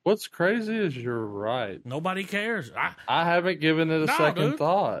 What's crazy is you're right. Nobody cares. I haven't given it a second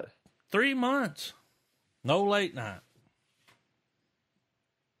thought. 3 months. No late night.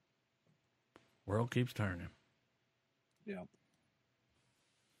 World keeps turning. Yeah.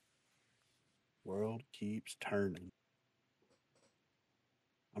 World keeps turning.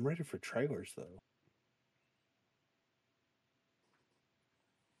 I'm ready for trailers, though.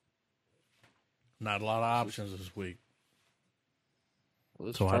 Not a lot of options this week.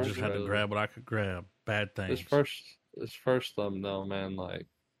 Well, So I just had to grab what I could grab. Bad things. This first thumbnail, man, like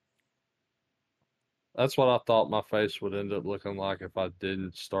that's what I thought my face would end up looking like if I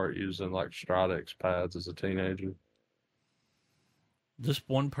didn't start using like Stridex pads as a teenager. This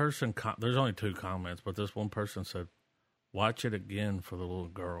one person, there's only 2 comments, but this one person said, "Watch it again for the little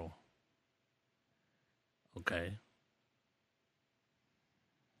girl." Okay.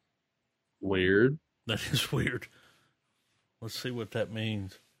 Weird. That is weird. Let's see what that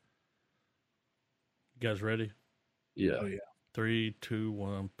means. You guys ready? Yeah. Oh, yeah. 3, 2,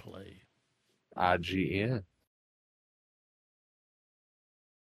 1, play. IGN.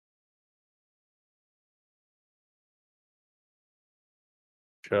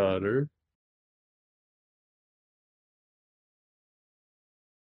 Shutter.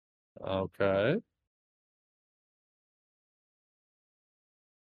 Okay.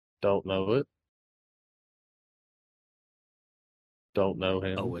 Don't know it. Don't know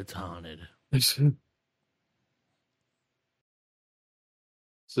him. Oh, it's haunted. Is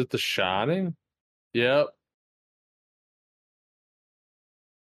it The Shining? Yep.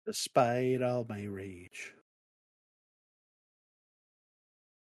 Despite all my rage.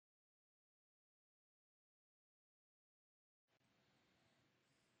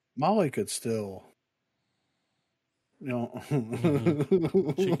 Molly could still, you know.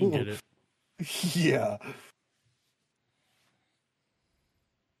 Mm-hmm. She can get it. Yeah.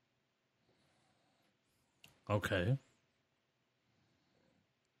 Okay.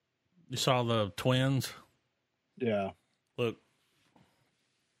 You saw the twins? Yeah. Look.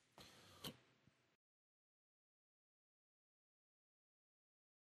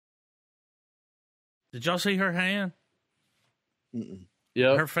 Did y'all see her hand?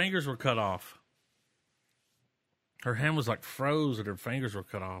 Yeah. Her fingers were cut off. Her hand was like froze and her fingers were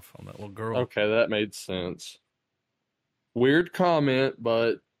cut off on that little girl. Okay, that made sense. Weird comment,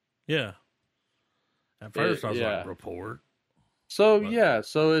 but yeah. At first I was like, report. So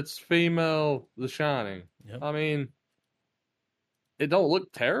so it's female The Shining. Yep. I mean, it don't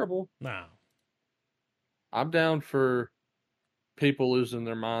look terrible. No. I'm down for people losing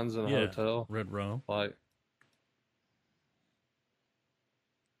their minds in a hotel. Red Rum. Like,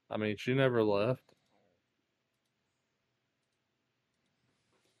 I mean, she never left.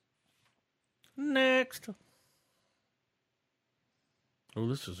 Next. Oh,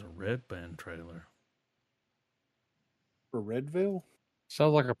 this is a Red Band trailer. For Redville?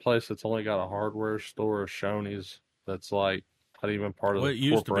 Sounds like a place that's only got a hardware store, a Shoney's, that's like not even part of the it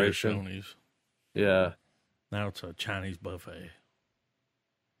used corporation. To be a Shoney's. Yeah. Now it's a Chinese buffet.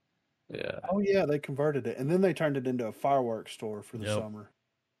 Yeah. Oh, yeah, they converted it. And then they turned it into a fireworks store for the summer.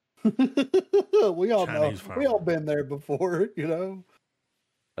 We all Chinese know. We all been there before, you know.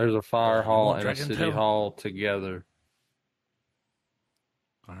 There's a fire hall and a city hall together.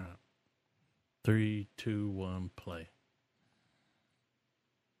 All right. 3, 2, 1, play.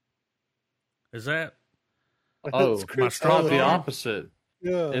 Is that? Oh, my strong the opposite.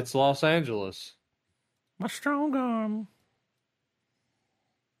 Yeah. It's Los Angeles. My strong arm.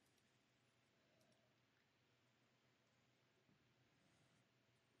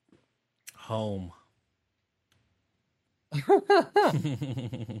 Home.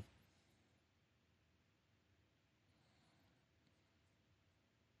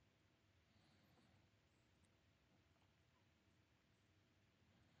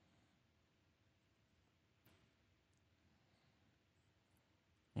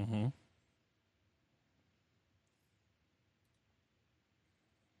 Mm-hmm.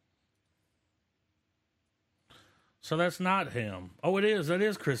 So that's not him. Oh, it is. That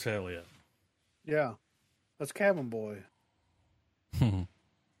is Chris Elliott. Yeah, that's Cabin Boy.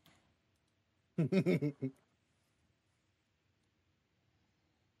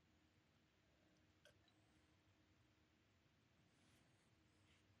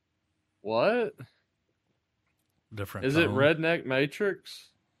 What? Different Is it tone. Redneck Matrix?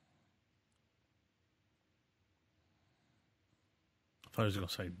 I thought he was going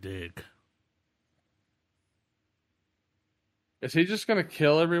to say Dick. Is he just going to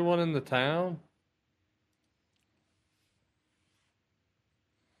kill everyone in the town?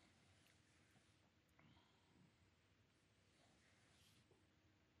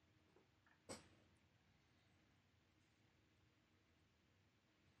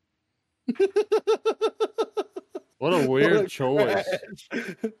 What a weird choice.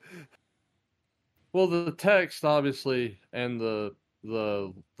 Well, the text obviously and the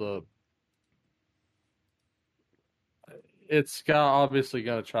it's got obviously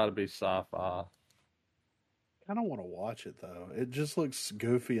going to try to be sci-fi. I don't want to watch it though. It just looks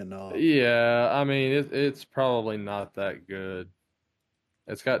goofy enough. Yeah, I mean it's probably not that good.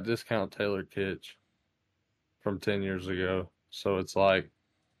 It's got discount Taylor Kitsch from 10 years ago, so it's like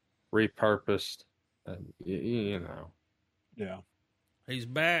repurposed, and you know. Yeah. He's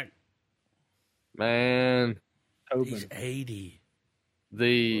back. Man, Tobin. He's 80.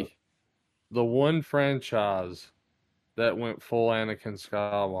 the one franchise that went full Anakin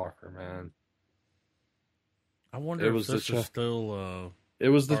Skywalker, man. I wonder if this is still. It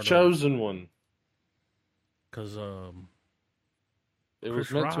was the chosen one. Because it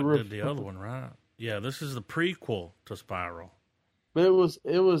Chris was meant Rock to did the other one, right? Yeah, this is the prequel to Spiral. But it was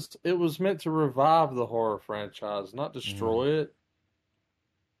meant to revive the horror franchise, not destroy it.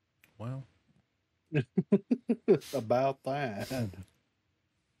 Well, about that.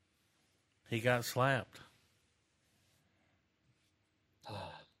 He got slapped.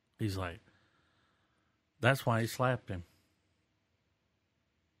 He's like, that's why he slapped him.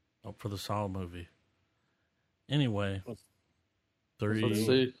 Up for the Saw movie. Anyway, Let's 3,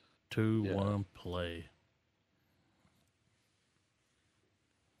 see. 2, 1, play.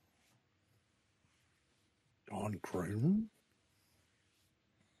 Don Kramer?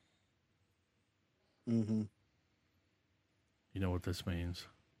 Mm-hmm. You know what this means?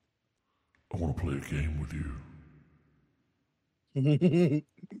 I want to play a game with you.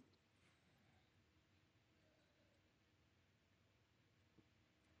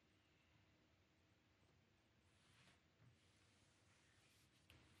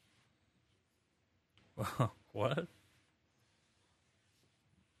 What?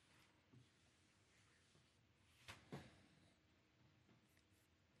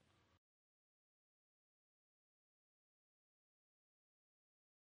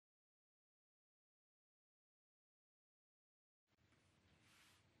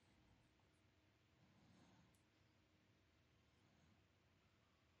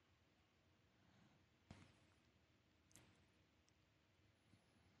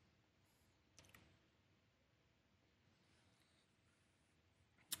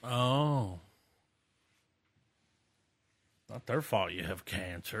 Oh. Not their fault you have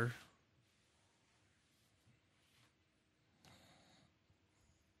cancer.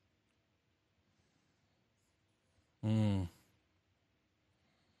 Hmm.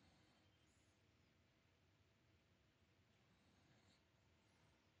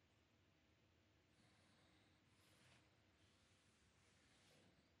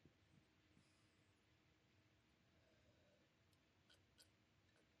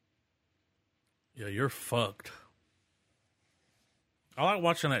 Yeah, you're fucked. I like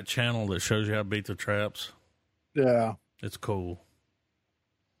watching that channel that shows you how to beat the traps. Yeah. It's cool.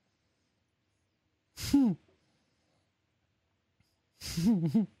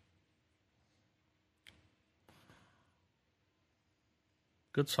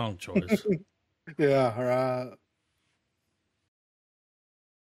 Good song choice. Yeah, right.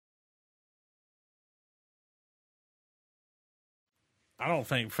 I don't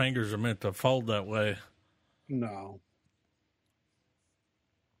think fingers are meant to fold that way. No.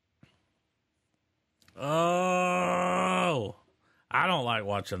 Oh, I don't like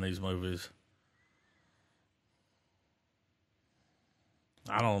watching these movies.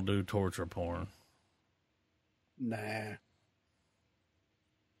 I don't do torture porn. Nah.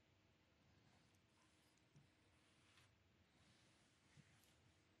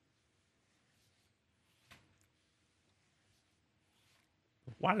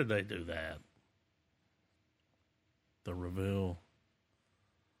 Why did they do that? The reveal.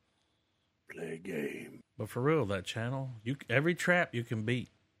 play a game. But for real, that channel, every trap you can beat.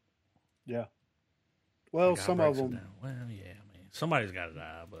 Yeah. Well, some of them. Well, yeah, I mean, somebody's got to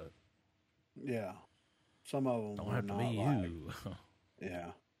die, but yeah, some of them don't have to be you.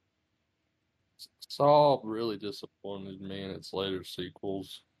 Yeah. Saw really disappointed me in its later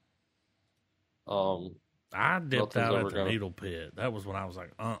sequels. I dipped out at the needle pit. That was when I was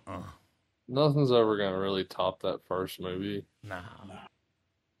like, Nothing's ever gonna really top that first movie. Nah.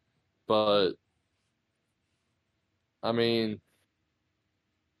 But I mean,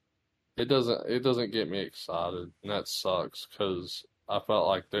 it doesn't get me excited, and that sucks because I felt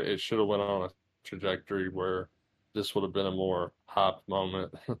like it should have went on a trajectory where this would have been a more hype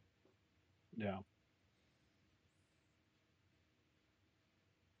moment. Yeah.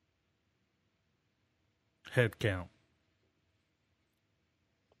 Head count.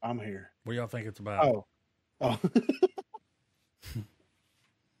 I'm here. What do y'all think it's about? Oh. I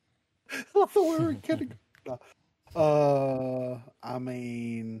thought we were kidding. I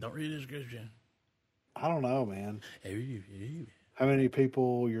mean, don't read the description. I don't know, man. How many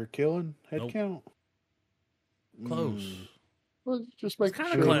people you're killing? Head count? Close. Well, just make sure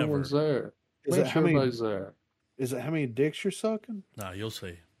everyone's there. Make sure everybody's there. Is it how many dicks you're sucking? No, you'll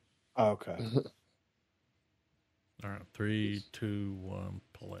see. Oh, okay. All right, 3, 2, 1,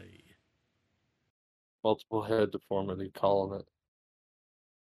 play. Multiple head deformity, calling it.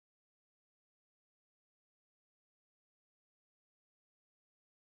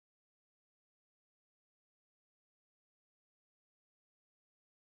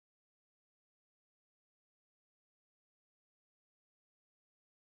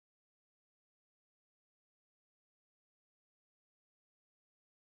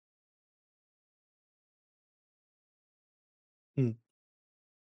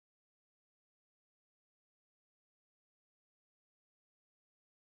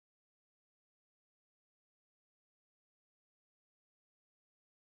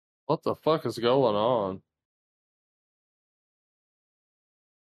 What the fuck is going on?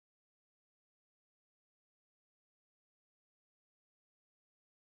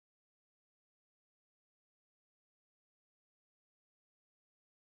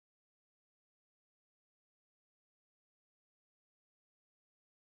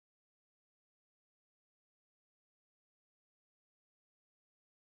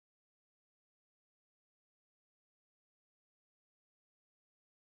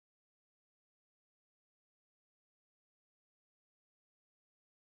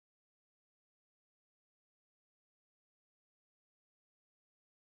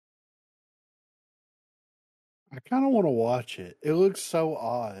 I kind of want to watch it. It looks so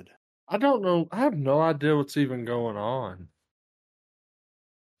odd. I don't know. I have no idea what's even going on.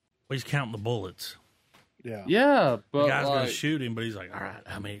 Well, he's counting the bullets. Yeah. Yeah, but the guy's going to shoot him, but he's like, all right.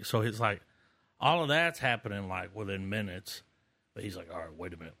 I mean, so it's like all of that's happening like within minutes. But he's like, all right,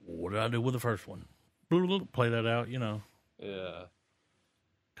 wait a minute. What did I do with the first one? Play that out, Yeah.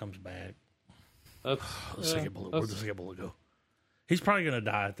 Comes back. That's the second bullet. Where'd the second bullet go? He's probably going to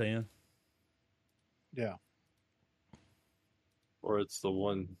die at the end. Yeah. Or it's the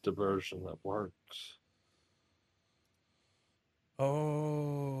one diversion that works.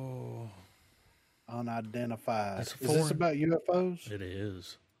 Oh. Unidentified. Is this about UFOs? It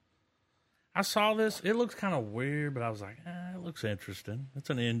is. I saw this. It looks kind of weird, but I was like, it looks interesting. It's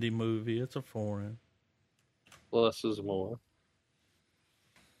an indie movie. It's a foreign. Less is more.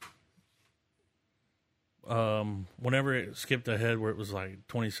 Whenever it skipped ahead where it was like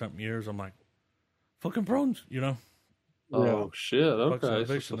 20-something years, I'm like, fucking prunes, Oh, shit. Okay.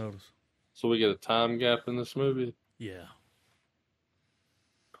 Eviction notice. So we get a time gap in this movie? Yeah.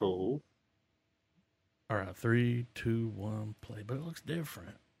 Cool. All right, 3, 2, 1, play. But it looks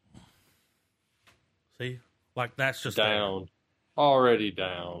different. See? Like, that's just down. Already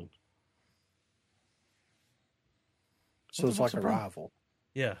down. So it's like Arrival.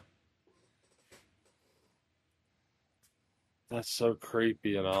 Yeah. That's so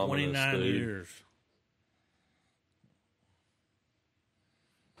creepy and ominous, 29 dude. years.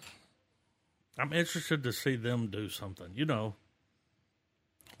 I'm interested to see them do something.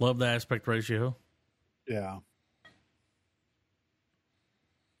 Love the aspect ratio. Yeah.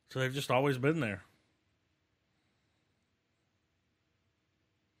 So they've just always been there.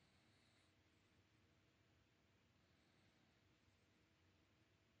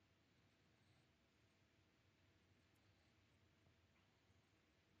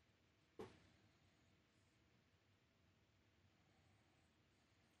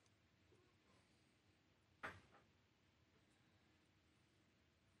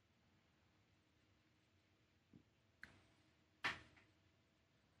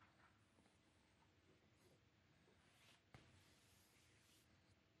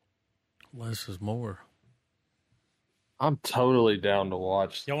 Less is more. I'm totally down to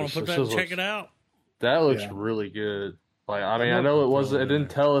watch. Y'all want to put that and check it out? That looks really good. Like, I mean, I know it didn't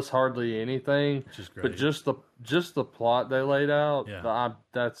tell us hardly anything, but just the plot they laid out,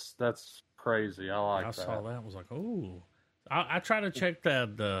 that's crazy. I like that. I saw that and was like, oh. I try to check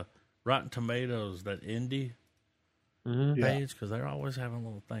that Rotten Tomatoes, that indie page, because they're always having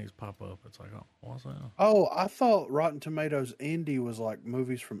little things pop up. It's like, oh, what's that? Oh, I thought Rotten Tomatoes indie was like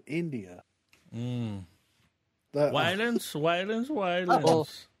movies from India. Waylons.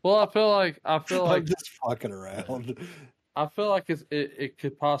 Well, I feel like I'm just fucking around. I feel like it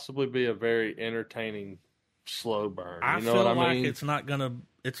could possibly be a very entertaining slow burn. I feel like it's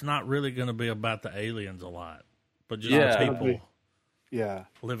not really gonna be about the aliens a lot, but just the people,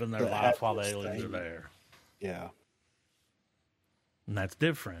 living their life while the aliens are there. Yeah, and that's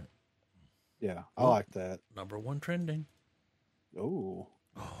different. Yeah, I like that. Number 1 trending. Oh,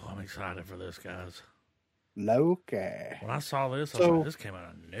 I'm excited for this, guys. Loki. When I saw this, I was like, this came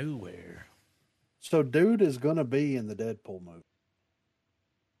out of nowhere. So, dude is going to be in the Deadpool movie.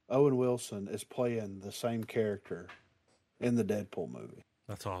 Owen Wilson is playing the same character in the Deadpool movie.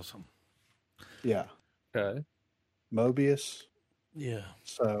 That's awesome. Yeah. Okay. Mobius. Yeah.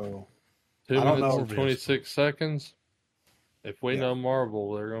 So, 2 minutes and 26 seconds. If we know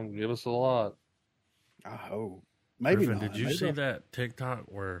Marvel, they're going to give us a lot. I hope. Maybe Griffin, not. did you see that TikTok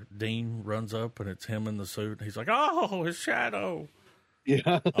where Dean runs up and it's him in the suit? And he's like, oh, his shadow.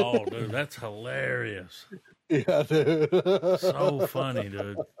 Yeah. Oh, dude, that's hilarious. Yeah, dude. So funny,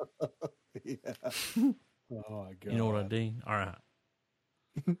 dude. Yeah. Oh, my God. You know what I Dean? All right.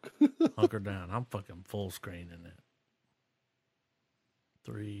 Hunker down. I'm fucking full screening it.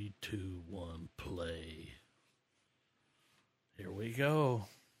 3, 2, 1, play. Here we go.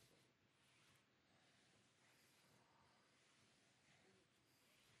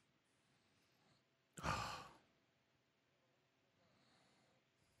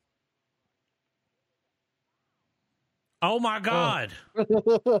 Oh my God.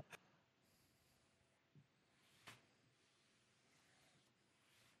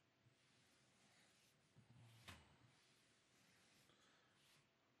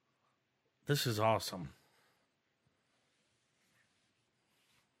 This is awesome.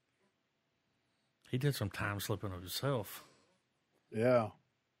 He did some time slipping of himself. Yeah.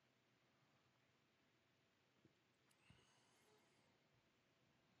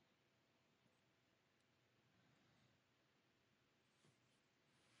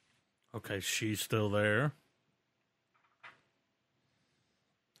 Okay, she's still there.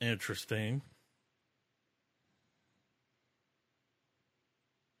 Interesting.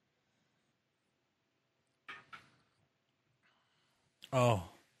 Oh.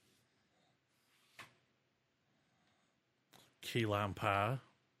 Key lime pie.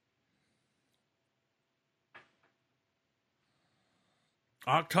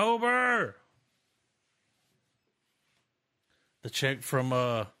 October. The chick from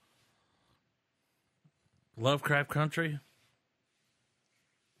Lovecraft Country.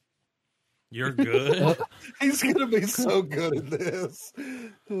 You're good. He's gonna be so good at this.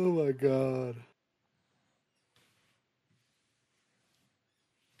 Oh my God.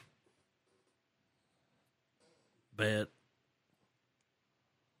 Bet.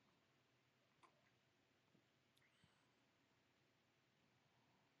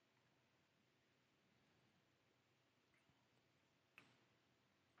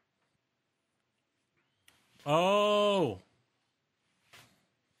 Oh.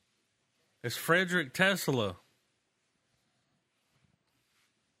 It's Frederick Tesla.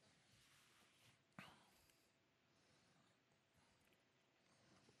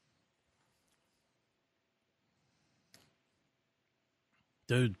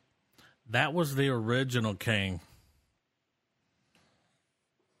 Dude, that was the original king.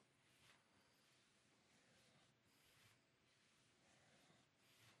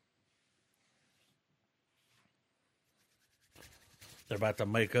 They're about to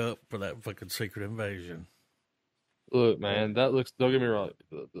make up for that fucking secret invasion. Look, man, that looks. Don't get me wrong.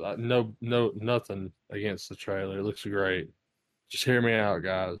 No, nothing against the trailer. It looks great. Just hear me out,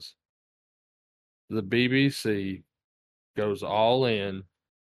 guys. The BBC goes all in.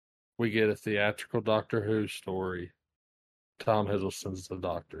 We get a theatrical Doctor Who story. Tom Hiddleston's the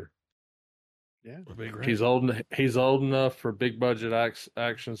Doctor. Yeah, Would be great. He's old enough for big budget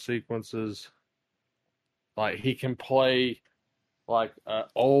action sequences. Like, he can play like an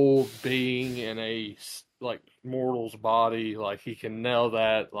old being in a like mortal's body. Like, he can nail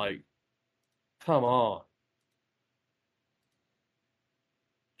that. Like, come on.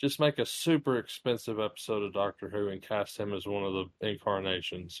 Just make a super expensive episode of Doctor Who and cast him as one of the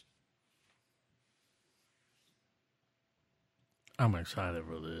incarnations. I'm excited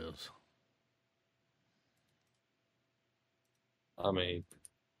for this. I mean,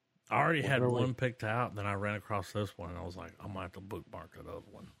 I already had one picked out, then I ran across this one, and I was like, I'm going to have to bookmark that other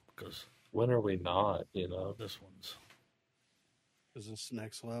one because. When are we not, you know? This one's. Is this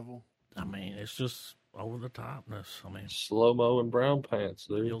next level? I mean, it's just over the topness. I mean, slow-mo and brown pants,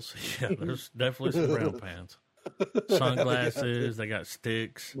 dude. You'll see. Yeah, there's definitely some brown pants. Sunglasses. They got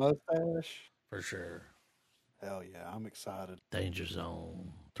sticks. Mustache. For sure. Hell yeah, I'm excited. Danger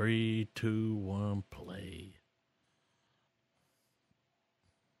Zone. 3, 2, 1, play.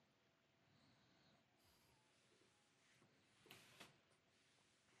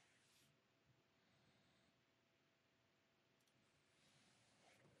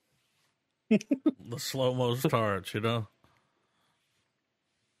 The slow-mo starts, you know?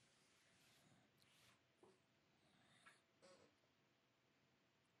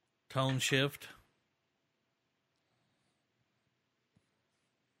 Tone shift.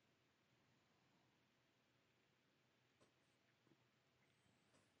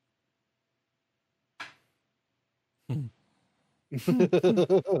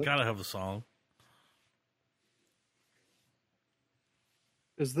 Gotta have a song.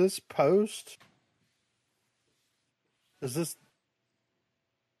 Is this post? Is this?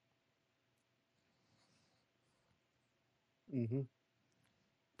 Mm-hmm.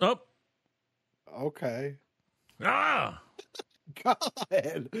 Up. Oh. Okay. Ah. God.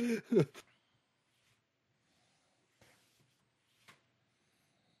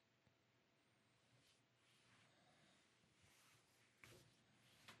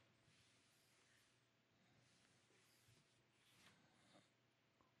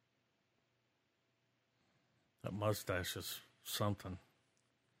 That mustache is something.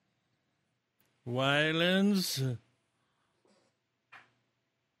 Wylans.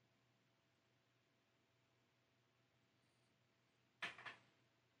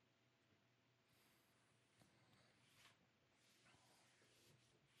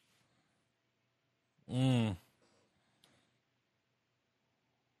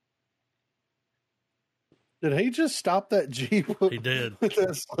 Did he just stop that Jeep? He did. With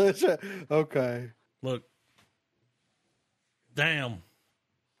that sledgehammer? Okay. Look. Damn.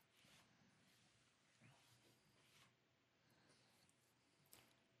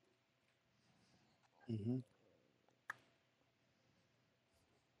 Mm-hmm.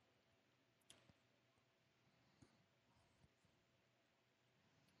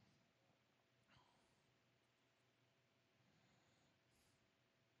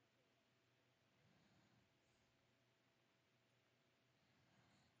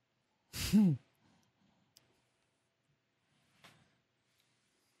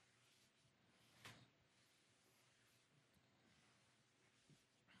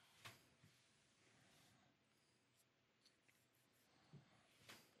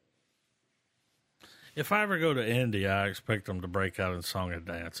 If I ever go to India, I expect them to break out in song and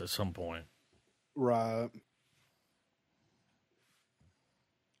dance at some point. Right.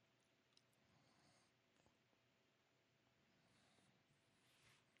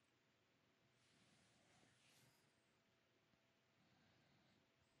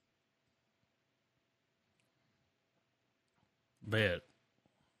 Bet.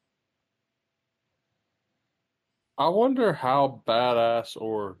 I wonder how badass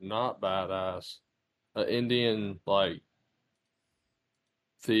or not badass an Indian like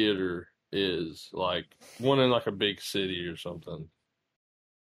theater is, like one in like a big city or something.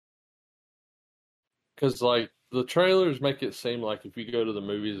 Because like the trailers make it seem like if you go to the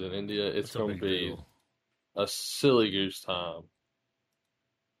movies in India, it's going to be a silly goose time.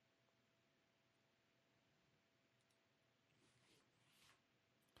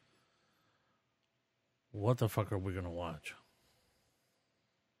 What the fuck are we going to watch?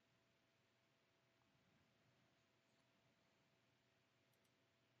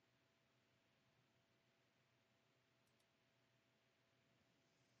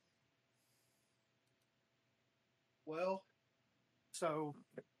 Well, so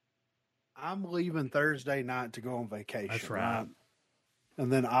I'm leaving Thursday night to go on vacation. That's right.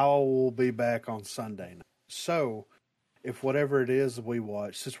 And then I will be back on Sunday night. So if whatever it is we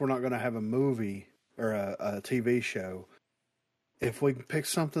watch, since we're not going to have a movie or a TV show, if we can pick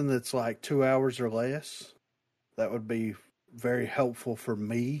something that's like 2 hours or less, that would be very helpful for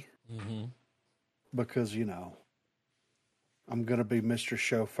me. Mm-hmm. Because, you know, I'm going to be Mr.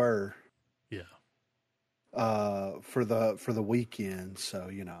 Chauffeur. Yeah. For the weekend, so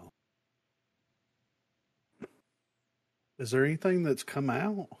you know. Is there anything that's come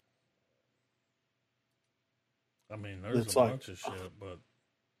out? I mean, there's a bunch of shit, but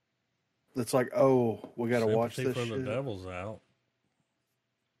it's like, oh, we got to watch this. Sympathy for shit. the Devil's out.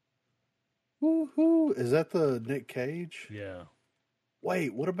 Woohoo! Is that the Nick Cage? Yeah.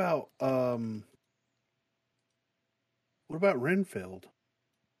 Wait, what about Renfield?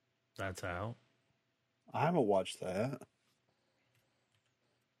 That's out. I haven't watched that.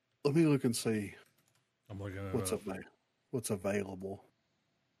 Let me look and see I'm looking at what's available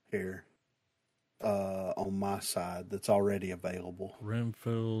here on my side that's already available.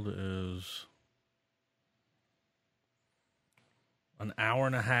 Renfield is an hour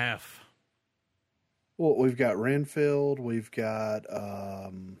and a half. Well, we've got Renfield. We've got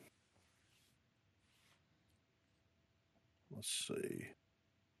let's see,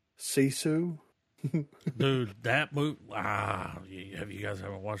 Sisu. Dude, that movie. Have you guys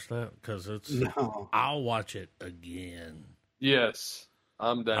haven't watched that? Because it's. No. I'll watch it again. Yes,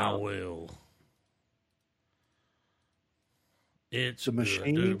 I'm down. I will. It's The good,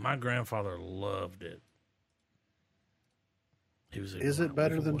 Machine? dude. My grandfather loved it. He was. Is it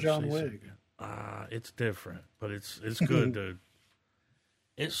better than John Wick? It's different, but it's good, dude.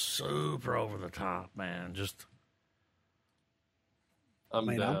 It's super over the top, man. Just.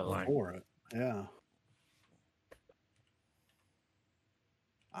 I'm down. I'm for it. Yeah.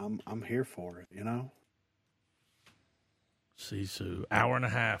 I'm here for it, you know? Sisu. Hour and a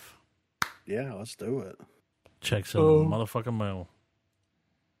half. Yeah, let's do it. Checks in the motherfucking mail.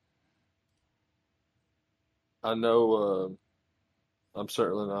 I know I'm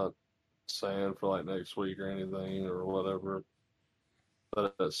certainly not saying for like next week or anything or whatever,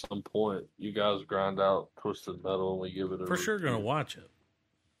 but at some point you guys grind out Twisted Metal and we give it a For sure review. gonna watch it.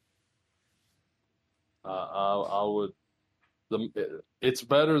 I would. It's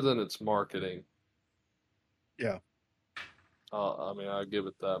better than its marketing. Yeah. I mean, I give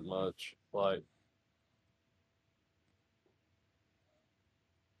it that much. Like,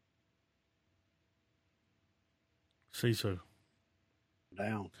 Sisu.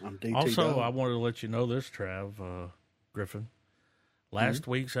 Down. I'm DT Also, down. I wanted to let you know this, Trav, Griffin. Last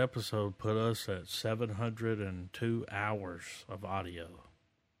week's episode put us at 702 hours of audio.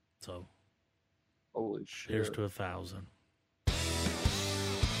 So, holy shit. here's to 1,000.